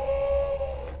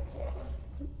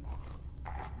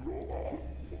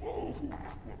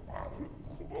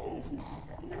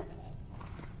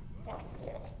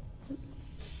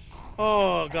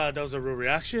 Oh god, that was a real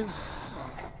reaction.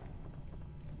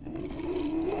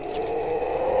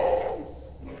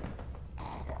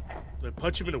 Do I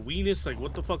punch him in the weenus? Like,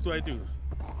 what the fuck do I do?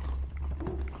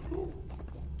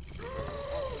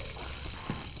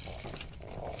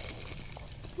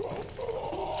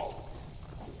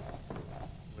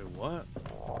 Wait, what?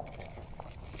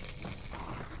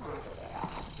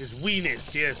 His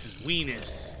weenus, yes, his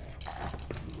weenus.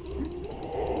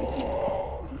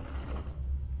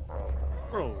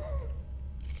 Bro,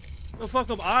 the fuck,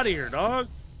 I'm out of here, dog.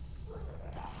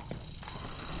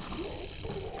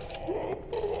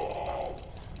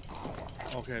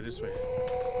 Okay, this way.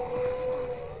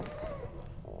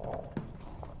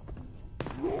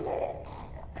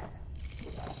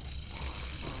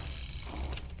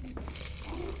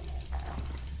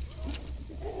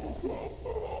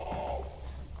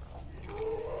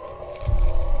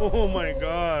 Oh my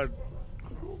god.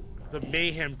 The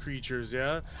mayhem creatures,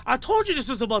 yeah? I told you this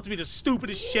was about to be the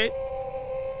stupidest shit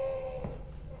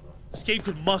this game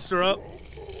could muster up.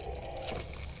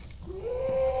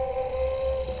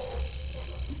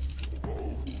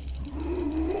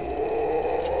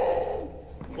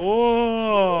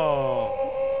 Oh.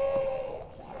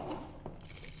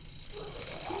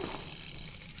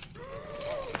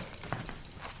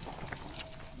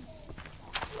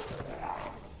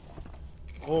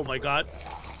 Oh my god.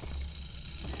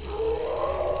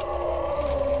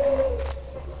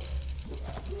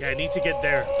 Yeah, I need to get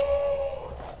there.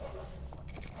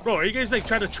 Bro, are you guys like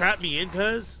trying to trap me in,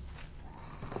 cuz?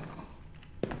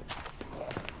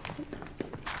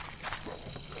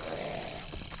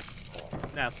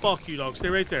 Nah, fuck you, dog. Stay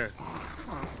right there.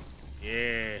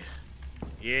 Yeah.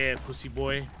 Yeah, pussy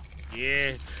boy.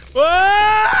 Yeah.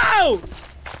 Whoa!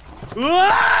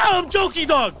 Whoa! I'm joking,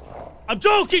 dog! I'm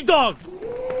joking, dog!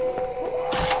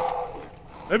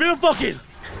 Let me in fucking.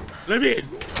 Let me in.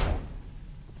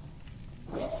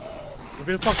 Let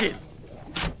me in fucking.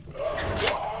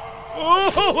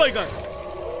 Oh my god.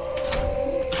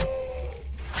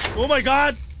 Oh my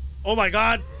god. Oh my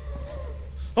god.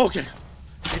 Okay.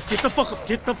 Get the fuck up.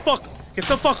 Get the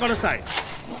fuck on the side.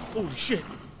 Holy shit.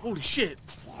 Holy shit.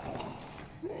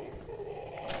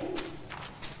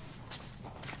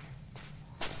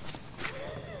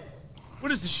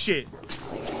 What is this shit?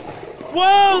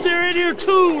 Whoa, they're in here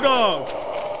too, dog.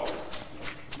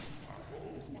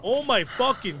 Oh my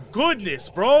fucking goodness,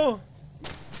 bro.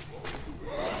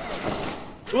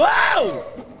 Whoa!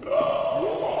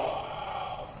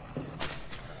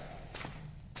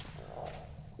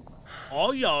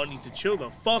 All y'all need to chill the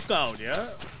fuck out,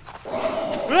 yeah?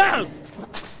 Ah!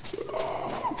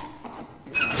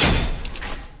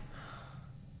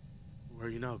 Where are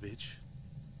you now, bitch?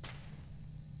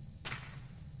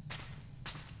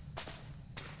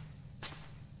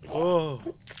 Oh.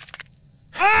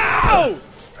 Ow!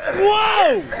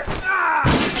 Whoa!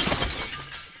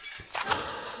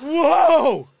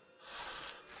 Whoa!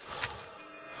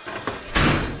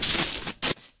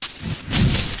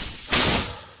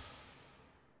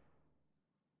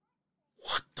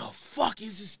 What the fuck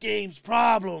is this game's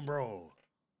problem, bro?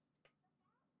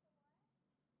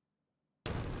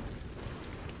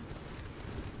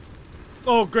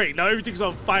 Oh, great. Now everything's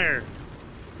on fire.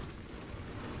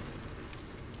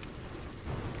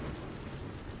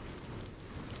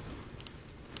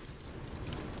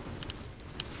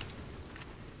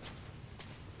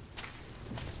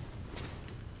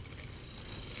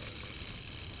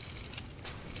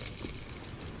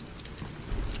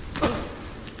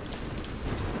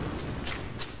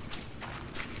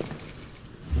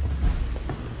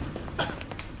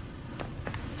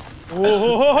 Ho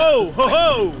ho ho ho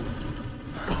ho!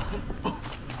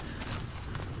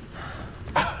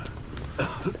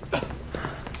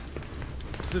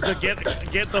 This is a get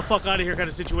the fuck out of here kind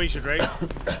of situation, right?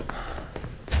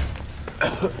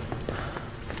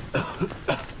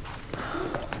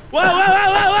 Whoa whoa whoa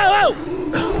whoa whoa whoa!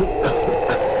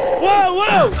 Whoa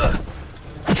whoa!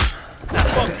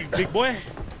 big boy.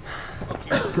 Fuck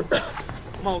you.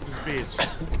 Come out this bitch.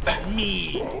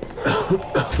 Me.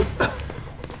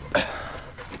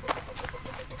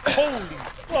 Holy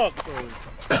fuck, bro.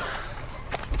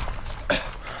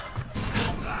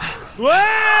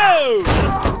 Whoa!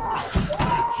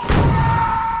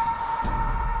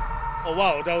 Oh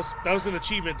wow, that was an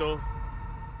achievement though.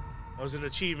 That was an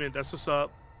achievement. That's what's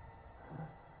up.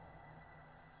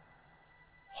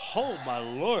 Oh my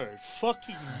lord,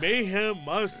 fucking mayhem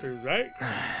monsters, right?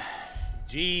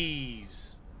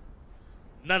 Jeez.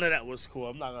 None of that was cool.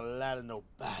 I'm not gonna lie to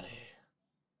nobody.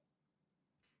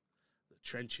 The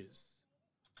trenches.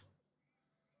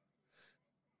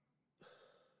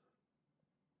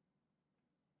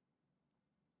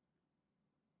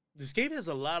 This game has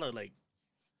a lot of like,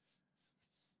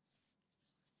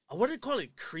 I wouldn't call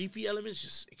it creepy elements,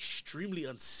 just extremely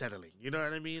unsettling. You know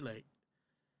what I mean? Like,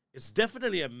 it's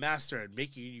definitely a master at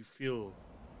making you feel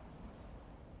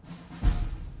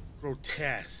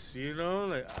grotesque, you know?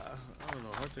 Like, I don't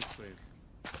know, hard to explain.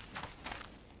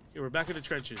 Yeah, we're back in the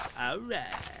trenches. All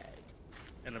right.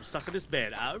 And I'm stuck in this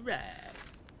bed. All right.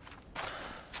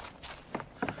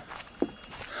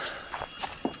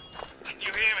 Can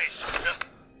you hear me, soldier?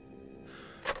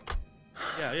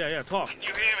 Yeah, talk. Can you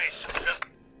hear me, soldier?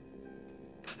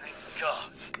 Thank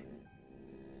God.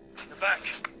 In the back.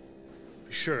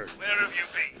 Sure. Where have you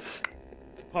been?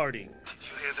 Partying. Did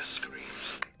you hear the screams?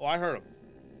 Oh, I heard him.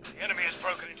 The enemy has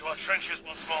broken into our trenches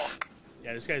once more.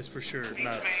 Yeah, this guy's for sure Meet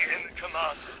nuts. me in the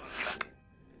command bunker.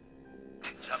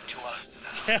 It's up to us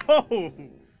now. Oh!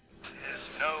 There's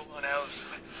no one else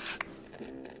left.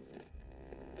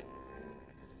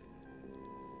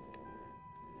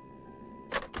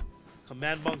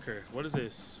 Command bunker. What is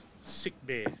this? Sick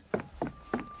bay.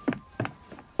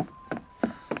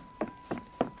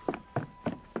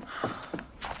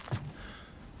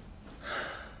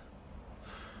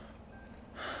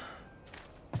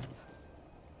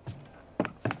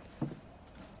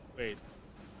 Wait.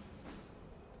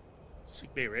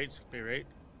 Sick bay, right? Sick bay, right?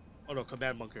 Oh no,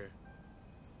 command bunker.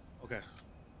 Okay.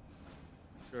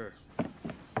 Sure.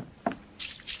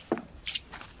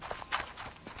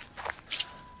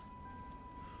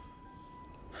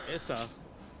 Issa.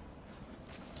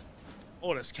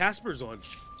 Oh, that's Casper's on.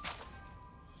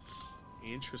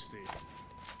 Interesting.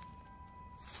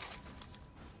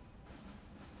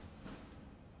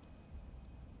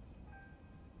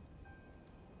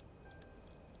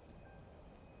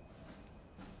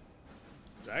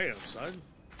 Damn, son.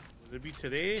 Will it be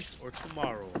today or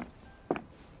tomorrow?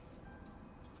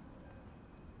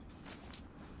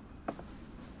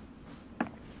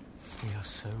 We are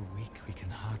so weak we can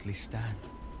hardly stand.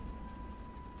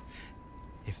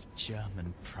 If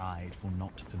German pride will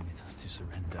not permit us to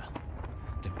surrender,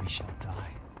 then we shall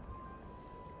die.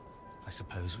 I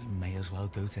suppose we may as well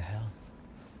go to hell.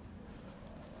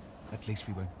 At least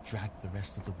we won't drag the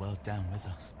rest of the world down with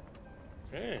us.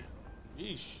 Okay.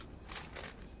 Yeesh.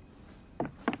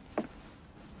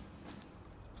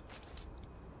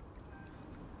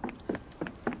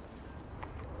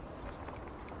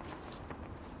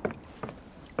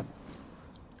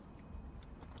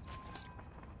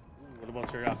 What about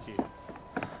teriyaki?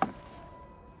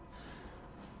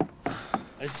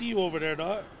 I see you over there,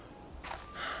 dog.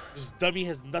 This dummy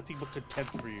has nothing but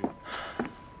contempt for you.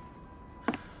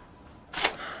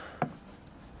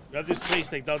 We have this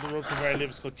place like down the road from where I live.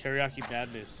 It's called Teriyaki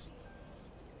Madness.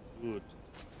 Good.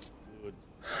 Good.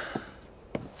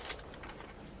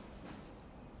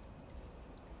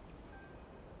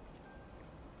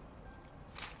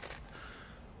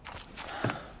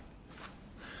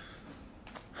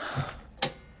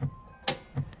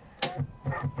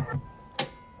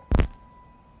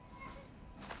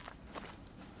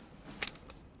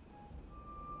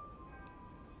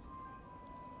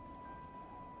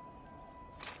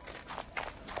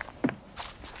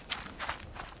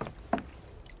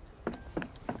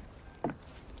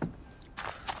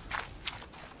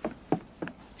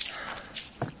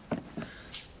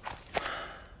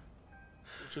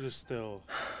 To the still.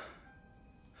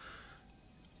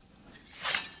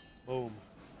 Boom.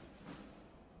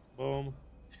 Boom.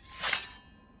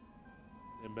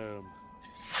 And boom.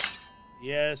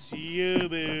 Yes, you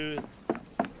boo.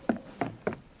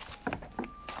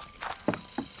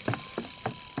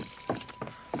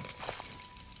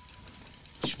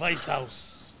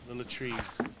 Schweisshaus. Little trees.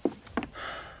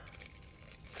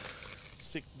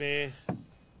 Sick bay.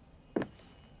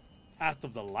 Path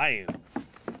of the Lion.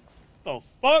 The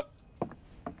fuck?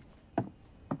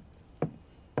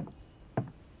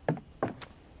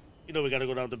 You know we gotta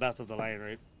go down the path of the lion,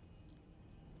 right?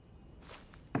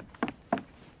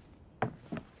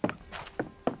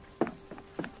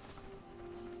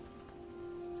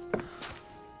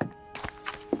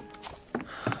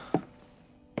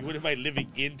 Am I living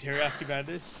in Teriyaki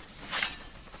Madness?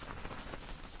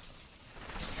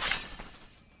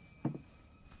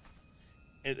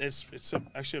 It's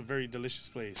actually a very delicious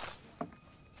place.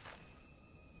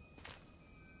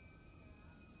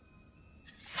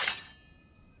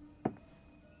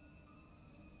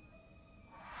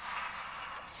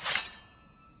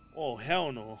 Oh,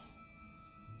 hell no.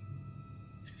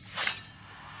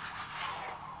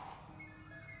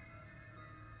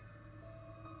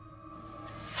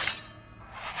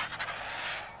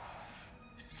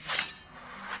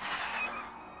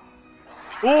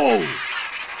 Oh!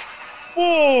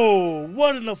 Whoa!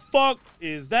 What in the fuck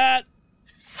is that?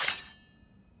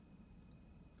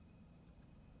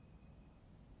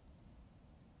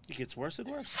 It gets worse and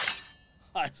worse.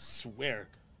 I swear.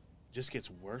 It just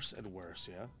gets worse and worse,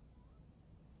 yeah?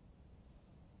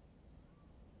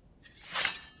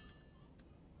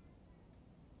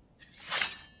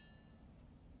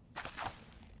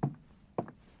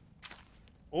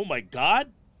 Oh my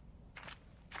god!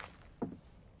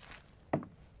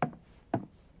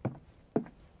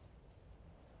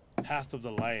 Path of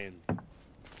the Lion.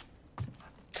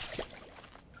 The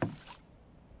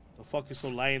fuck is so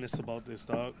lioness about this,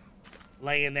 dog?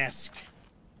 Lionesque.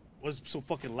 What's so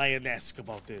fucking lionesque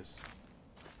about this?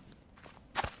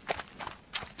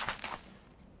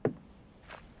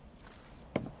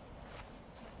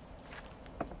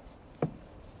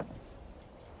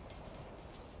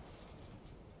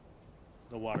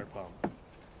 The water pump.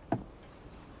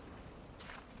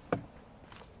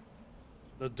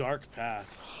 The dark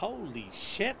path. Holy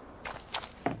shit.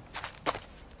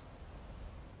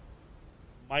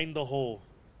 Mind the hole.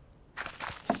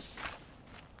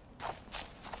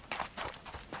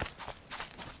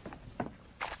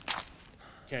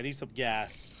 Okay, I need some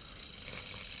gas.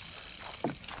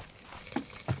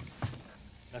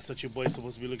 That's what your boy's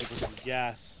supposed to be looking for, some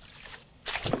gas.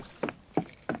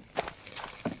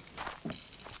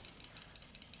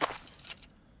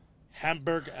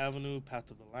 Hamburg Avenue, Path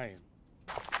of the Lion.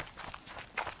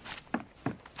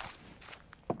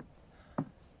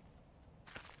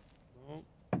 No.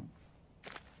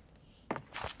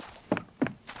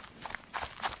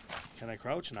 Can I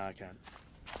crouch? No, I can't.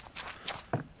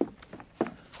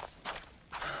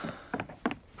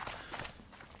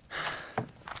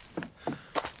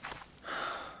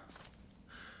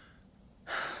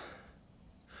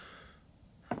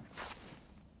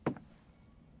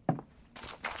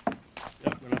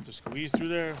 Squeeze through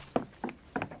there.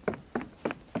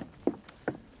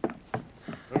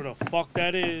 Whatever the fuck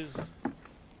that is.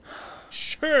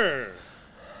 Sure.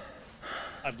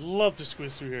 I'd love to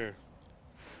squeeze through here.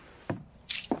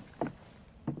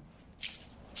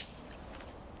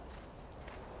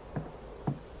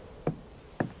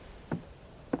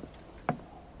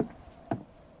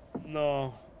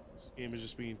 No. This game is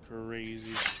just being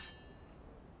crazy.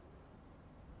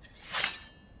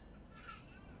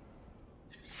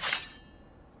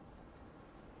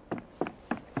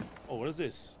 Oh, what is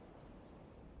this?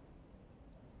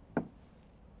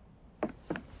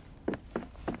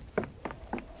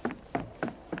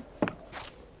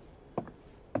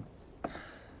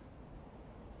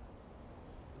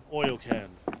 Oil can.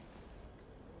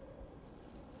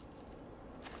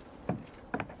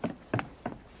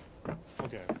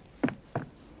 Okay.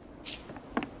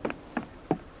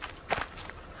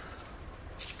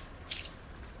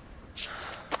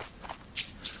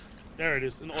 There it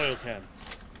is, an oil can.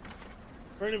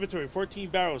 Current inventory, 14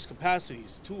 barrels,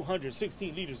 capacities,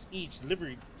 216 liters each.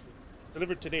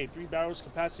 Delivered today. 3 barrels,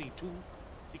 capacity,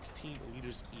 216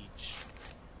 liters each.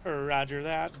 Roger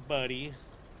that, buddy.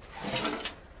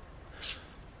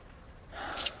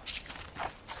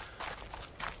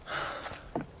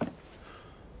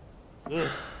 Ugh.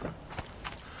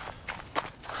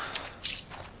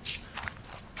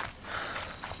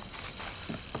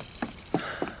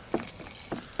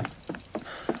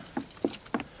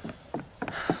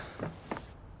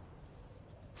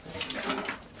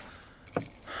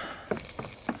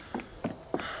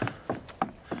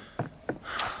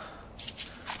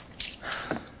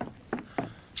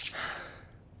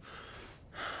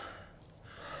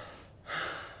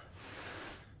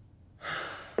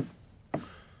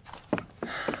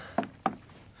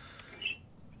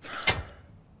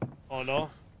 Oh no.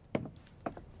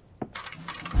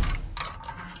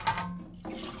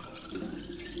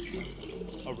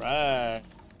 All right.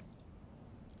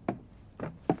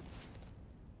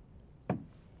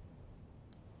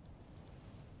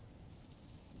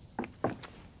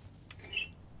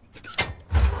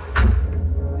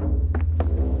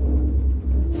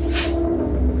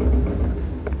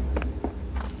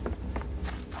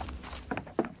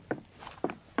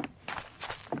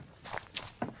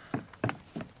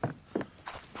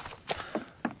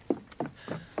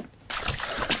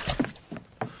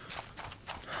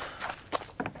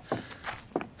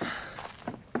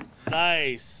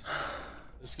 Nice.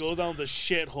 Let's go down the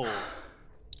shithole.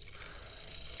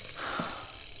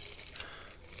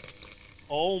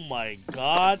 Oh my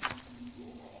god.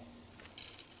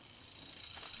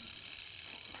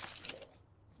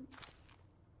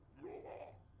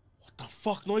 What the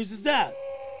fuck noise is that?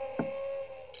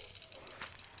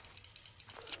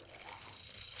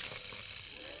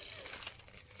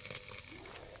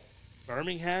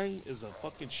 Birmingham is a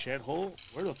fucking shithole?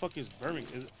 Where the fuck is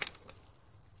Birmingham? Is it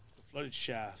the flooded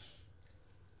shaft?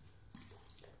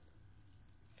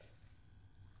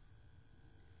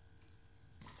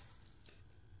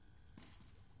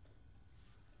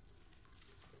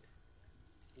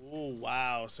 Oh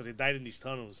wow, so they died in these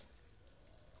tunnels.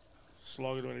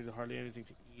 Slogging away, hardly anything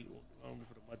to eat. Before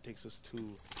the mud takes us to.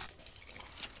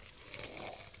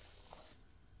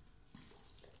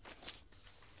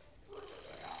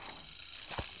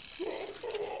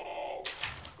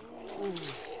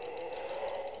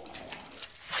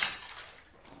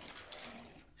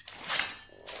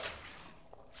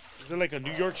 Is it like a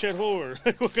New York shithole,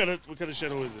 or what kind of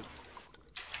shithole is it?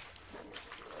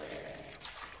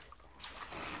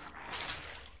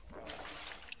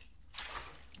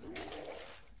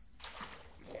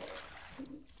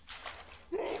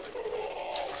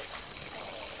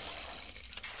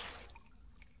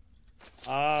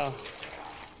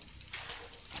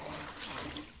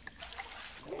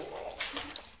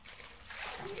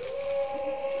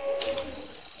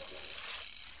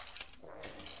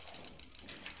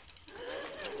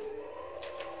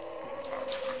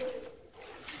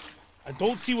 I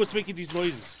don't see what's making these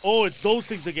noises. Oh, it's those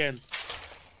things again.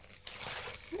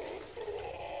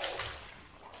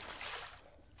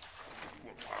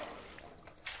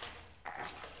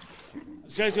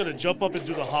 This guy's gonna jump up and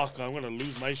do the hawk. I'm gonna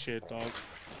lose my shit, dog.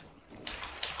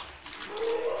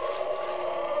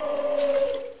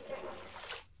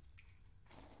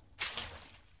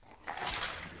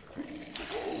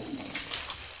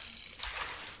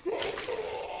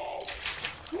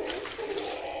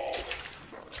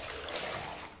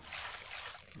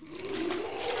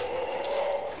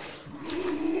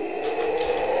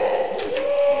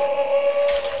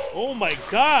 Oh my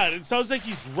god, it sounds like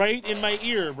he's right in my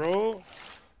ear, bro.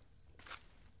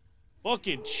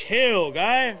 Fucking chill,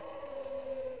 guy.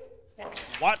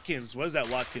 Watkins, what is that,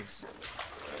 Watkins?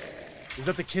 Is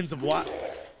that the Kins of Wat?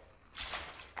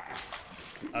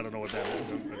 I don't know what that is.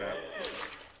 For that.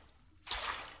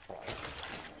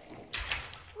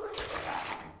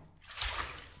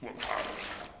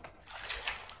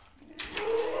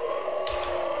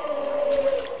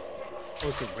 Oh,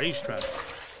 it's a racetrack.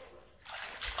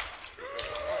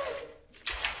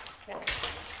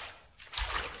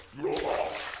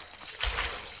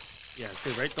 Yeah,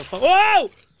 stay right the fuck. Whoa!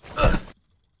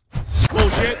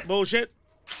 Bullshit, bullshit.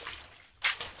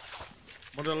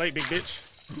 Under the light, big bitch.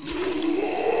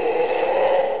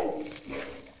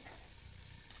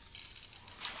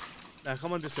 Now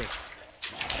come on this way.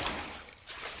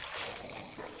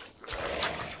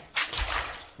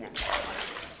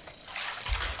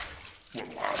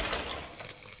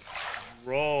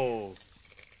 Bro.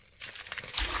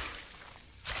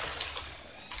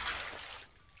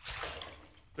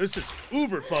 This is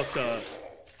uber fucked up.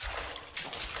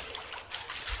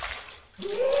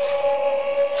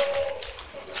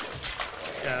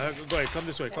 Yeah, go ahead. Come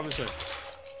this way. Come this way.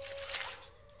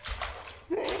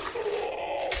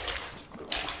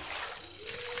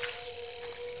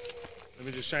 Let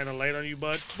me just shine a light on you,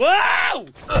 bud. Whoa!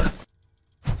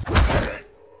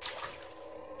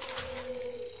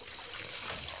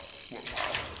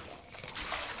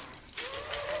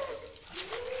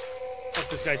 Fuck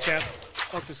this guy, champ.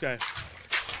 Fuck this guy.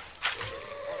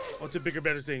 What's the bigger,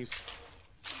 better things?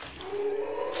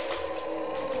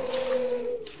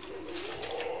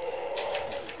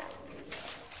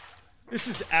 This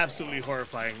is absolutely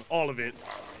horrifying. All of it.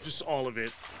 Just all of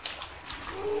it.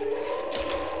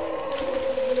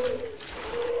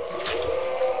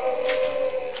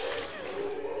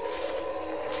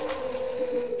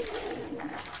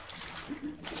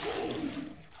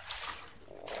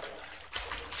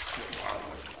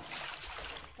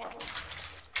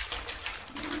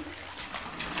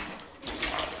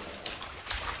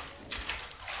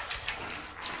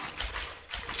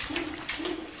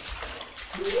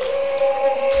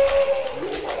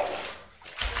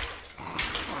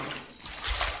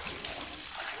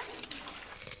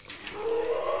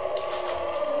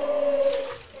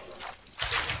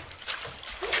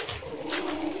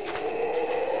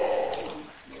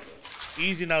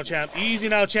 Easy now, champ. Easy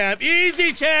now, champ.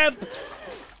 Easy, champ!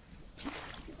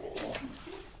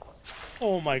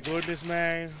 Oh my goodness,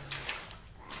 man.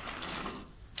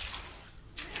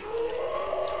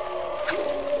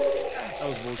 That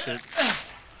was bullshit.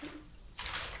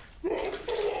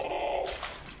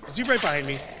 Is he right behind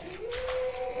me?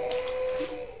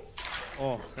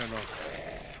 Oh, I don't know.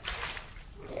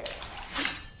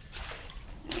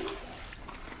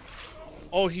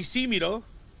 Oh, he see me though.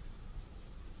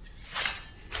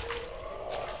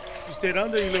 You stay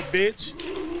down there, you little bitch.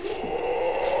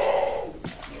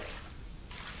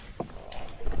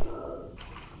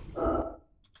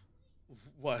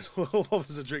 What? What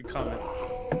was the drink comment?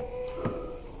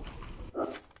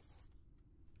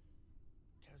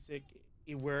 Sick,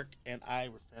 it worked, and I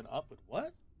were fed up with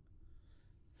what?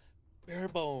 Bare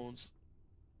bones.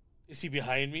 Is he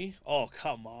behind me? Oh,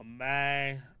 come on,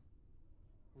 man.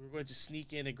 We're going to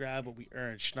sneak in and grab what we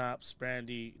earned. Schnapps,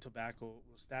 brandy, tobacco.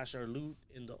 We'll stash our loot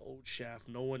in the old shaft.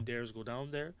 No one dares go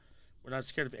down there. We're not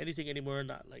scared of anything anymore.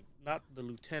 Not the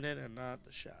lieutenant and not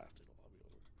the shaft. It'll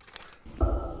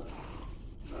all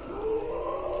be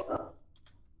over.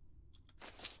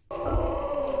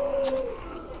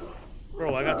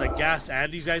 Bro, I got the gas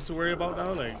and these guys to worry about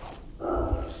now. Like,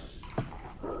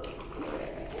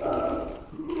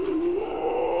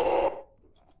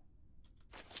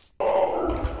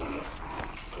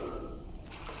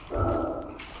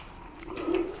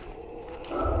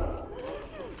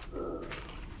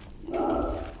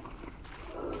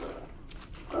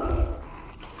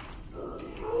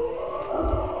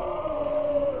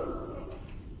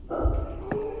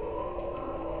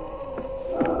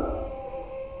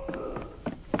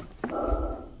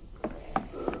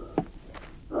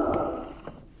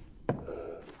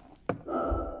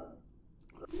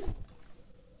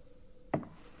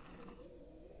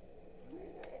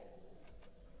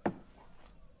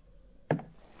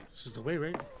 this is the way,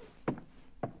 right?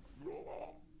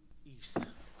 East.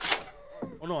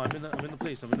 Oh no, I'm in the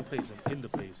place. I'm in the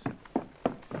place.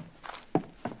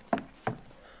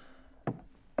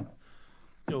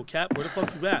 Yo, Cap, where the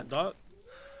fuck you at, dog?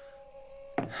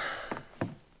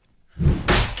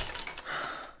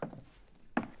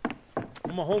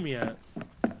 Where my homie at?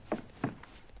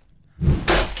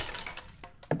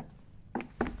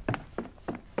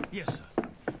 Yes, sir.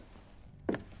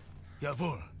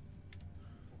 Jawohl.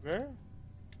 Where?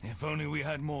 If only we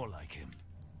had more like him.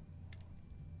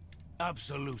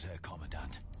 Absolute, Herr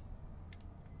Commandant.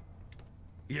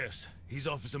 Yes, he's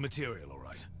officer material, all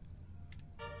right.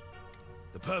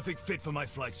 The perfect fit for my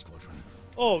flight squadron.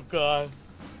 Oh, God.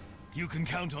 You can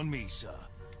count on me, sir.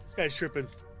 This guy's tripping.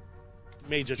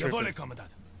 Major tripping. Jawohl,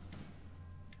 Commandant.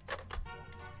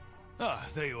 Ah,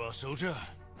 there you are, soldier.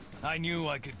 I knew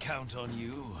I could count on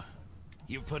you.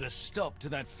 You've put a stop to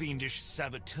that fiendish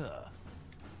saboteur.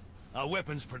 Our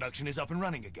weapons production is up and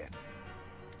running again.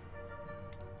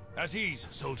 At ease,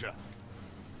 soldier.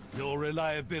 Your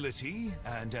reliability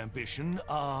and ambition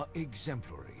are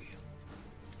exemplary.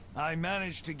 I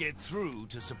managed to get through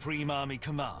to Supreme Army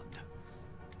Command.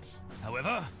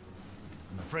 However,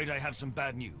 I'm afraid I have some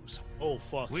bad news. Oh,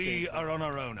 fuck. We are on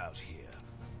our own out here.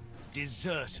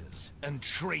 Deserters and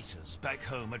traitors back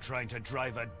home are trying to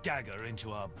drive a dagger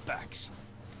into our backs.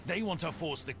 They want to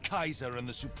force the Kaiser and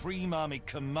the Supreme Army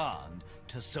Command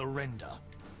to surrender.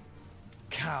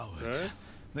 Cowards. Huh?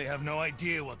 They have no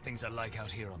idea what things are like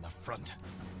out here on the front.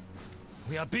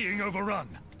 We are being overrun.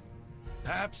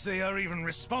 Perhaps they are even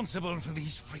responsible for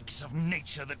these freaks of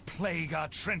nature that plague our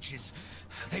trenches.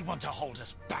 They want to hold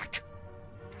us back.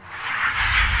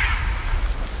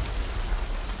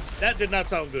 That did not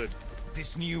sound good.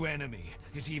 This new enemy,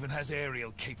 it even has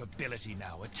aerial capability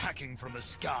now, attacking from the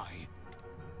sky.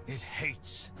 It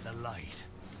hates the light.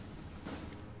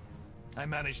 I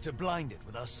managed to blind it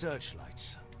with our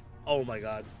searchlights. Oh my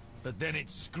God. But then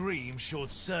its scream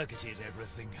short-circuited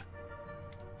everything.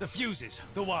 The fuses,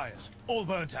 the wires, all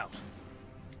burnt out.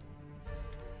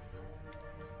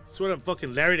 So what, I'm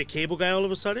fucking Larry the Cable Guy all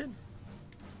of a sudden?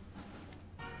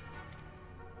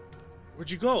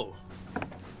 Where'd you go?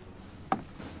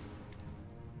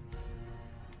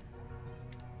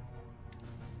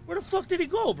 Where the fuck did he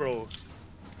go, bro?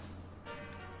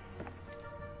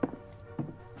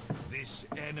 This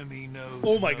enemy knows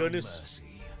Oh my no goodness. mercy.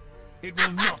 It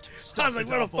will not stop I was like, at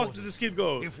where our the fuck did borders. this kid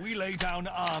go? If we lay down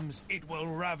arms, it will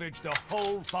ravage the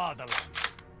whole fatherland.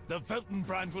 The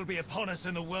Weltenbrand will be upon us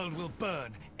and the world will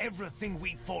burn. Everything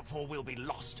we fought for will be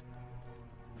lost.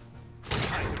 The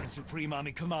Kaiser and Supreme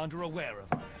Army Command are aware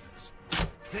of our efforts.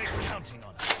 They're counting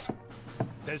on us.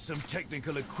 There's some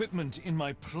technical equipment in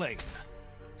my plane.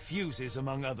 Fuses,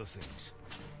 among other things.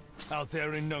 Out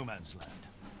there in no man's land.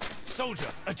 Soldier,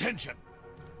 attention!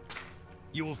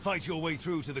 You will fight your way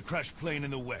through to the crashed plane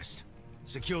in the west.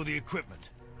 Secure the equipment,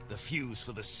 the fuse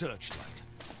for the searchlight.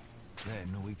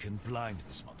 Then we can blind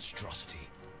this monstrosity.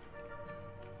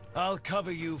 I'll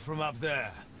cover you from up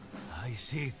there. I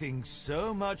see things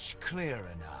so much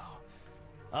clearer now.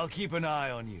 I'll keep an eye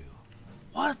on you.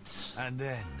 What? And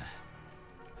then,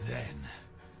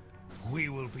 we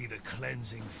will be the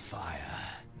cleansing fire.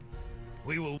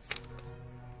 We will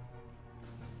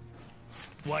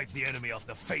wipe the enemy off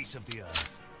the face of the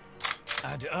earth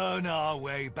and earn our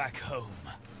way back home.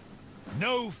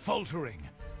 No faltering,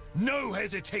 no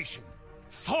hesitation.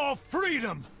 For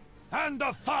freedom and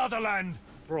the fatherland.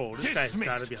 Bro, this guy's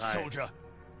gotta be high. Soldier.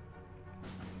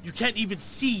 You can't even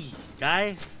see,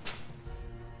 guy.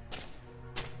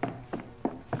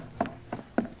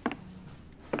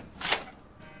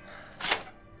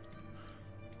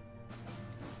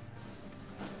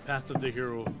 Path of the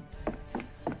hero.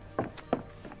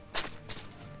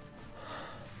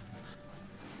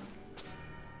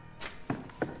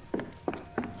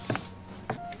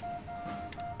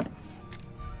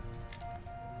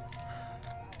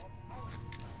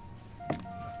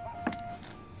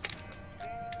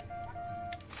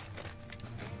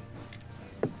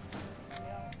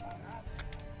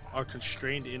 Are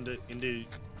constrained in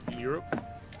Europe.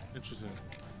 Interesting.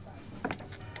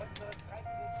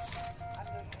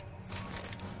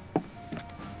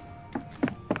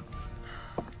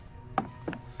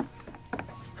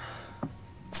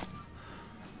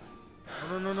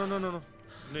 No.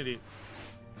 An idiot.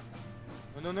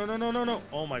 No.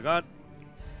 Oh my god.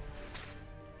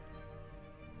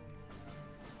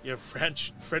 You have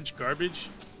French garbage?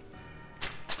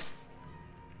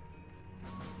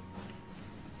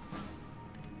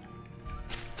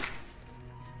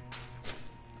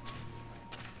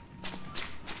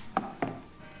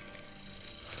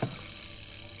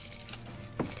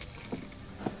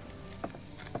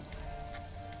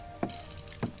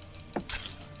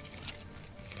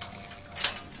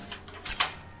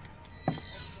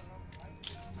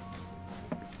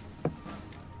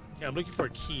 Yeah, I'm looking for a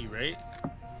key, right?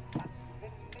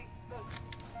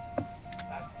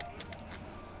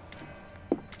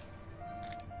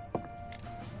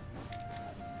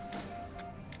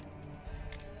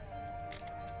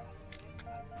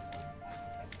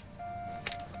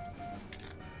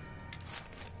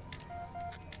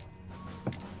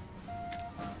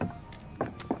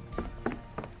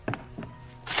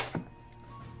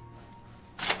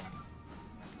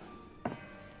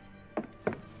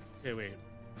 Okay, wait.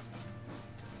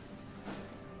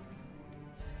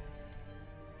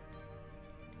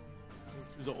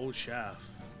 Through the old shaft.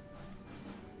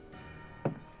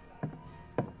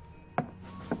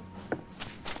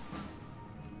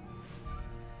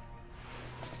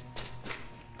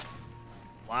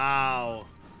 Wow.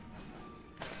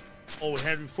 Oh,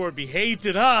 Henry Ford be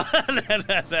hated, huh?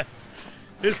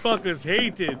 This fucker's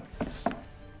hated.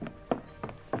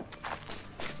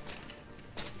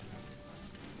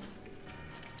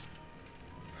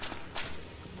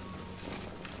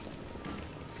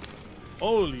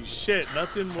 Holy shit,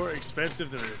 nothing more expensive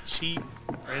than a cheap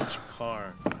French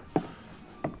car.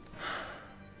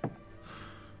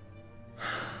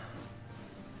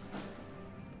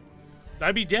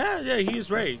 I mean, yeah, he is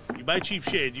right. You buy cheap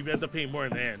shit, you end up paying more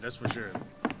in the end, that's for sure.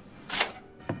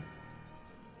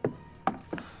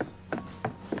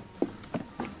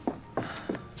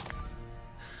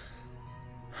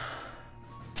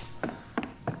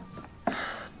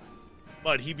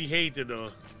 But he be hated though.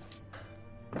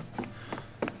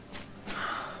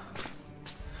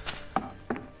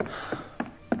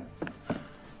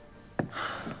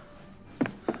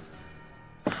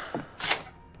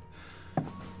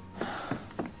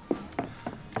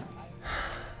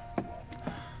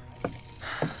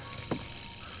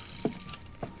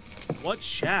 What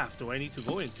shaft do I need to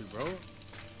go into, bro?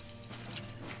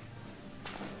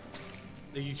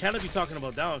 You cannot be talking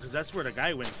about down because that's where the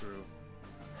guy went through.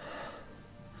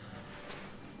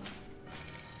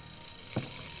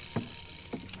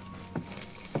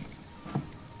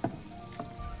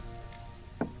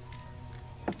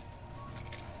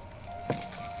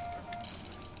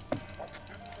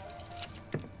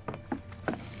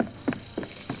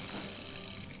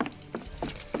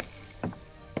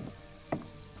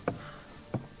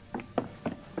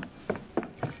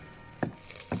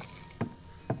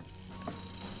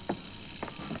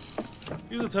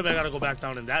 Usually tell me I gotta go back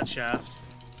down in that shaft.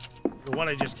 The one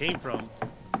I just came from.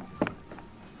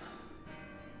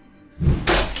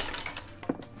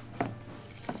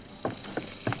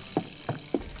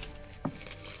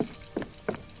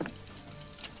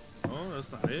 Oh,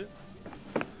 that's not it.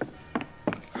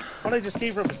 What I just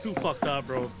came from is too fucked up,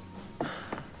 bro.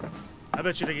 I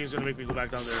bet you think he's gonna make me go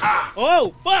back down there.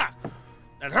 Oh, fuck!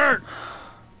 That hurt!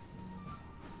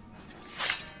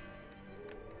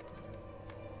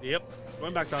 Yep.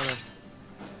 Going back down there.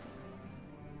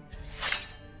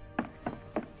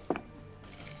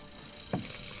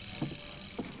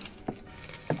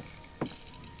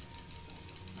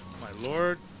 My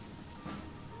lord.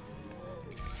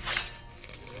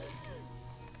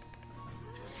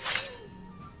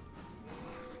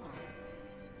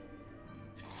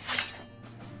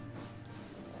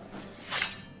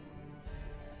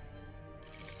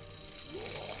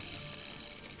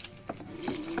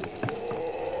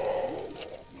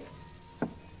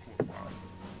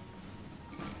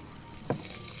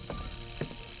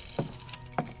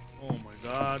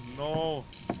 God, no.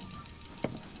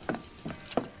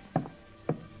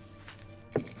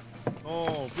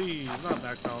 No, please, not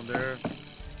back down there.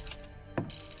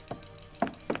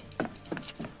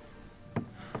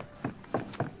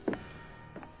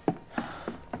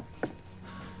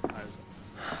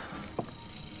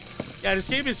 Yeah, this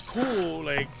game is cool,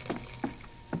 like,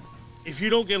 if you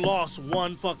don't get lost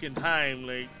one fucking time,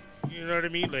 like, you know what I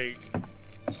mean? Like,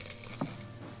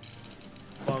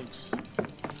 bunks.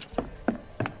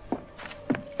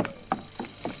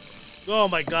 Oh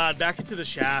my god, back into the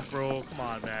shaft, bro. Come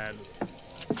on, man.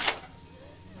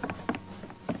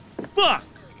 Fuck!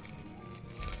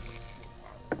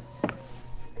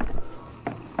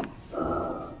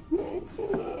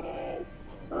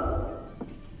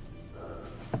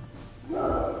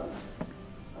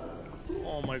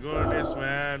 Oh my goodness,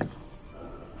 man.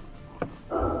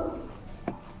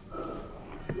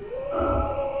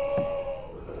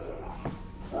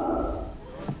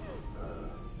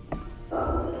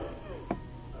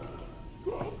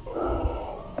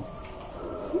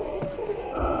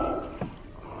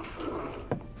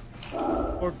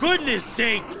 For goodness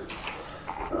sake!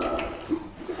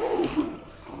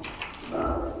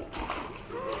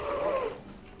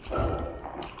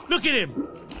 Look at him!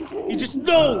 He just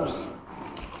knows!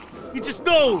 He just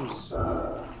knows!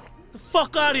 The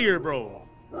fuck out of here, bro!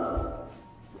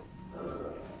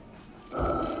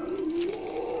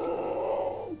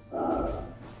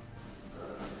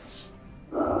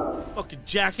 Fucking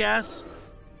jackass!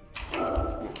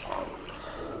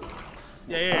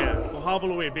 Yeah. Go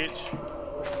hobble away, bitch.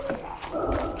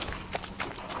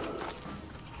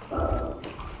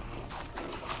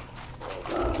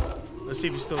 Let's see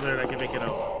if he's still there and I can make it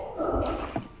out.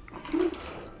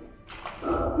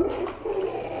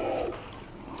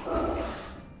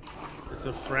 It's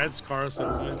a French car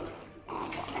salesman.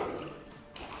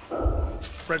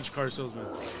 French car salesman.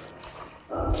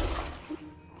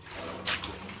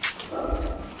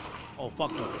 Oh,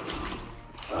 fuck no.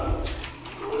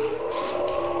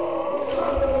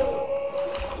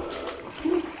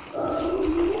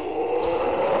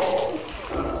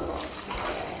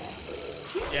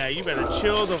 Yeah, you better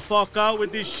chill the fuck out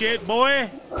with this shit, boy.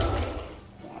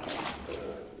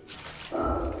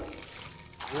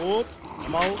 Whoop,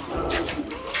 I'm out.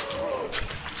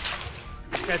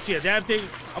 Can't see a damn thing.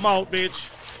 I'm out, bitch.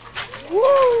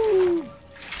 Woo!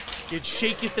 It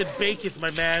shaketh and baketh,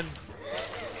 my man.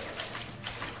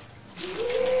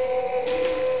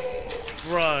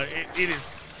 Bruh, it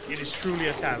is truly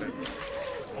a talent.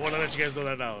 I want to let you guys know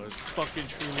that now. It's fucking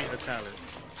truly a talent.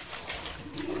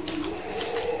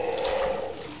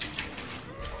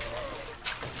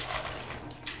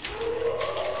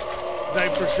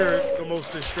 I'm for sure the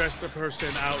most distressed person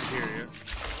out here. Yeah?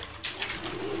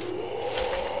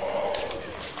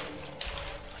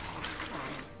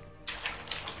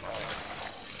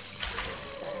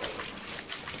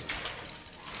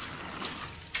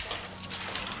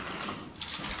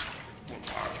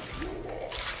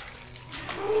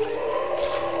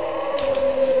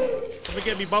 Come and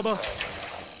get me, Bubba.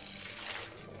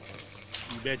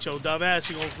 You bet your dumb ass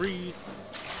you gonna freeze.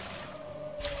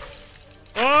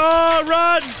 Oh,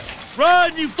 run!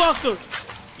 Run, you fucker!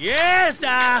 Yes,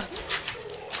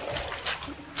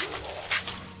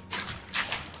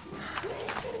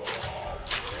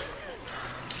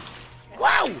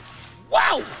 Wow!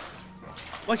 Wow!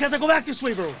 Why can't I go back this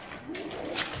way, bro?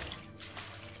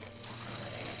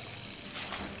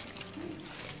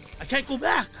 I can't go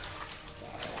back.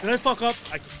 Did I fuck up?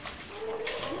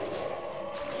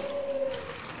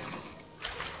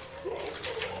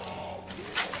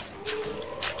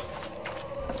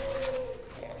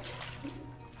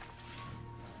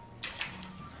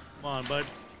 Come on, bud.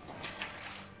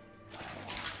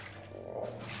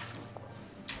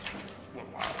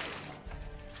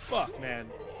 Fuck, man.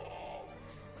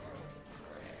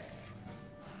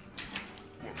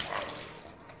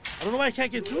 I don't know why I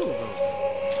can't get through, bro.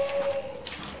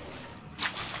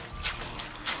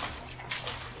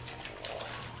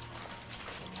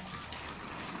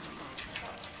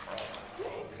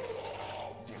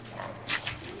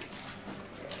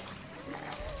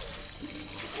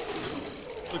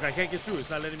 Look, I can't get through.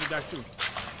 It's not letting me back through.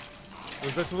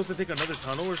 Was that supposed to take another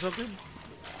tunnel or something?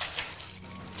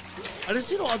 I didn't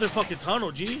see no other fucking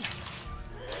tunnel, G.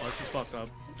 Oh, this is fucked up.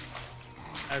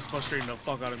 That's frustrating the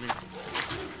fuck out of me.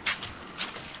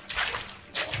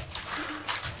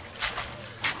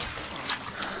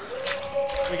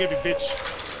 Let me get me, bitch.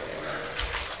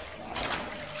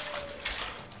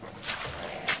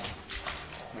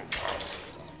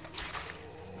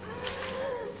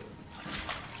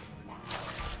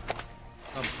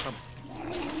 Come.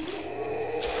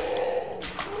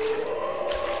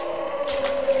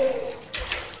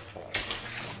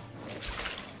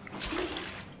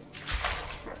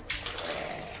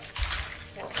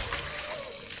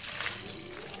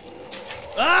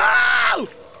 Oh!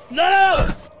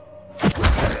 No!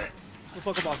 Get the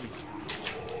fuck up off me.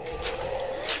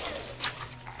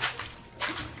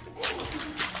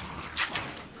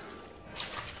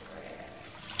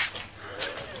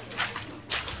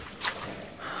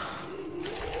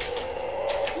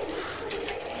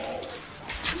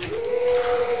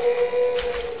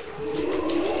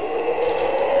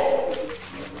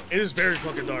 It is very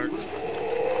fucking dark.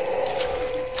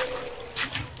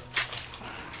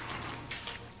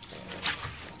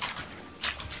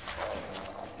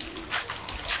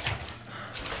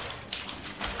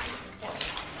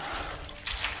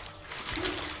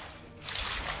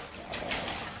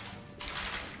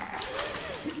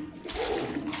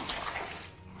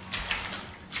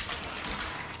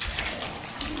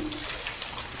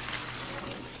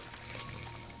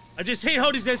 I just hate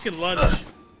how these guys can lunge.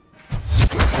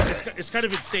 It's kind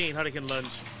of insane how they can lunge.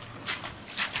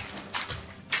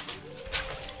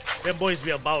 Them boys be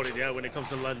about it, yeah, when it comes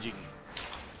to lunging.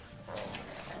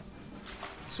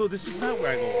 So this is not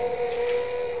where I go.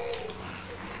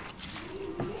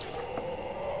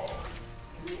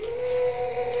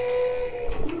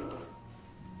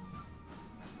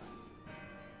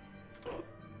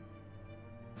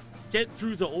 Get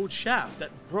through the old shaft.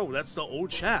 Bro, that's the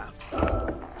old shaft.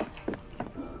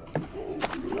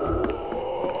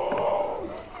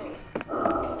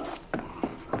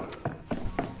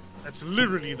 That's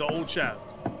literally the old shaft.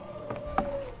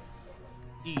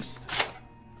 East.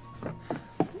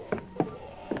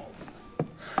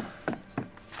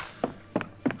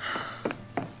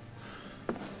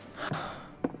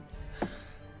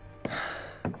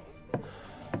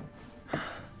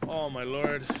 Oh my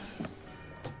lord.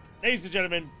 Ladies and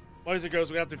gentlemen, boys and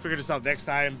girls, we have to figure this out next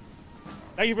time.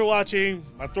 Thank you for watching.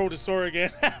 My throat is sore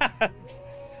again.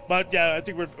 But yeah, I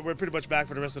think we're pretty much back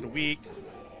for the rest of the week.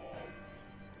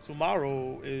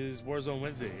 Tomorrow is Warzone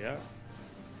Wednesday, yeah?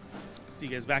 See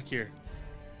you guys back here.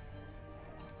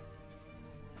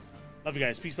 Love you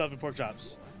guys. Peace, love, and pork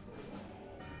chops.